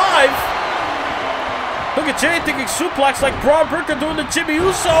the F5. Look at Jey thinking suplex like Braun Breaker doing the Jimmy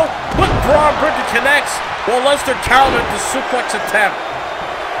Uso, but Braun Breaker connects while Lesnar countered the suplex attempt.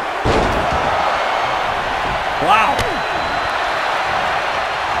 Wow.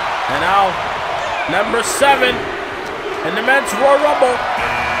 And now, number 7 in the men's Royal Rumble,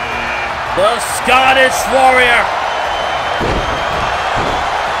 the Scottish Warrior.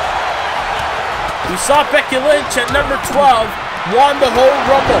 We saw Becky Lynch at number 12 won the whole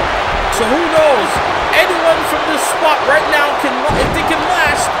Rumble. So who knows? Anyone from this spot right now can, if they can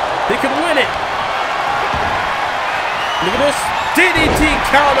last, they can win it. Look at this DDT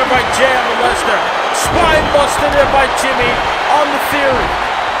counter by Jey on the Lesnar. Spine buster there by Jimmy on the Theory.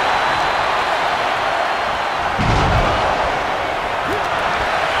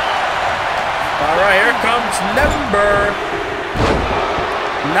 All right, here comes number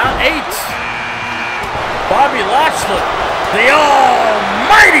 8, Bobby Lashley, the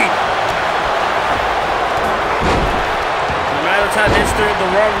Almighty. Had history of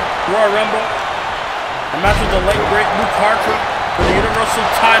the Royal Rumble. A match with the late great Luke Harper for the Universal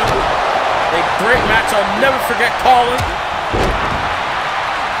title. A great match I'll never forget calling.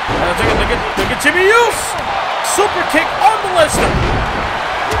 Look at Jimmy Uso. Super kick on the Lesnar.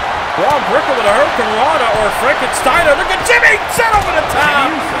 Braun Breaker with a Hurricane Rana or Frankensteiner. Look at Jimmy set over the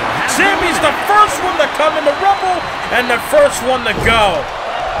top. Jimmy's the first one to come in the Rumble and the first one to go.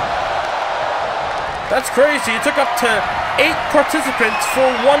 That's crazy. It took up to 8 participants for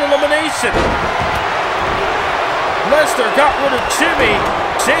 1 elimination. Lesnar got rid of Jimmy.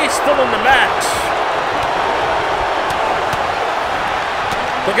 Jey's still in the match.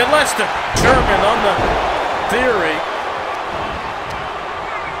 Look at Lesnar. German on the Theory.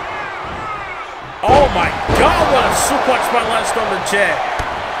 Oh my God, what a suplex by Lesnar on the Jey.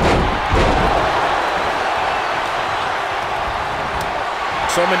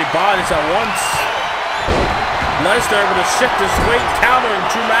 So many bodies at once. Lesnar able to shift his weight, countering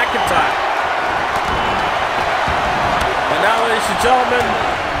Drew McIntyre. And now, ladies and gentlemen,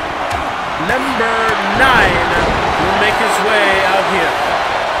 number 9 will make his way out here.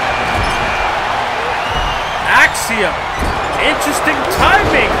 Axiom. Interesting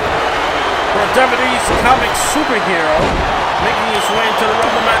timing for WWE's comic superhero, making his way into the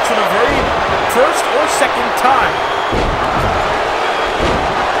Rumble match for the very first or second time.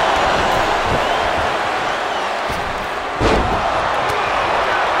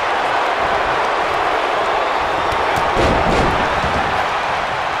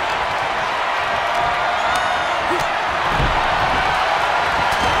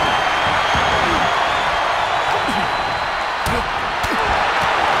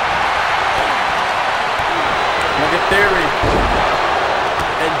 Theory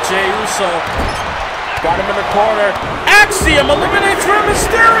and Jey Uso got him in the corner. Axiom eliminates Rey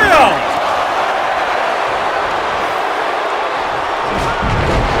Mysterio.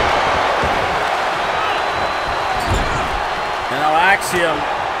 And now Axiom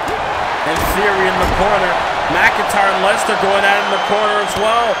and Theory in the corner. McIntyre and Lesnar going at it in the corner as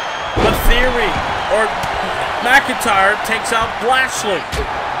well. But McIntyre takes out Lashley.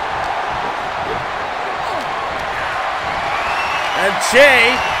 And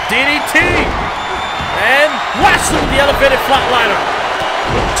Jay, DDT. And Lashley with the elevated flatliner.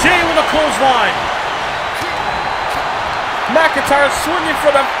 Jay with a clothesline. McIntyre swinging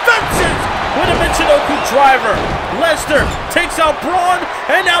for the fences with a Michinoku driver. Lesnar takes out Braun,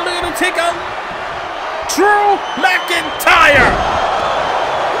 and now they're going to take out Drew McIntyre.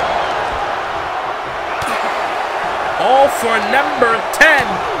 All for number 10.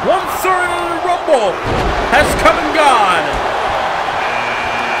 1/3 of the Rumble has come and gone.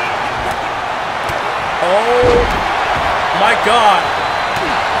 Oh my God.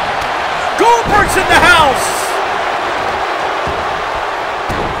 Goldberg's in the house.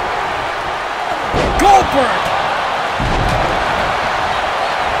 Goldberg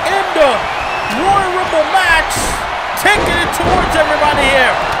in the Royal Rumble match, taking it towards everybody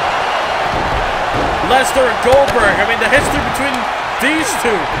here. Lesnar and Goldberg, I mean, the history between these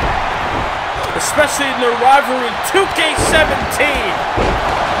two, especially in their rivalry in 2K17.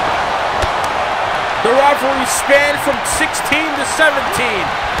 The rivalry spanned from 16 to 17.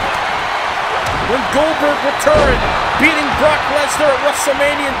 When Goldberg returned, beating Brock Lesnar at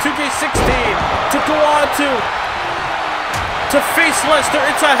WrestleMania in 2K16 to go on to face Lesnar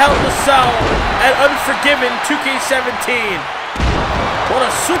inside Hell in a Cell at Unforgiven 2K17. What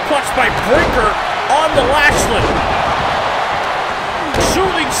a suplex by Breakker on the Lashley.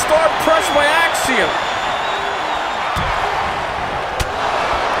 Shooting star press by Axiom.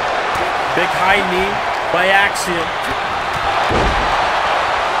 Big high knee by Axiom.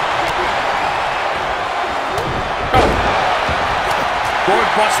 Board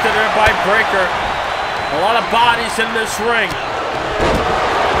busted there by Breakker. A lot of bodies in this ring.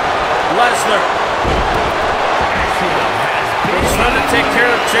 Lesnar. He's trying to take care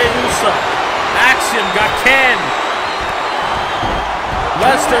of Jey Uso. Axiom got canned.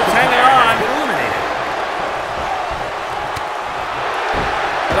 Lesnar's hanging on.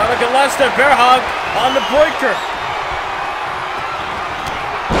 Now look at Lesnar, bear hug on the Breakker.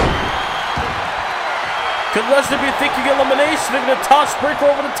 Could Lesnar be thinking elimination? They're going to toss Breakker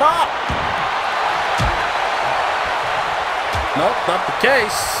over the top. Nope, not the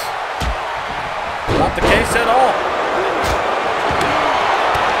case. Not the case at all.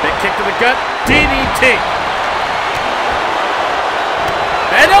 Big kick to the gut. DDT.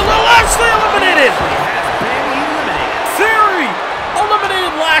 And Lashley eliminated. Theory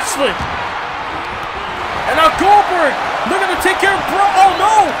eliminated Lashley. And now Goldberg looking to take care of Bro. Oh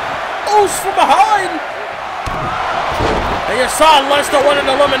no! Oos from behind. And you saw Lesnar wanted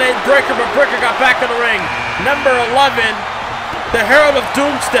to eliminate Breakker, but Breakker got back in the ring. Number 11, the Herald of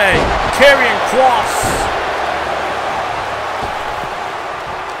Doomsday, Karrion Kross.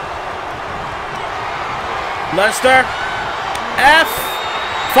 Lesnar,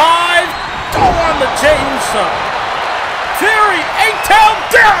 F5, on the Jey Uso. Theory, 8-tail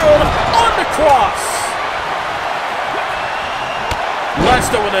down on the Kross.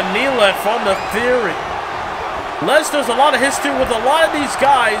 Lesnar with a knee lift on the Theory. Lesnar's a lot of history with a lot of these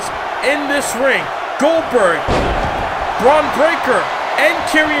guys in this ring. Goldberg, Braun Breakker, and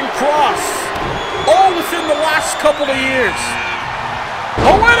Karrion Kross, all within the last couple of years.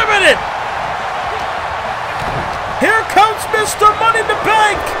 Oh, wait a minute! Here comes Mr. Money in the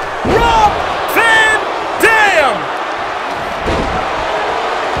Bank, Rob Van Dam!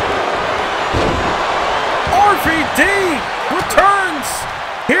 RVD returns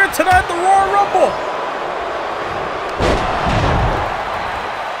here tonight at the Royal Rumble.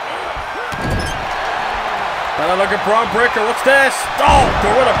 And look at Braun Breakker. What's this? Oh,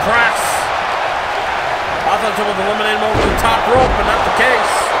 Gorilla Press. I thought someone was eliminating him over the top rope, but not the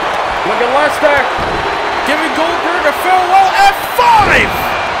case. Look at Lesnar giving Goldberg a farewell F5.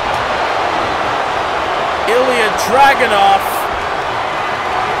 Ilya Dragunov,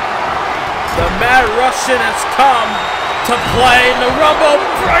 the Mad Russian, has come to play in the Rumble.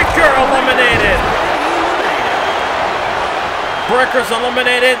 Breakker eliminated. Breakker's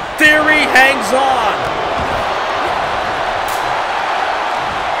eliminated. Theory hangs on.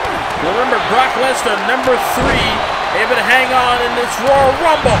 Remember, Brock Lesnar, number 3, able to hang on in this Royal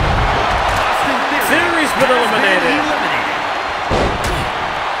Rumble. Theory's been eliminated.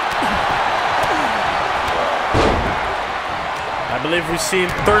 I believe we've seen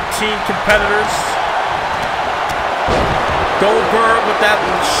 13 competitors. Goldberg with that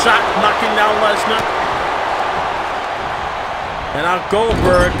shot knocking down Lesnar. And now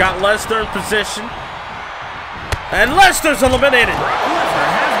Goldberg got Lesnar in position. And Lesnar's eliminated.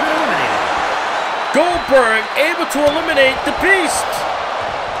 Goldberg able to eliminate the Beast.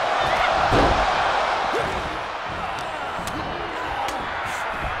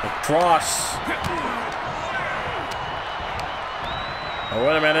 Cross. Oh,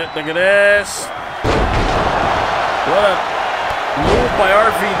 wait a minute. Look at this. What a move by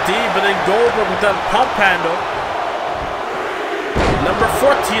RVD, but then Goldberg with that pump handle. Number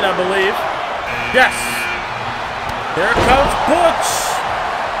 14, I believe. Yes. Here comes Butch.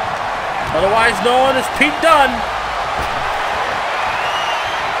 Otherwise known as Pete Dunne.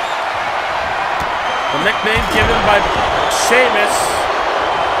 The nickname given by Sheamus.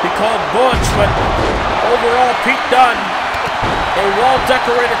 He called Butch, but overall Pete Dunne, a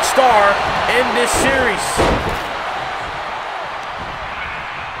well-decorated star in this series.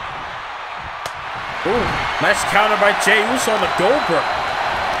 Ooh, nice counter by Jey Uso on the Goldberg.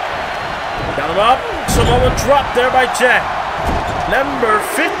 Got him up. Samoa drop there by Jey. Number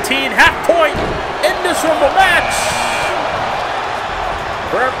 15, half point in this Rumble match.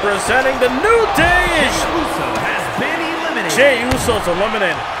 Representing the New Day is Uso has been eliminated. Jey Uso's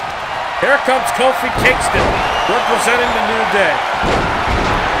eliminated. Here comes Kofi Kingston, representing the New Day.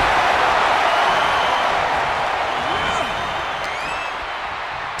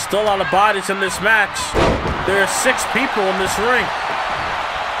 Still a lot of bodies in this match. There are 6 people in this ring.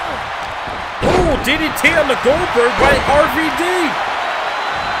 Ooh, DDT on the Goldberg by RVD.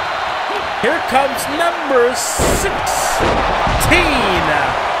 Here comes number 16.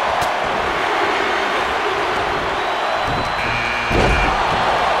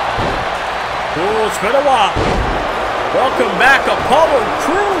 Oh, it's been a while. Welcome back, Apollo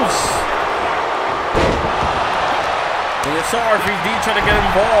Crews. And you saw RVD trying to get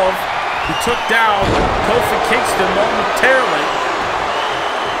involved. He took down Kofi Kingston momentarily.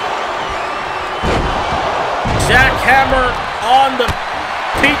 Jackhammer on the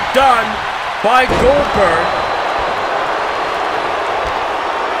Pete Dunne by Goldberg.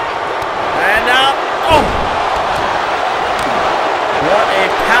 And now, oh! What a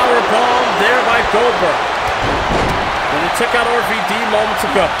power bomb there by Goldberg. And he took out RVD moments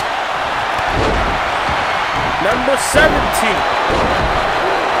ago. Number 17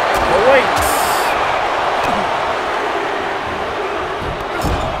 awaits.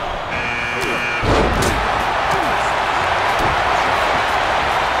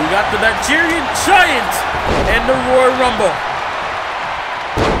 We got the Nigerian Giant in the Royal Rumble.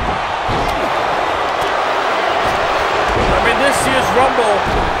 This year's Rumble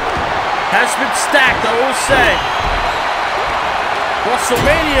has been stacked, I will say.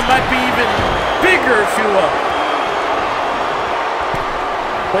 WrestleMania might be even bigger, if you will.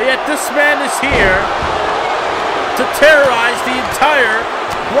 But yet this man is here to terrorize the entire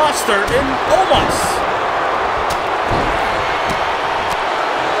roster in Omos.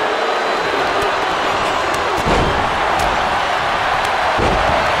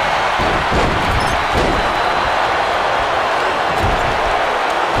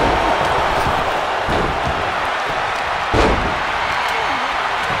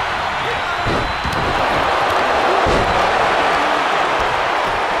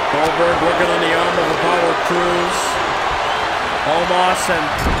 Working on the arm of Apollo Crews. Omos and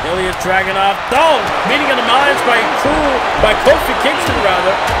Ilya Dragunov. Oh, meeting in the minds by Kofi Kingston,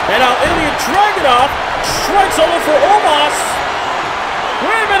 rather. And now Ilya Dragunov strikes over for Omos.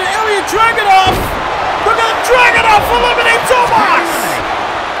 Wait a minute, Ilya Dragunov. Look at Dragunov eliminates Omos.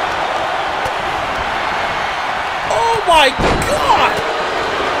 Oh my God.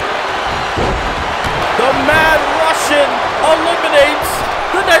 The Mad Russian eliminates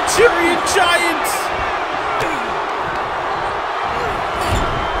the Nigerian Giant.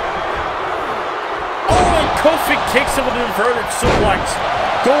 Oh, and Kofi kicks him with an inverted suplex.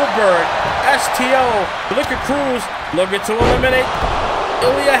 Goldberg, STO, look at Cruz, looking to eliminate.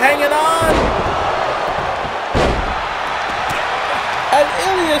 Ilya hanging on. And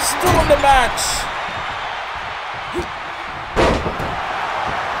Ilya's still in the match.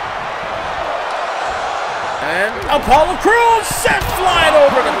 And Apollo Crews sent flying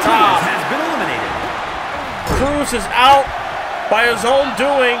over the top. Has been eliminated. Crews is out by his own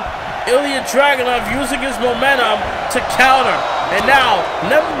doing. Ilya Dragunov using his momentum to counter. And now,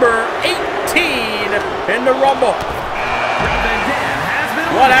 number 18 in the Rumble.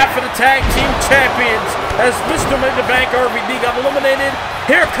 What happened to the tag team champions as Mr. Money in the Bank RVD got eliminated?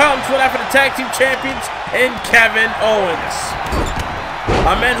 Here comes what happened to tag team champions in Kevin Owens.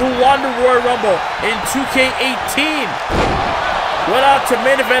 A man who won the Royal Rumble in 2K18. Went out to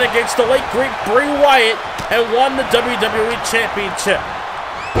main event against the late great Bray Wyatt and won the WWE Championship.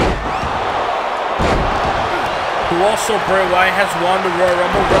 Who also, Bray Wyatt, has won the Royal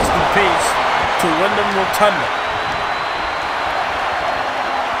Rumble, rest in peace, to Wyndham Rotunda.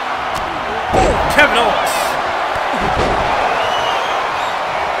 Oh, Kevin Owens.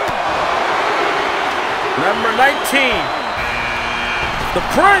 Number 19, the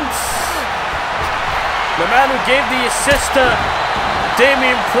Prince, the man who gave the assist to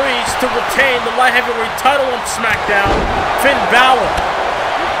Damian Priest to retain the light heavyweight title on SmackDown, Finn Balor,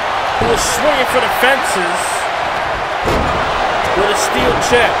 who was swinging for the fences with a steel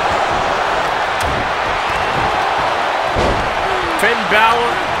chair. Finn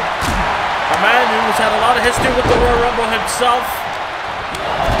Balor, a man who's had a lot of history with the Royal Rumble himself.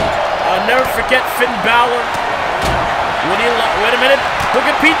 I'll never forget Finn Balor. Wait a minute. Look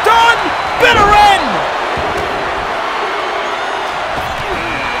at Pete Dunne. Bitter end.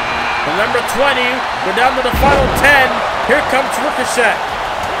 And number 20. We're down to the final 10. Here comes Ricochet.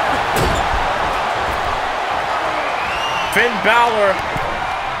 Finn Balor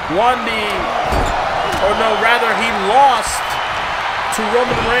won he lost to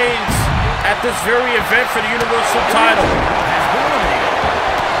Roman Reigns at this very event for the Universal title.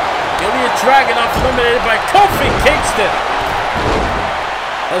 Ilya Dragunov eliminated by Kofi Kingston.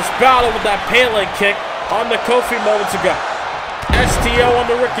 As Balor with that Pele kick on the Kofi moments ago. STO on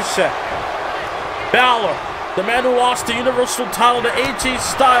the Ricochet. Balor, the man who lost the Universal title to AJ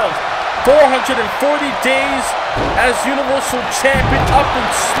Styles. 440 days as Universal Champion, up in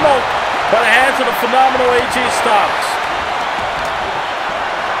smoke by the hands of the phenomenal AJ Styles.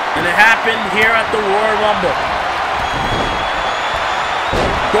 And it happened here at the Royal Rumble.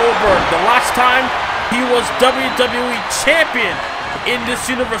 Goldberg, the last time he was WWE Champion in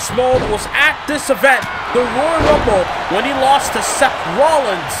this universe mode was at this event, the Royal Rumble, when he lost to Seth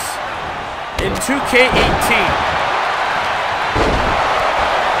Rollins in 2K18.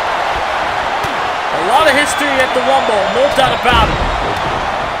 A lot of history at the Rumble, no doubt about it.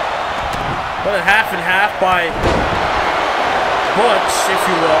 But a half and half by Butch, if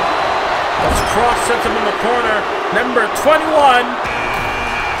you will. Let's cross sets him in the corner. Number 21.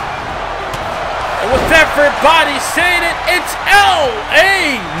 And with everybody saying it, it's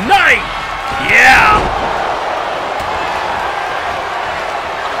LA Knight. Yeah.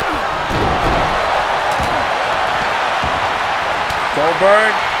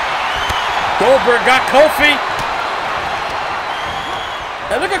 Goldberg got Kofi.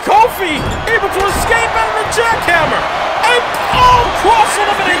 And look at Kofi, able to escape out of the jackhammer. And cross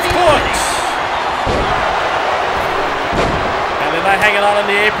eliminates Butch. And they're not hanging on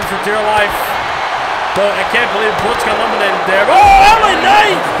the apron for dear life. But I can't believe Butch got eliminated there. Oh, LA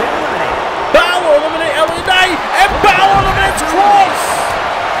Knight! Balor eliminates LA Knight, and Balor eliminates Cross.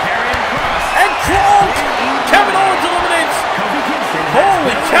 And Cross, Kevin Owens eliminates.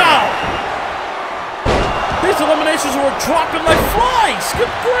 Holy cow! These eliminations were dropping like flies.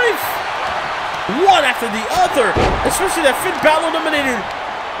 Good grief! One after the other, especially that Finn Balor eliminated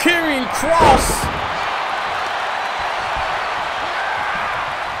Karrion Kross.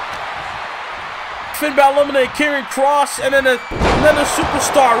 Finn Balor eliminated Karrion Kross, and then another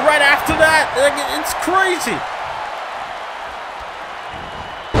superstar right after that. Like, it's crazy.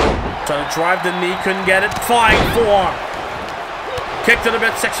 Trying to drive the knee, couldn't get it. Flying forearm. Kick to the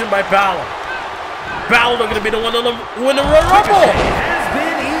midsection by Balor. Balor going to be the one to win the Royal Rumble.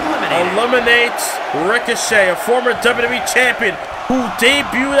 Eliminates Ricochet, a former WWE champion who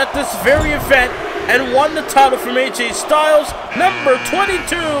debuted at this very event and won the title from AJ Styles. Number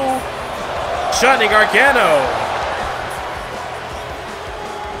 22. Johnny Gargano.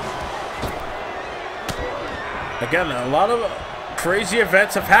 Again, a lot of crazy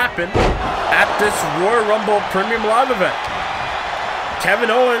events have happened at this Royal Rumble Premium Live event.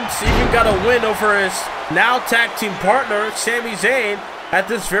 Kevin Owens even got a win over his now tag team partner, Sami Zayn, at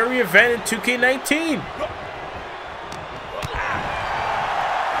this very event in 2K19.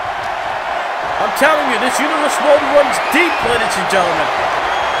 I'm telling you, this universe mode runs deep, ladies and gentlemen.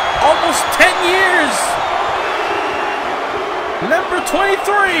 Almost 10 years. Number 23.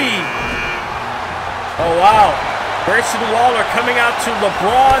 Oh, wow. Grayson Waller coming out to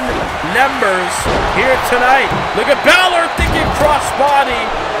LeBron numbers here tonight. Look at Balor thinking crossbody.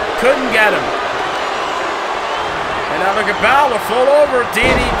 Couldn't get him. And now look at Balor float over.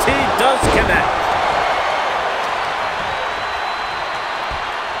 DDT does connect.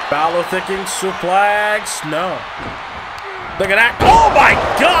 Balor thinking suplex. No. Look at that. Oh my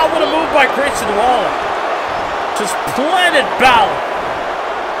God, what a move by Grayson Waller. Just planted Balor.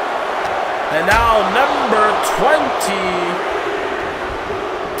 And now number 24,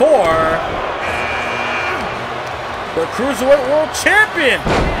 the Cruiserweight World Champion,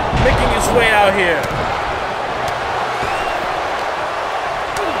 making his way out here.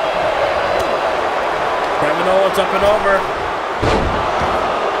 Owens up and over.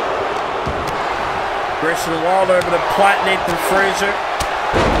 Grayson Waller able to plant Nathan Frazier.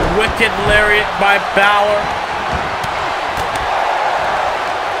 Wicked lariat by Balor.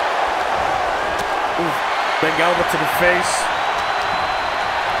 Ooh, big elbow to the face.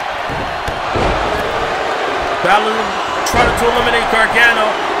 Balor trying to eliminate Gargano.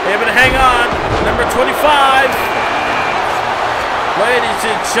 Able to hang on. Number 25. Ladies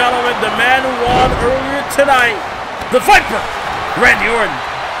and gentlemen, the man who won earlier tonight, the Viper, Randy Orton.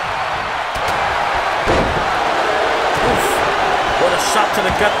 Oof. What a shot to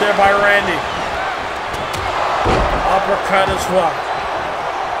the gut there by Randy. Uppercut as well.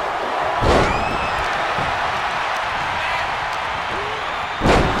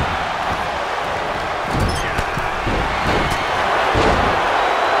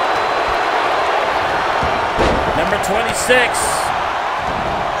 Number 26.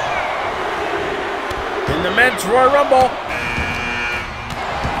 In the men's Royal Rumble.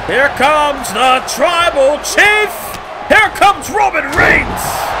 Here comes the Tribal Chief. Here comes Roman Reigns.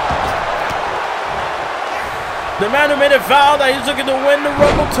 The man who made a vow that he's looking to win the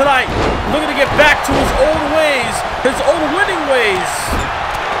Rumble tonight. Looking to get back to his old ways, his old winning ways.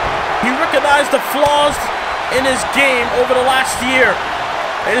 He recognized the flaws in his game over the last year.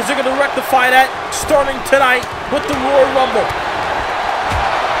 And he's looking to rectify that starting tonight with the Royal Rumble.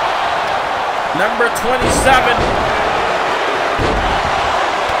 Number 27.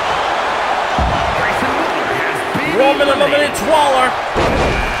 Roman eliminates Waller.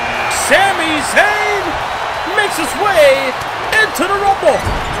 Sami Zayn makes his way into the Rumble.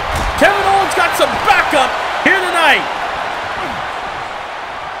 Kevin Owens got some backup here tonight.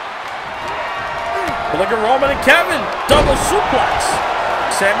 Look at Roman and Kevin. Double suplex.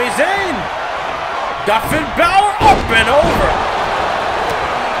 Sami Zayn got Finn Balor up and over.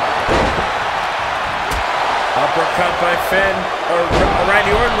 Uppercut by Finn, or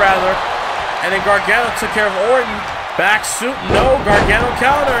Randy Orton rather. And then Gargano took care of Orton. Back suit, no. Gargano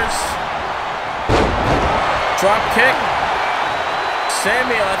counters. Drop kick.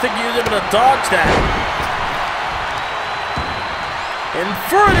 Sami, I think he was able to dodge that.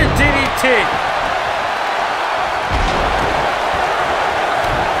 Inverted DDT.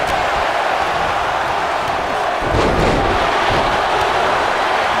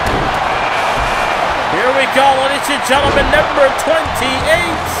 Here we go, ladies and gentlemen, number 28.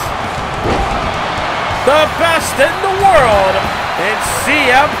 The best in the world, it's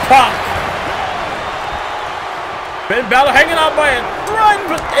CM Punk. Finn Balor hanging on by a thread,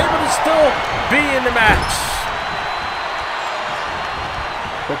 but able to still be in the match.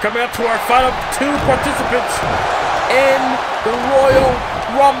 We're coming up to our final two participants in the Royal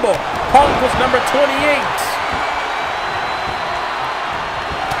Rumble. Punk was number 28.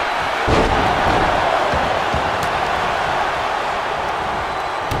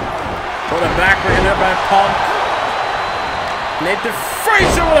 What a backbreaker there by Punk. Nathan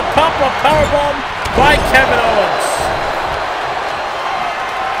Frazier with a pop-up powerbomb by Kevin Owens.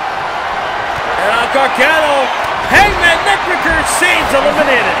 And Gargano, Hangman neckbreaker, Zayn's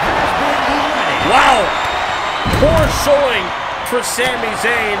eliminated. Wow. Poor showing for Sami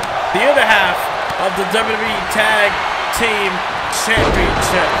Zayn, the other half of the WWE Tag Team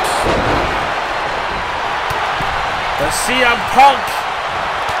Championships. The CM Punk,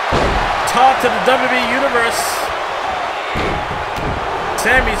 top to the WWE Universe.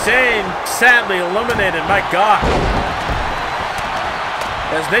 Sami Zayn sadly eliminated, my God.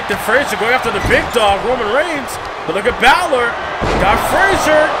 As Nathan Frazier going after the big dog, Roman Reigns. But look at Balor. Got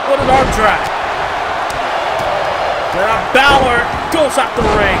Frazier with an arm drag. But now Balor goes out the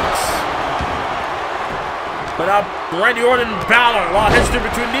rings. But now Randy Orton and Balor. A lot of history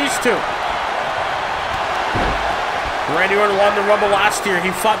between these two. Randy Orton won the Rumble last year.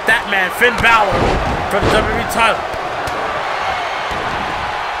 He fought that man, Finn Balor, for the WWE title.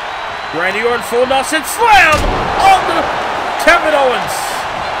 Randy Orton full Nelson slam on the Kevin Owens.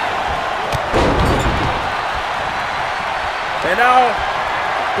 And now,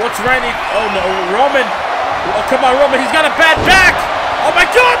 what's Randy? Oh no, Roman. Oh, come on, Roman. He's got a bad back. Oh my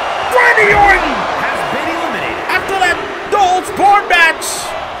God, Randy Orton has been eliminated. After that no-holds-barred match.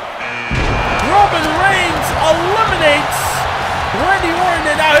 Roman Reigns eliminates Randy Orton,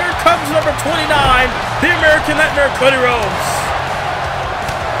 and now here comes number 29, the American Nightmare, Cody Rhodes.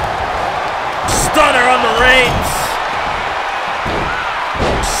 Stunner on the Reigns.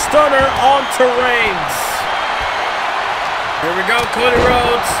 Stunner onto Reigns. Here we go, Cody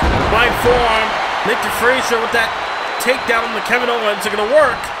Rhodes, blind forearm. Nathan Frazier with that takedown on the Kevin Owens are going to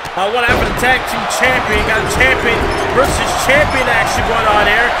work. What happened to tag team champion? Got champion versus champion action going on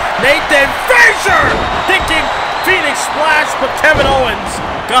here. Nathan Frazier thinking Phoenix Splash, but Kevin Owens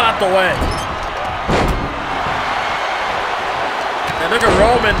got out the way. And look at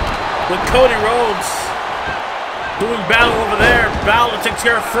Roman with Cody Rhodes doing battle over there. Balor takes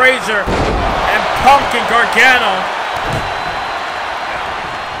care of Frazier and Punk and Gargano.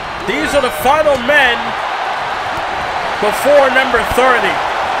 These are the final men before number 30.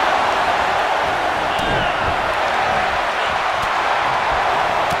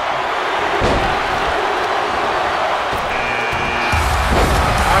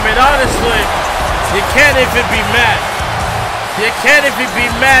 I mean, honestly, you can't even be mad. You can't even be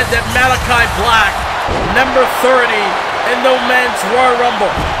mad that Malachi Black, number 30 in the men's Royal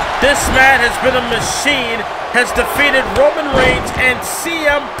Rumble. This man has been a machine, has defeated Roman Reigns and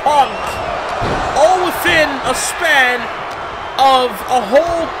CM Punk all within a span of a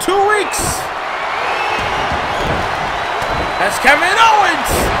whole 2 weeks. As Kevin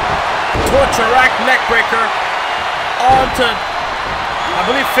Owens, torture rack neckbreaker onto, I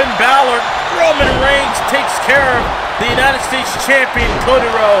believe, Finn Balor. Roman Reigns takes care of the United States champion Cody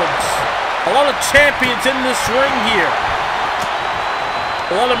Rhodes. A lot of champions in this ring here.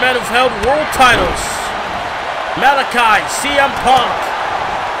 A lot of men who've held world titles. Malachi, CM Punk,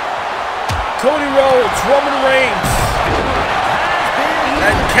 Cody Rhodes, Roman Reigns,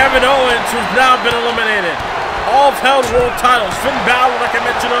 and Kevin Owens, who's now been eliminated. All have held world titles. Finn Balor, like I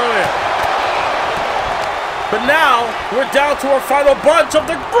mentioned earlier. But now, we're down to our final bunch of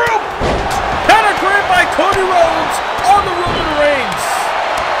the group. Pedigree by Cody Rhodes on the Roman Reigns.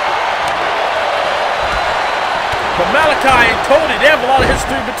 But Malachi and Cody, they have a lot of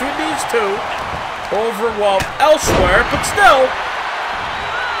history between these two. Over, well, elsewhere, but still,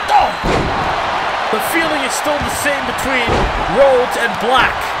 the feeling is still the same between Rhodes and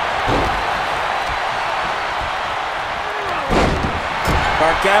Black.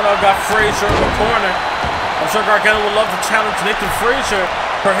 Gargano got Frazier in the corner. I'm sure Gargano would love to challenge Nathan Frazier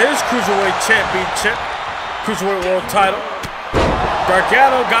for his Cruiserweight Championship, Cruiserweight World title.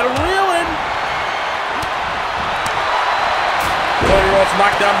 Gargano got a reel in. Cody Rhodes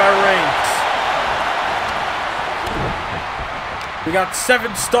knocked down by Reigns. We got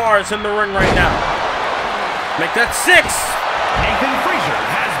 7 stars in the ring right now. Make that 6. Nathan Frazier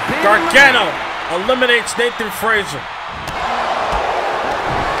has been Gargano eliminates Nathan Frazier.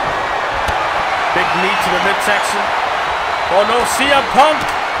 Big knee to the midsection. Oh no, CM Punk.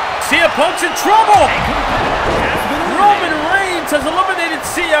 CM Punk's in trouble. Roman Reigns has eliminated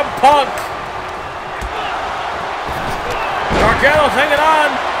CM Punk. Gargano's hanging on.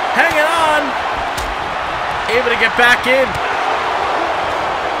 Hanging on. Able to get back in.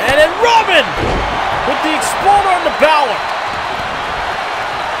 And then Roman with the exploder on the Balor.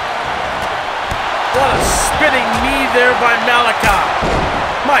 What a spinning knee there by Malachi.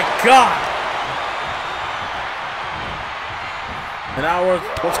 My God. And now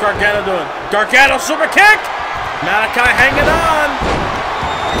what's Gargano doing? Gargano super kick. Malachi hanging on.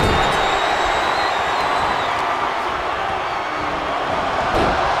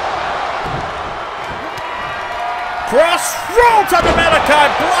 Crossroads on the Malachi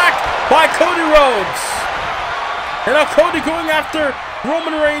Black by Cody Rhodes. And now Cody going after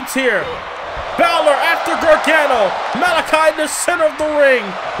Roman Reigns here. Balor after Gargano. Malachi in the center of the ring.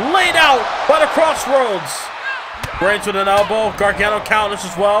 Laid out by the Crossroads. Reigns with an elbow. Gargano counters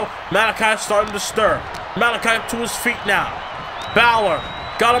as well. Malachi starting to stir. Malachi up to his feet now. Balor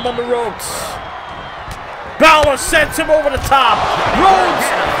got him on the ropes. Balor sends him over the top. Rhodes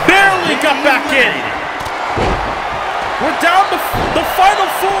barely got back in. We're down to the final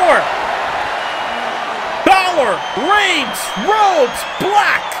 4. Balor, Reigns, Rhodes,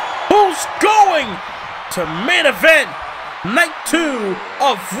 Black. Who's going to main event night 2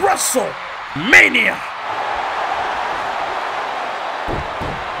 of WrestleMania?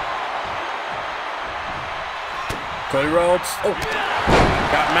 Cody Rhodes. Oh,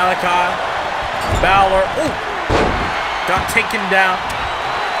 got Malachi. Balor. Oh, got taken down.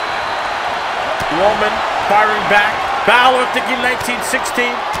 Roman firing back. Balor thinking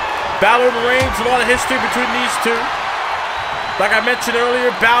 1916. Balor and Reigns, a lot of history between these two. Like I mentioned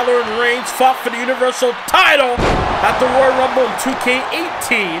earlier, Balor and Reigns fought for the Universal title at the Royal Rumble in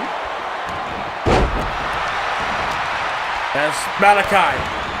 2K18. As Malachi.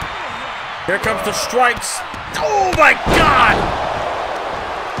 Here comes the strikes. Oh my God!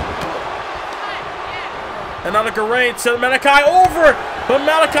 And now look at Reigns, send Malachi over, but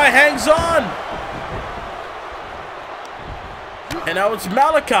Malachi hangs on. And now it's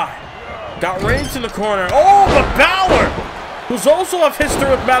Malachi. Got Reigns in the corner. Oh, but Balor who's also have history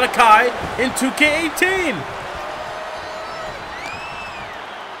with Malachi in 2K18.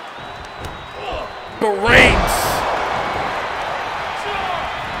 But Reigns.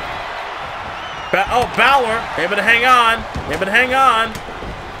 Balor able to hang on. Able to hang on.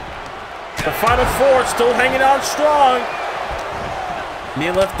 The final four still hanging on strong. Knee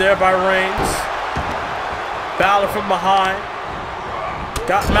lift there by Reigns. Balor from behind.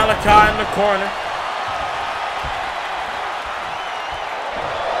 Got Malachi in the corner.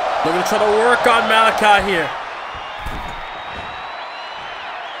 They're going to try to work on Malachi here.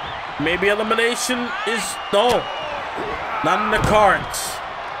 Maybe elimination is... No. Not in the cards.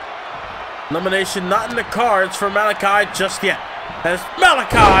 Elimination not in the cards for Malachi just yet. As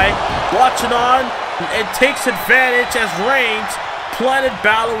Malachi watching on and takes advantage as Reigns planted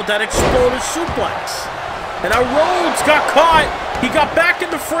Balor with that exploded suplex. And now Rhodes got caught. He got back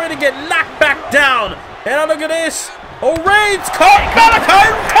in the fray to get knocked back down. And now look at this. Oh, Reigns caught Malachi.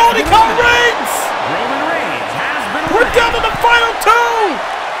 Cody caught Reigns. Roman Reigns has been We're down to the final two.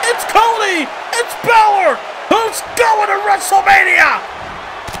 It's Cody. It's Balor. Who's going to WrestleMania?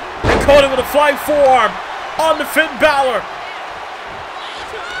 And Cody with a flying forearm on the Finn Balor.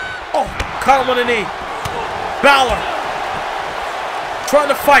 Oh, caught him on the knee. Balor trying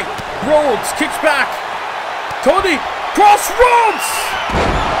to fight. Rhodes kicks back. Cody crossroads.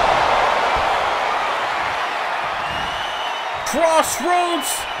 Crossroads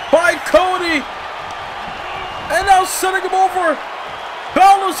by Cody. And now sending him over.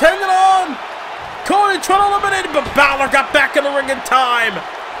 Balor's hanging on. Cody trying to eliminate him, but Balor got back in the ring in time.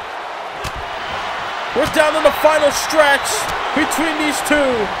 We're down to the final stretch between these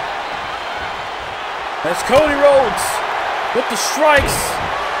two. As Cody Rhodes with the strikes.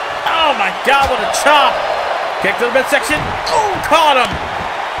 Oh my God, what a chop. Kick to the midsection. Oh, caught him.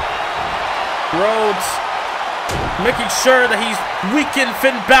 Rhodes making sure that he's weakened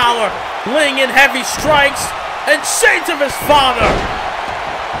Finn Balor, laying in heavy strikes and shades of his father.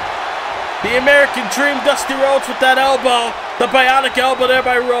 The American Dream, Dusty Rhodes with that elbow, the bionic elbow there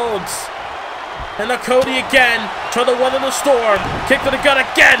by Rhodes. And now Cody again, trying to weather the storm. Kick to the gut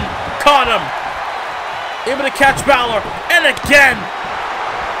again, caught him. Able to catch Balor, and again.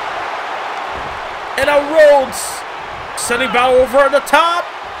 And now Rhodes sending Balor over at the top.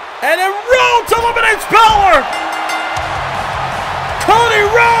 And then Rhodes eliminates Balor! Cody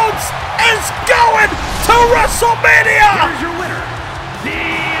Rhodes is going to WrestleMania! Here's your winner, the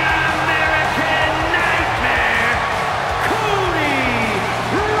American Nightmare, Cody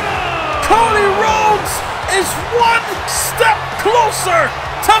Rhodes! Cody Rhodes is one step closer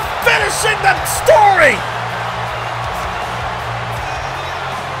to finishing that story!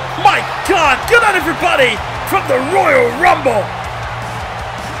 My God, good night everybody from the Royal Rumble!